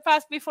Cesaro in the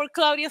past before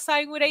Claudio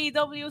signed with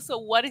AEW. So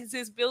what is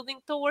this building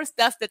towards?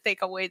 That's the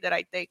takeaway that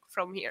I take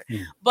from here.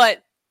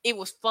 But it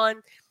was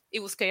fun.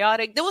 It was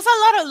chaotic. There was a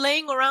lot of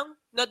laying around,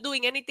 not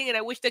doing anything, and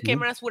I wish the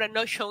cameras would have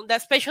not shown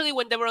that, especially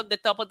when they were on the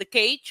top of the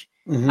cage.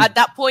 At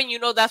that point,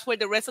 that's where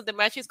the rest of the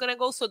match is gonna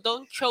go. So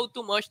don't show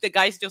too much the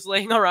guys just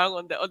laying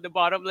around on the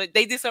bottom. Like,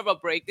 they deserve a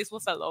break. This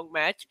was a long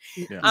match.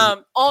 Yeah.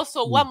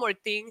 Also, one more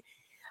thing.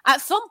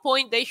 At some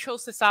point, they show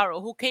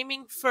Cesaro, who came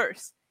in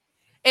first.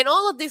 And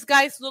all of these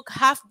guys look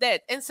half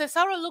dead. And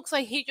Cesaro looks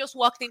like he just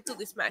walked into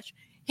this match.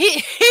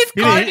 His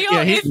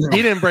cardio he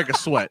didn't break a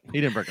sweat.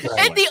 He didn't break a sweat.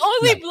 And the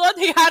only blood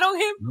he had on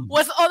him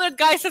was other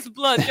guys'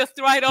 blood just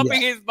dried up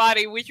in his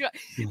body.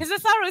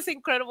 Cesaro is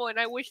incredible, and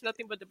I wish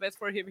nothing but the best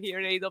for him here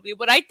in AEW.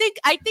 But I think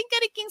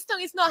Eddie Kingston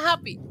is not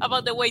happy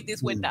about the way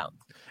this went down.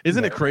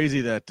 Isn't it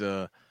crazy that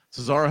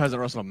Cesaro hasn't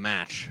wrestled an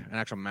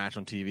actual match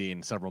on TV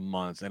in several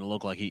months, and it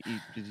looked like he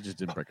just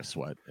didn't break a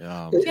sweat.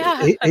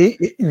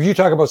 You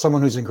talk about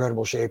someone who's in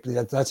incredible shape.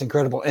 That's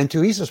incredible. And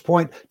to Issa's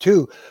point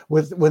too,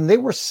 when they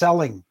were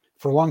selling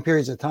for long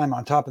periods of time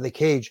on top of the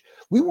cage,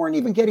 we weren't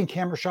even getting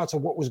camera shots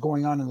of what was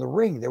going on in the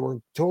ring. They were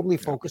totally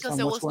focused on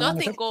what's going on.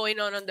 Because there was nothing going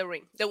on the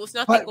ring. There was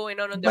nothing going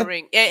on the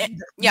ring.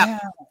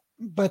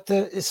 But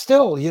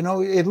still,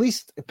 at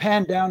least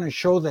pan down and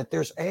show that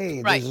there's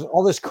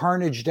all this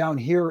carnage down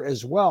here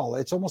as well.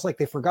 It's almost like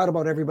they forgot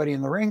about everybody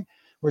in the ring.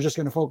 We're just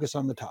going to focus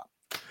on the top.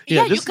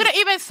 Yeah, you could have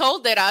even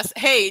sold it as,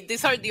 hey,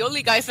 these are the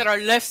only guys that are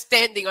left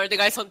standing, are the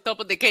guys on top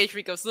of the cage,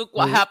 because look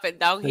what happened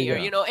down here,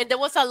 And there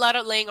was a lot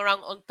of laying around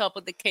on top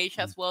of the cage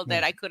as well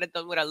that I could have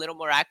done with a little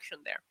more action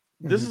there.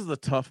 This is the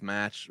tough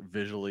match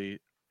visually,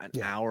 an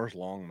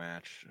hours-long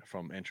match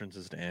from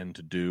entrances to end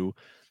to do.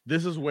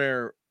 This is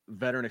where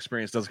veteran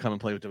experience does come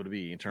and play with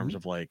WWE in terms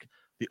of like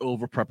the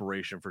over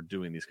preparation for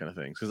doing these kind of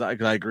things. Because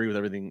I agree with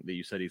everything that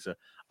you said, Issa.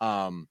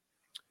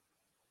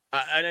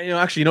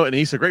 And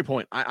Issa, great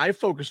point. I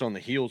focused on the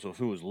heels of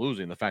who was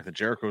losing, the fact that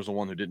Jericho was the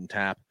one who didn't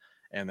tap,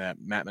 and that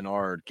Matt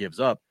Menard gives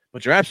up.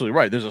 But you're absolutely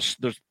right. There's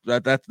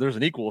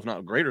an equal, if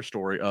not greater,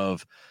 story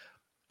of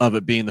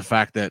it being the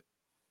fact that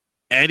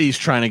Eddie's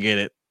trying to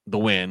get the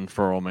win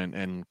for Roman,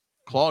 and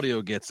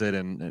Claudio gets it.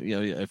 And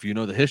if you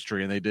know the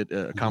history, and they did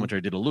commentary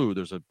did allude,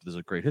 there's a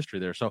great history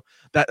there. So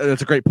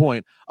that's a great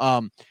point.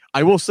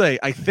 I will say,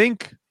 I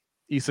think,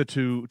 Issa,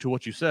 to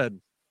what you said,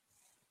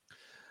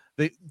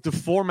 the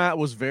format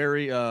was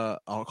very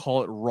I'll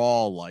call it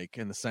Raw-like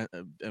in the sense,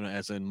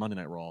 as in Monday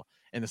Night Raw,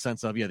 in the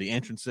sense of the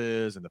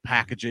entrances and the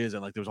packages,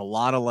 and like there was a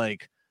lot of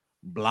like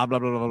blah blah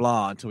blah blah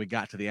blah until we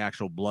got to the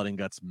actual blood and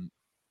guts.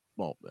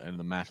 Well, and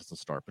the match doesn't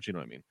start, but you know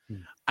what I mean.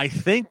 I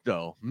think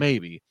though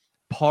maybe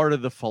part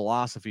of the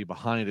philosophy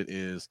behind it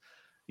is,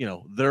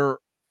 they're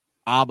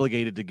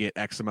obligated to get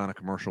X amount of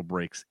commercial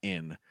breaks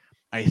in.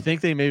 I think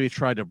they maybe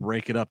tried to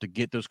break it up to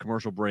get those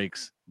commercial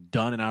breaks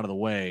done and out of the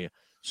way,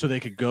 so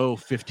they could go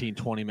 15,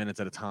 20 minutes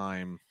at a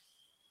time.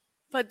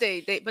 But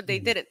they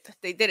didn't.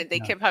 They didn't. They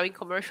kept having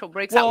commercial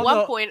breaks. At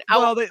one point, I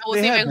was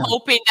even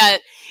hoping that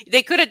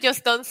they could have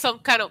just done some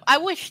kind of... I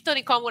wish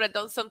Tony Khan would have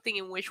done something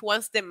in which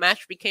once the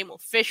match became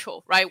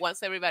official, right?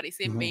 Once everybody's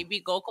in, maybe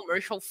go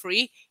commercial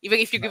free, even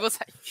if you give us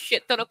a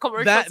shit ton of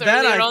commercials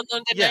earlier on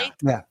the night.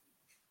 Yeah.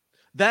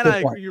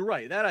 You're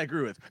right. That I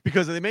agree with,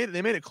 because they made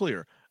it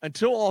clear,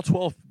 until all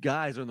 12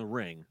 guys are in the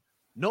ring,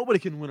 nobody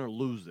can win or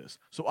lose this.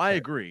 So I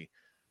agree.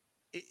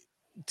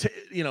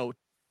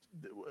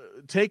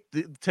 Take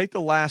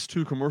the last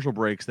two commercial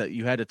breaks that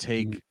you had to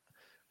take,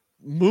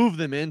 move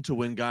them into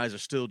when guys are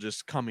still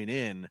just coming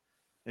in,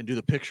 and do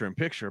the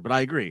picture-in-picture. But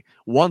I agree.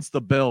 Once the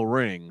bell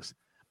rings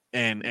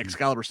and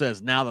Excalibur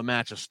says, now the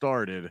match has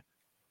started,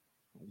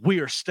 we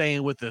are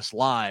staying with this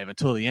live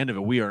until the end of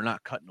it. We are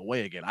not cutting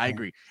away again. I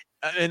agree.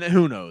 And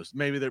who knows?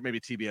 Maybe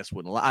TBS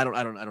wouldn't. I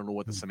don't know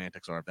what the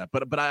semantics are of that.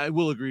 But I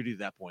will agree to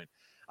that point.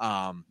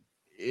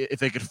 If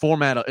they could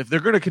format, if they're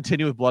going to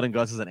continue with Blood and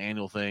Guts as an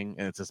annual thing,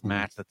 and it's this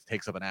match that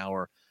takes up an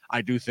hour,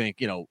 I do think,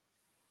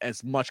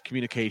 as much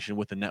communication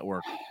with the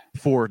network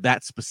for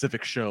that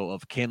specific show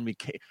of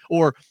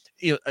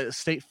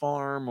State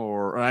Farm,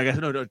 or I guess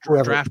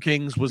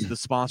DraftKings was the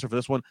sponsor for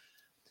this one.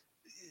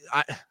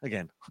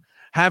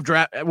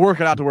 Work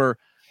it out to where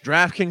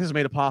DraftKings has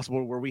made it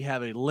possible where we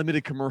have a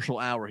limited commercial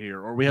hour here,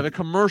 or we have a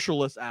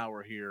commercialless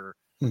hour here.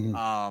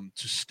 To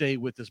stay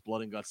with this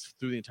Blood and Guts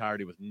through the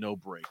entirety with no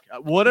break.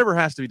 Whatever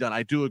has to be done,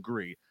 I do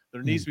agree.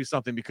 There needs to be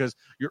something, because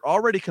you're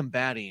already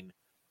combating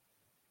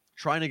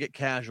trying to get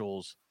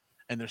casuals,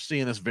 and they're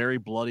seeing this very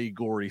bloody,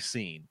 gory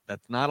scene.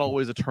 That's not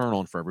always a turn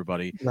on for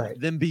everybody. Right.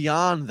 Then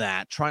beyond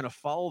that, trying to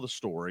follow the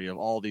story of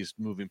all these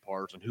moving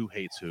parts and who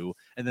hates who,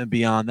 and then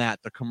beyond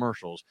that, the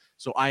commercials.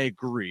 So I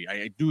agree.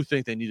 I do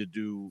think they need to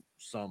do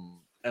some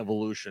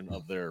evolution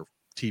of their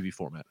TV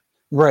format.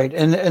 Right.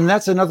 And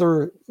that's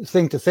another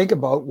thing to think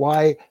about,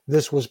 why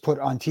this was put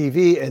on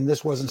TV and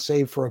this wasn't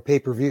saved for a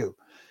pay-per-view.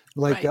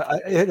 Like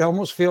Right. it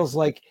almost feels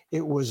like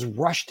it was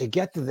rushed to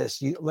get to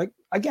this. Like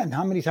again,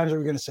 how many times are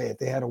we going to say it?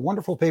 They had a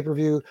wonderful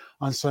pay-per-view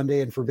on Sunday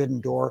in Forbidden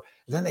Door.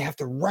 Then they have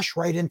to rush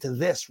right into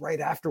this right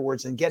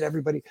afterwards and get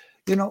everybody.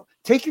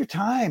 Take your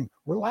time,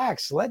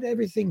 relax, let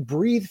everything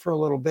breathe for a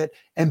little bit,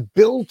 and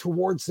build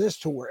towards this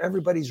to where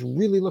everybody's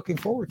really looking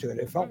forward to it.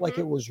 It felt like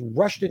it was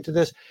rushed into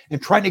this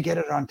and trying to get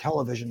it on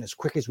television as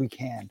quick as we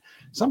can.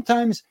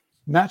 Sometimes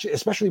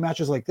especially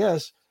matches like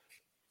this,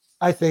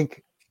 I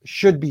think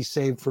should be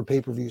saved for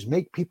pay-per-views.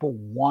 Make people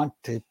want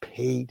to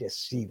pay to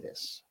see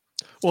this.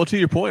 Well, to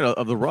your point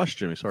of the rush,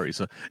 Jimmy, sorry,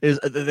 so is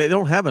they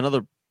don't have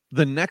another.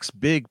 The next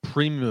big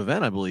premium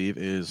event, I believe,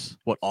 is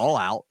All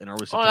Out in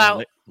early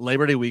September,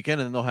 Labor Day weekend,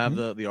 and then they'll have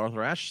the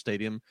Arthur Ashe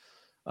Stadium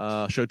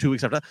show 2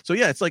 weeks after that. So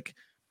yeah, it's like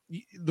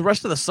the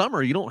rest of the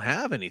summer you don't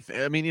have anything.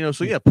 I mean,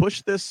 so yeah,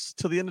 push this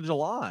to the end of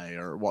July,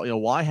 or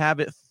why have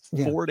it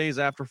 4 days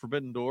after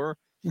Forbidden Door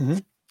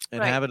and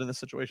have it in this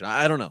situation?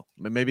 I don't know.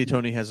 Maybe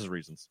Tony has his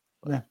reasons.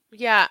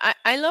 Yeah,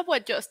 I love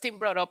what Justin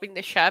brought up in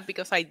the chat,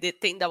 because I did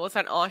think that was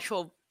an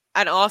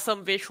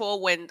awesome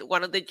visual when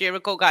one of the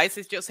Jericho guys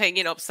is just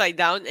hanging upside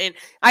down, and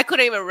I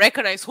couldn't even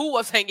recognize who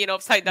was hanging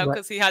upside down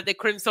because he had the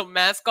crimson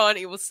mask on.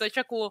 It was such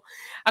a cool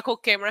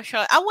camera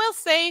shot. I will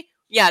say,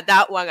 yeah,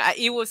 that one,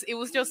 it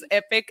was just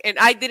epic, and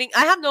I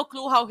have no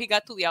clue how he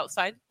got to the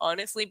outside,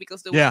 honestly,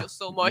 because there was just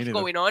so much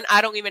going on.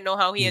 I don't even know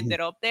how he ended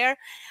up there.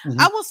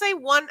 I will say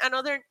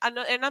another, and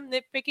I'm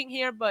nitpicking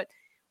here, but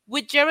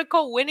with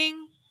Jericho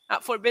winning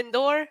at Forbidden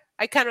Door,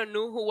 I kind of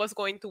knew who was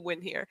going to win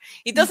here.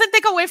 It doesn't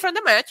take away from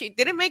the match. It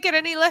didn't make it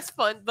any less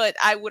fun, but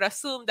I would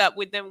assume that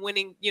with them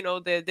winning,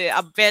 the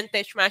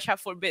advantage match at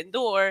Forbidden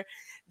Door,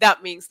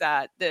 that means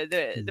that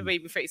the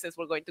baby faces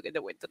were going to get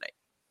the win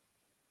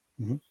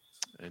tonight.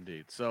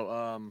 Indeed. So,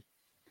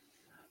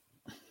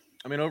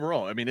 I mean,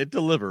 overall, it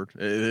delivered.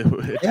 It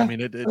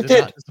did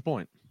not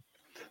disappoint.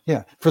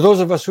 Yeah. For those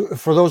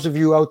of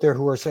you out there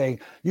who are saying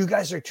you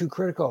guys are too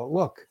critical,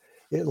 look.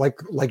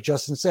 Like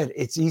Justin said,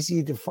 it's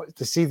easy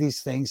to see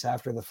these things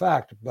after the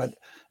fact, but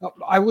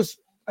I was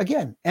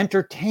again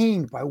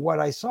entertained by what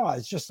I saw.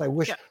 It's just I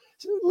wish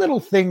little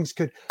things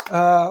could.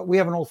 We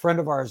have an old friend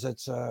of ours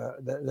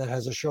that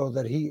has a show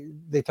that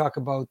they talk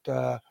about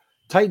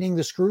tightening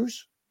the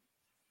screws.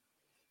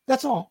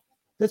 That's all.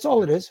 That's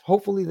all it is.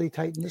 Hopefully they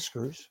tighten the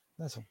screws.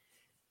 That's all.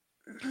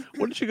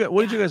 What did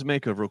you guys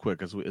make of, real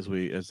quick, as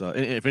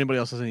if anybody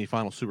else has any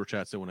final super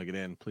chats they want to get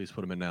in, please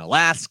put them in now.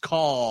 Last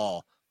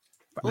call.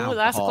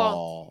 Last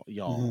call,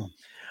 y'all.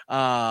 What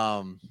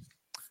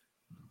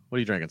are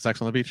you drinking?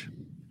 Sex on the Beach?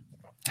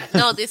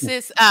 No, this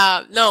is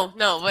no.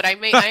 But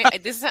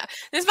this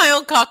is my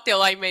own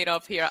cocktail I made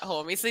up here at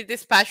home. It's like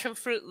this passion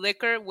fruit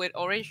liquor with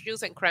orange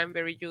juice and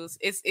cranberry juice.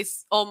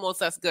 It's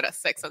almost as good as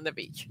Sex on the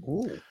Beach.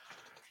 Ooh.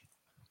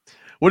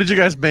 What did you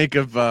guys make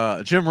of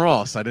Jim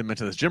Ross? I didn't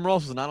mention this. Jim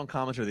Ross was not on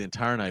commentary the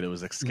entire night. It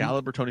was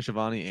Excalibur, Tony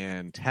Schiavone,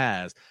 and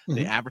Taz.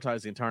 They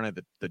advertised the entire night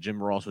that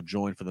Jim Ross would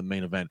join for the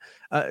main event.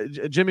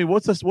 Jimmy,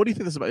 what's this? What do you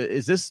think this is about?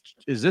 Is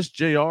this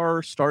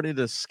JR starting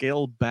to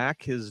scale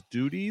back his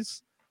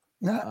duties?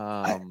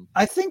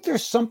 I think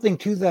there's something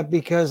to that,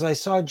 because I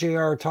saw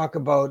JR talk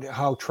about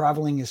how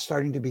traveling is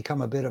starting to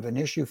become a bit of an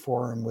issue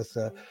for him with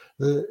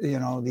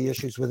the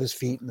issues with his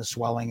feet and the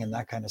swelling and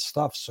that kind of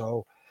stuff.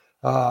 So.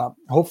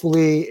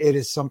 Hopefully it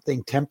is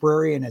something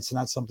temporary and it's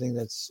not something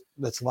that's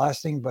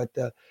lasting, but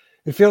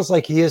it feels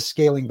like he is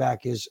scaling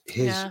back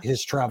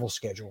his travel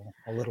schedule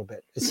a little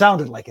bit. It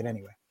sounded like it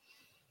anyway.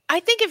 I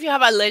think if you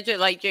have a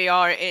legend like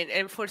JR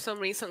and for some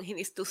reason he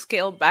needs to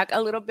scale back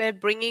a little bit,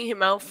 bringing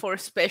him out for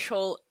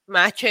special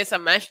matches, a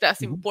match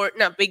that's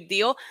important, a big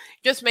deal,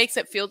 just makes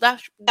it feel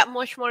that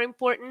much more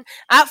important.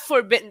 At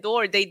Forbidden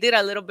Door, they did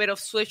a little bit of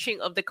switching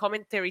of the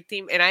commentary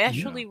team, and I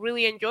actually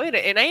really enjoyed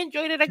it. And I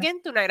enjoyed it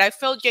again tonight. I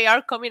felt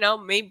JR coming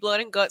out made Blood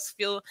and Guts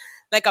feel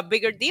like a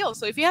bigger deal.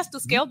 So if he has to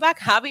scale back,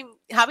 having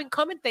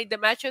commentate the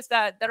matches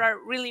that are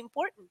really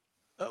important.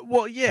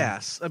 Well,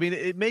 yes. I mean,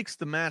 it makes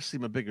the match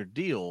seem a bigger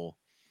deal.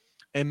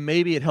 And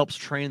maybe it helps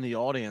train the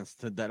audience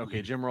that,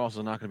 okay, Jim Ross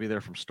is not going to be there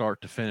from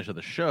start to finish of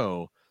the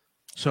show.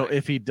 So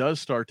if he does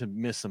start to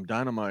miss some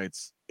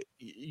dynamites,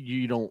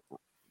 you don't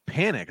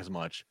panic as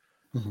much.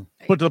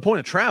 But to the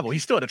point of travel, he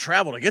still had to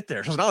travel to get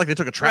there. So it's not like they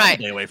took a travel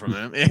day away from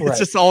him. It's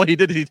just all he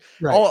did.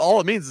 All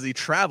it means is he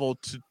traveled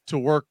to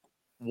work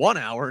 1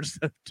 hour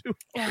instead of 2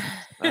 hours.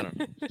 I don't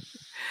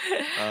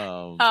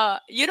know.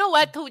 You know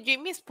what? To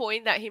Jimmy's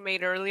point that he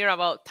made earlier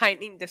about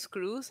tightening the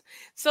screws,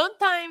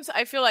 sometimes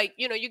I feel like,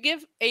 you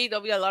give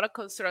AEW a lot of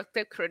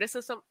constructive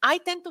criticism. I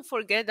tend to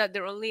forget that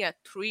they're only a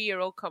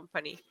 3-year-old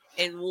company.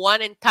 In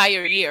one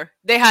entire year,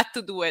 they had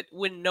to do it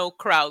with no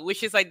crowd,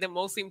 which is like the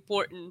most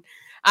important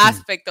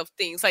aspect of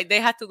things. Like they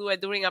had to do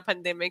it during a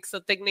pandemic, so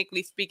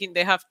technically speaking,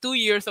 they have 2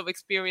 years of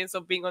experience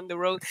of being on the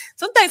road.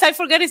 Sometimes I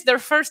forget it's their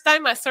first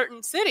time at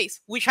certain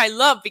cities, which I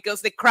love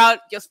because the crowd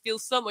just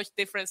feels so much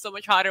different, so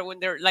much hotter when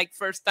they're like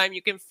first time.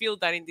 You can feel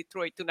that in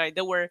Detroit tonight.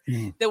 They were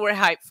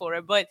hyped for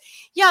it. But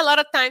yeah, a lot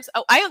of times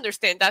I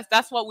understand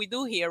that's what we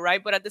do here,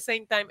 right? But at the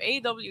same time,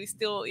 AEW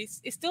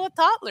is still a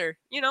toddler.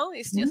 You know,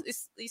 it's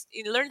just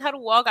it learned how to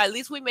walk. At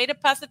least we made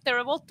it past the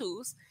terrible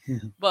twos,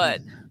 but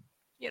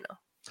you know.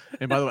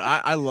 And by the way,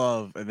 I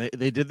love, and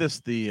they did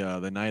this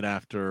the night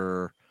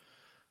after,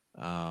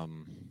 was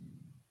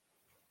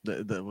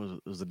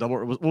the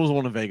double. What was the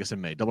one in Vegas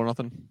in May? Double or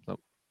Nothing.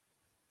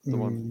 The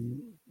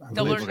one.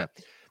 Double or Okay.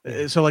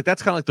 Nothing. So like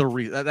that's kind of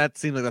like that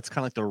seems like that's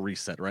kind of like the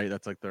reset, right?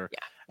 That's like their. Yeah.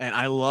 And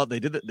I love they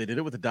did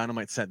it with the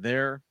Dynamite set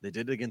there. They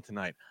did it again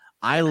tonight.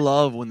 I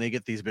love when they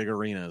get these big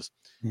arenas,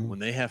 when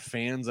they have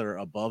fans that are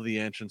above the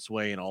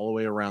entranceway and all the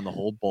way around the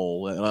whole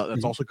bowl.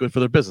 That's also good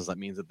for their business. That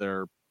means that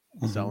they're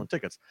selling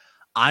tickets.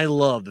 I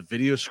love the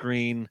video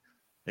screen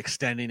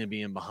extending and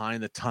being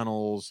behind the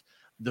tunnels.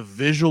 The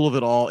visual of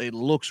it all, it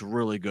looks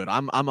really good.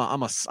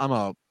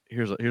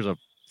 Here's a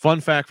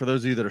fun fact for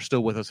those of you that are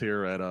still with us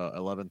here at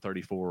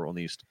 11:34 on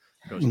the East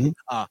Coast.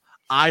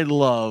 I'm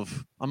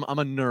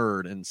a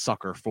nerd and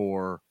sucker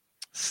for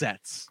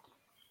sets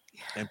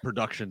and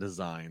production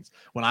designs.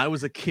 When I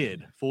was a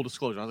kid, full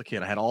disclosure, when I was a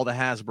kid, I had all the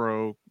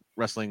Hasbro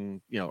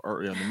wrestling, in the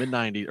early mid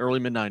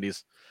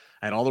 90s.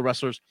 I had all the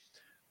wrestlers.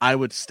 I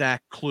would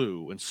stack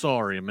Clue and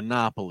Sorry and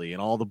Monopoly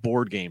and all the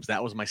board games.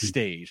 That was my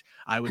stage.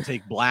 I would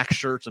take black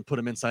shirts and put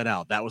them inside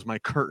out. That was my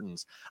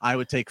curtains. I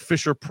would take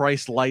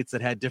Fisher-Price lights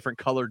that had different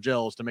color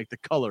gels to make the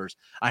colors.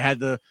 I had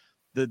the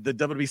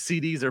WWE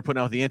CDs they were putting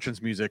out with the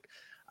entrance music.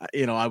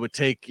 I would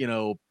take,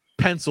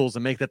 pencils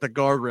and make that the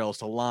guardrails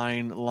to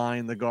line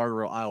the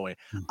guardrail aisleway.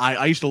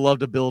 I used to love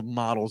to build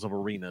models of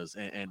arenas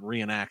and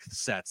reenact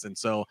sets. And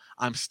so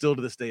I'm still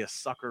to this day a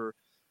sucker.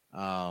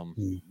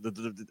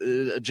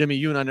 Jimmy,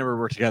 you and I never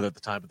worked together at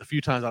the time, but the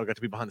few times I got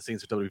to be behind the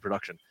scenes of WWE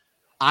production,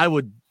 I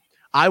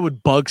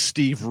would bug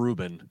Steve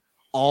Rubin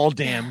all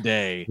damn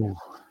day,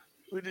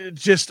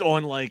 just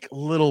on like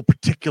little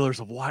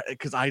particulars of why,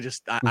 because I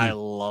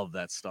love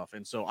that stuff,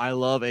 and so I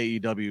love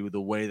AEW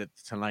the way that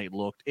tonight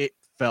looked. It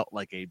felt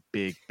like a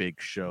big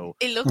show.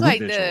 It looked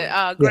like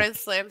the Grand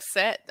Slam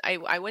set.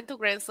 I went to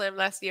Grand Slam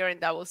last year, and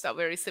that was a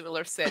very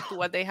similar set to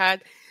what they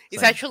had.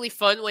 It's actually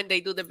fun when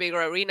they do the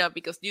bigger arena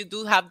because you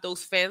do have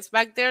those fans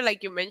back there,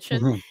 like you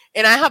mentioned.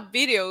 And I have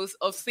videos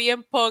of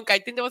CM Punk. I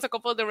think there was a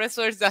couple of the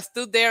wrestlers that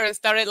stood there and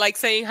started like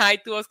saying hi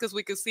to us because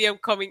we could see him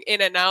coming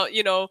in and out,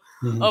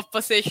 of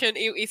position.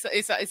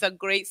 It's a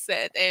great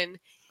set. And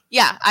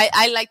yeah,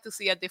 I like to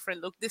see a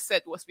different look. This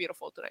set was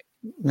beautiful tonight.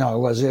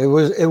 No,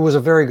 it was a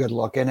very good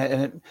look,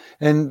 and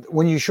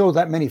when you show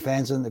that many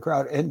fans in the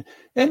crowd, and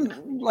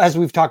as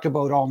we've talked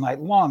about all night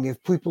long,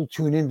 if people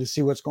tune in to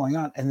see what's going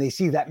on and they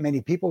see that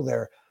many people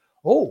there,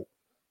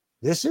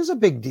 this is a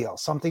big deal.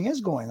 Something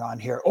is going on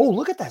here. Oh,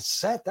 look at that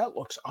set. That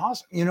looks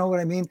awesome. You know what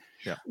I mean?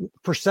 Yeah.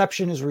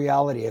 Perception is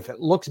reality. If it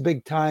looks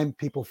big time,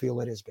 people feel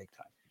it is big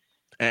time.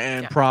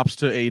 And props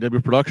to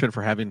AEW production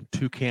for having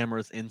two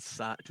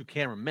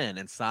cameramen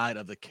inside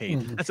of the cage.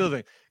 That's the other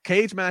thing.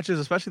 Cage matches,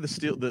 especially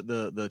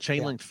the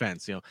chain link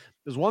fence.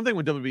 There's one thing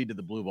when WWE did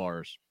the blue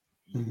bars,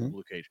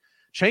 blue cage.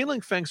 Chain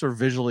link fence are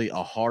visually a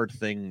hard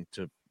thing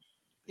to.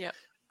 Yeah.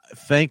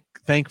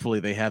 Thankfully,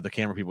 they have the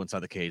camera people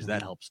inside the cage.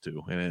 That helps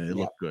too, and it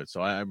looked good.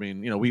 So I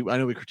mean, I know we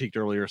critiqued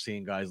earlier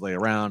seeing guys lay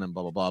around and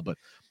blah blah blah, but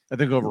I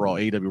think overall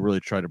AEW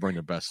really tried to bring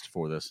their best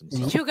for this. And so.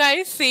 Did you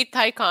guys see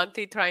Ty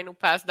Conti trying to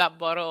pass that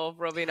bottle of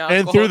rubbing alcohol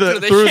and through the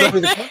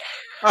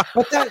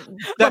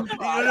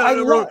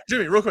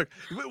Jimmy, real quick.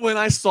 When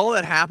I saw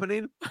that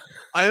happening,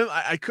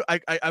 I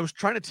was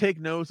trying to take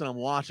notes and I'm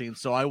watching.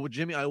 So I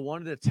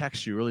wanted to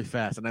text you really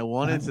fast, and I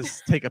wanted to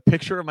take a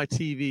picture of my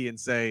TV and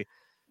say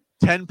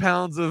 10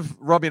 pounds of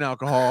rubbing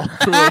alcohol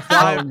to a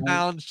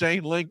 5-pound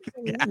chain link.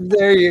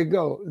 There you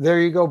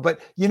go.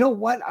 But you know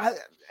what?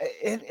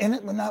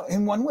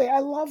 In one way, I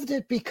loved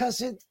it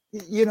because it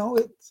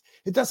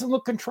doesn't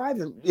look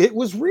contrived. It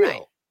was real.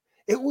 Right.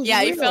 It was real.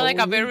 It felt like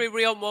a very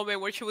real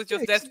moment where she was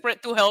just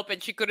desperate to help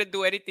and she couldn't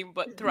do anything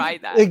but try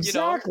that.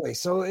 Exactly.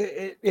 So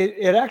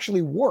it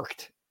actually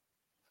worked.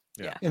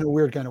 Yeah. In a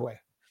weird kind of way.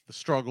 The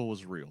struggle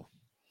was real.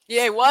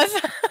 Yeah, it was.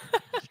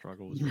 The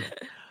struggle was real.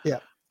 Yeah.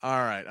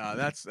 All right,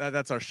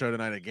 that's our show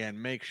tonight. Again,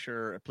 make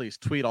sure, please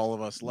tweet all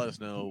of us. Let us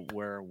know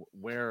where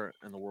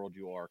in the world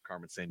you are,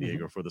 Carmen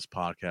Sandiego, for this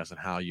podcast and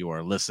how you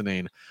are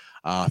listening.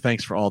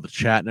 Thanks for all the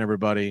chat and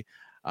everybody.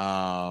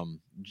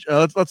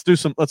 Let's do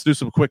some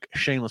quick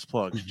shameless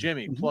plugs.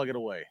 Jimmy, plug it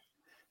away.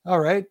 All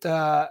right.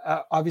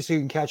 Obviously,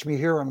 you can catch me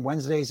here on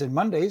Wednesdays and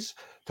Mondays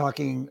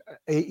talking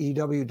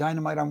AEW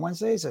Dynamite on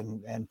Wednesdays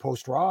and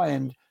post Raw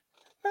and.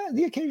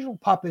 The occasional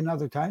pop in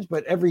other times,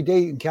 but every day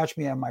you can catch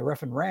me on my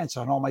Ref and Rants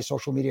on all my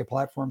social media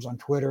platforms, on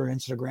Twitter,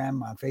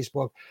 Instagram, on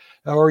Facebook,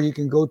 or you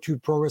can go to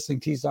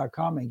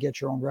ProWrestlingTees.com and get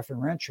your own Ref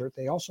and Rant shirt.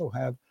 They also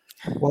have,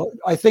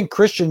 I think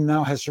Christian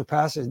now has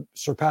surpassed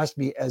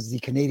me as the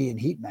Canadian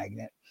heat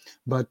magnet,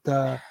 but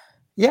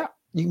Yeah,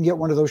 you can get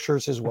one of those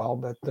shirts as well.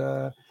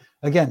 But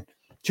again,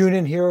 tune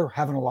in here,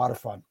 having a lot of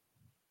fun.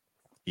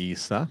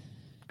 Isa,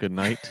 good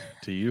night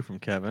to you from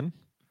Kevin.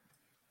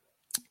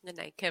 Good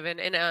night, Kevin.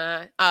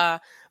 And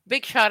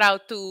big shout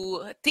out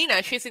to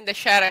Tina. She's in the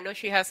chat. I know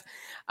she has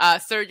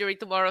surgery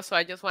tomorrow, so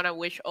I just want to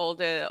wish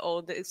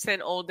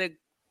send all the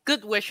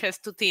good wishes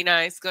to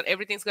Tina.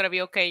 Everything's gonna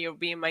be okay. You'll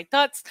be in my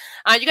thoughts.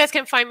 You guys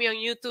can find me on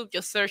YouTube.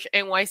 Just search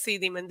NYC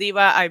Demon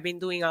Diva. I've been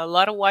doing a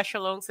lot of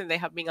watch-alongs, and they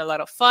have been a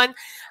lot of fun.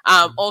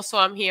 Also,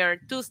 I'm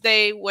here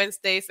Tuesday,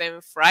 Wednesdays,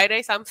 and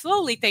Fridays. I'm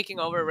slowly taking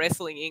over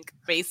Wrestling Inc.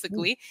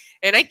 basically,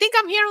 and I think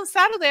I'm here on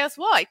Saturday as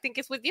well. I think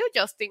it's with you,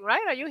 Justin.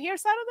 Right? Are you here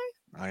Saturday?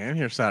 I am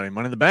here Saturday.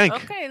 Money in the Bank.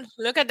 Okay,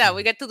 look at that.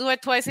 We get to do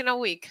it twice in a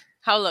week.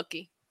 How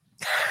lucky.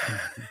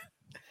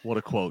 What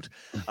a quote.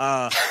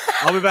 I'll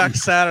be back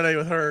Saturday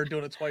with her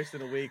doing it twice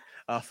in a week.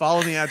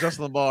 Follow me at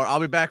Justin LaBar. I'll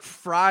be back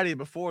Friday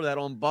before that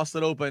on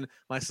Busted Open.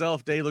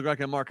 Myself, Dave LaGreca,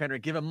 and Mark Henry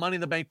give a Money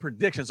in the Bank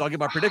prediction. So I'll give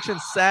my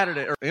predictions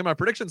my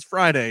predictions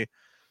Friday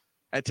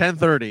at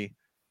 10:30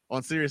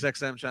 on Sirius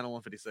XM channel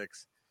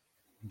 156.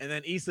 And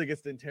then Issa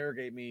gets to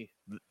interrogate me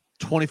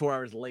 24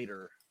 hours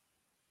later.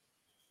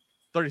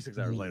 36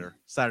 hours later,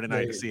 Saturday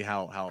night, to see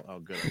how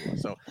good it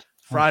was. So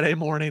Friday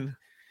morning,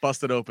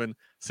 Busted Open,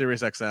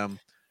 Sirius XM.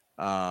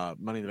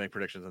 Money in the Bank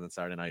predictions, and then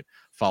Saturday night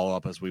follow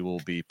up as we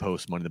will be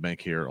post Money in the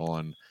Bank here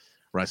on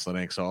Wrestling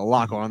Inc. So a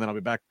lot going on. Then I'll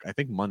be back. I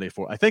think Monday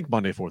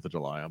 4th of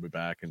July. I'll be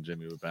back, and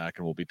Jimmy will be back,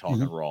 and we'll be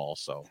talking Raw.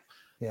 So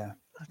yeah,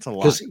 that's a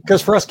lot.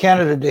 Because for us,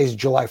 Canada Day is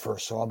July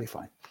 1st, so I'll be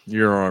fine.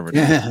 You're already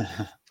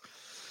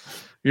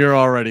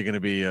going to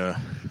be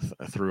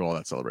through all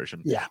that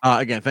celebration. Yeah.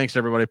 Again, thanks to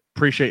everybody.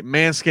 Appreciate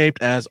Manscaped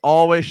as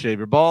always. Shave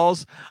your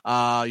balls.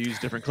 Use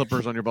different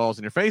clippers on your balls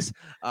and your face.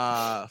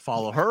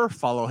 Follow her.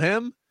 Follow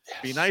him.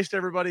 Be nice to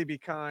everybody. Be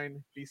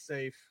kind. Be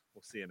safe.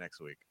 We'll see you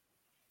next week.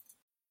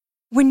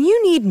 When you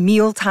need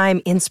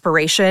mealtime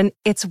inspiration,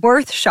 it's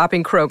worth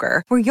shopping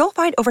Kroger, where you'll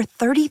find over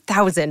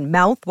 30,000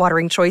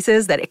 mouth-watering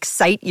choices that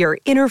excite your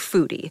inner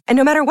foodie. And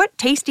no matter what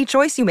tasty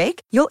choice you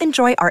make, you'll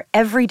enjoy our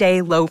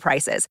everyday low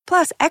prices,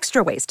 plus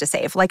extra ways to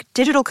save, like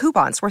digital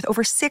coupons worth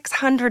over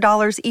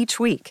 $600 each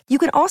week. You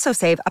can also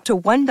save up to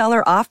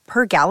 $1 off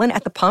per gallon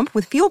at the pump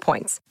with fuel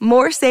points.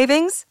 More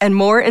savings and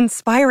more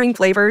inspiring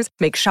flavors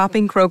make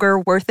shopping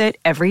Kroger worth it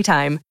every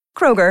time.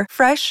 Kroger,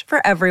 fresh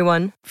for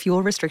everyone.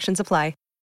 Fuel restrictions apply.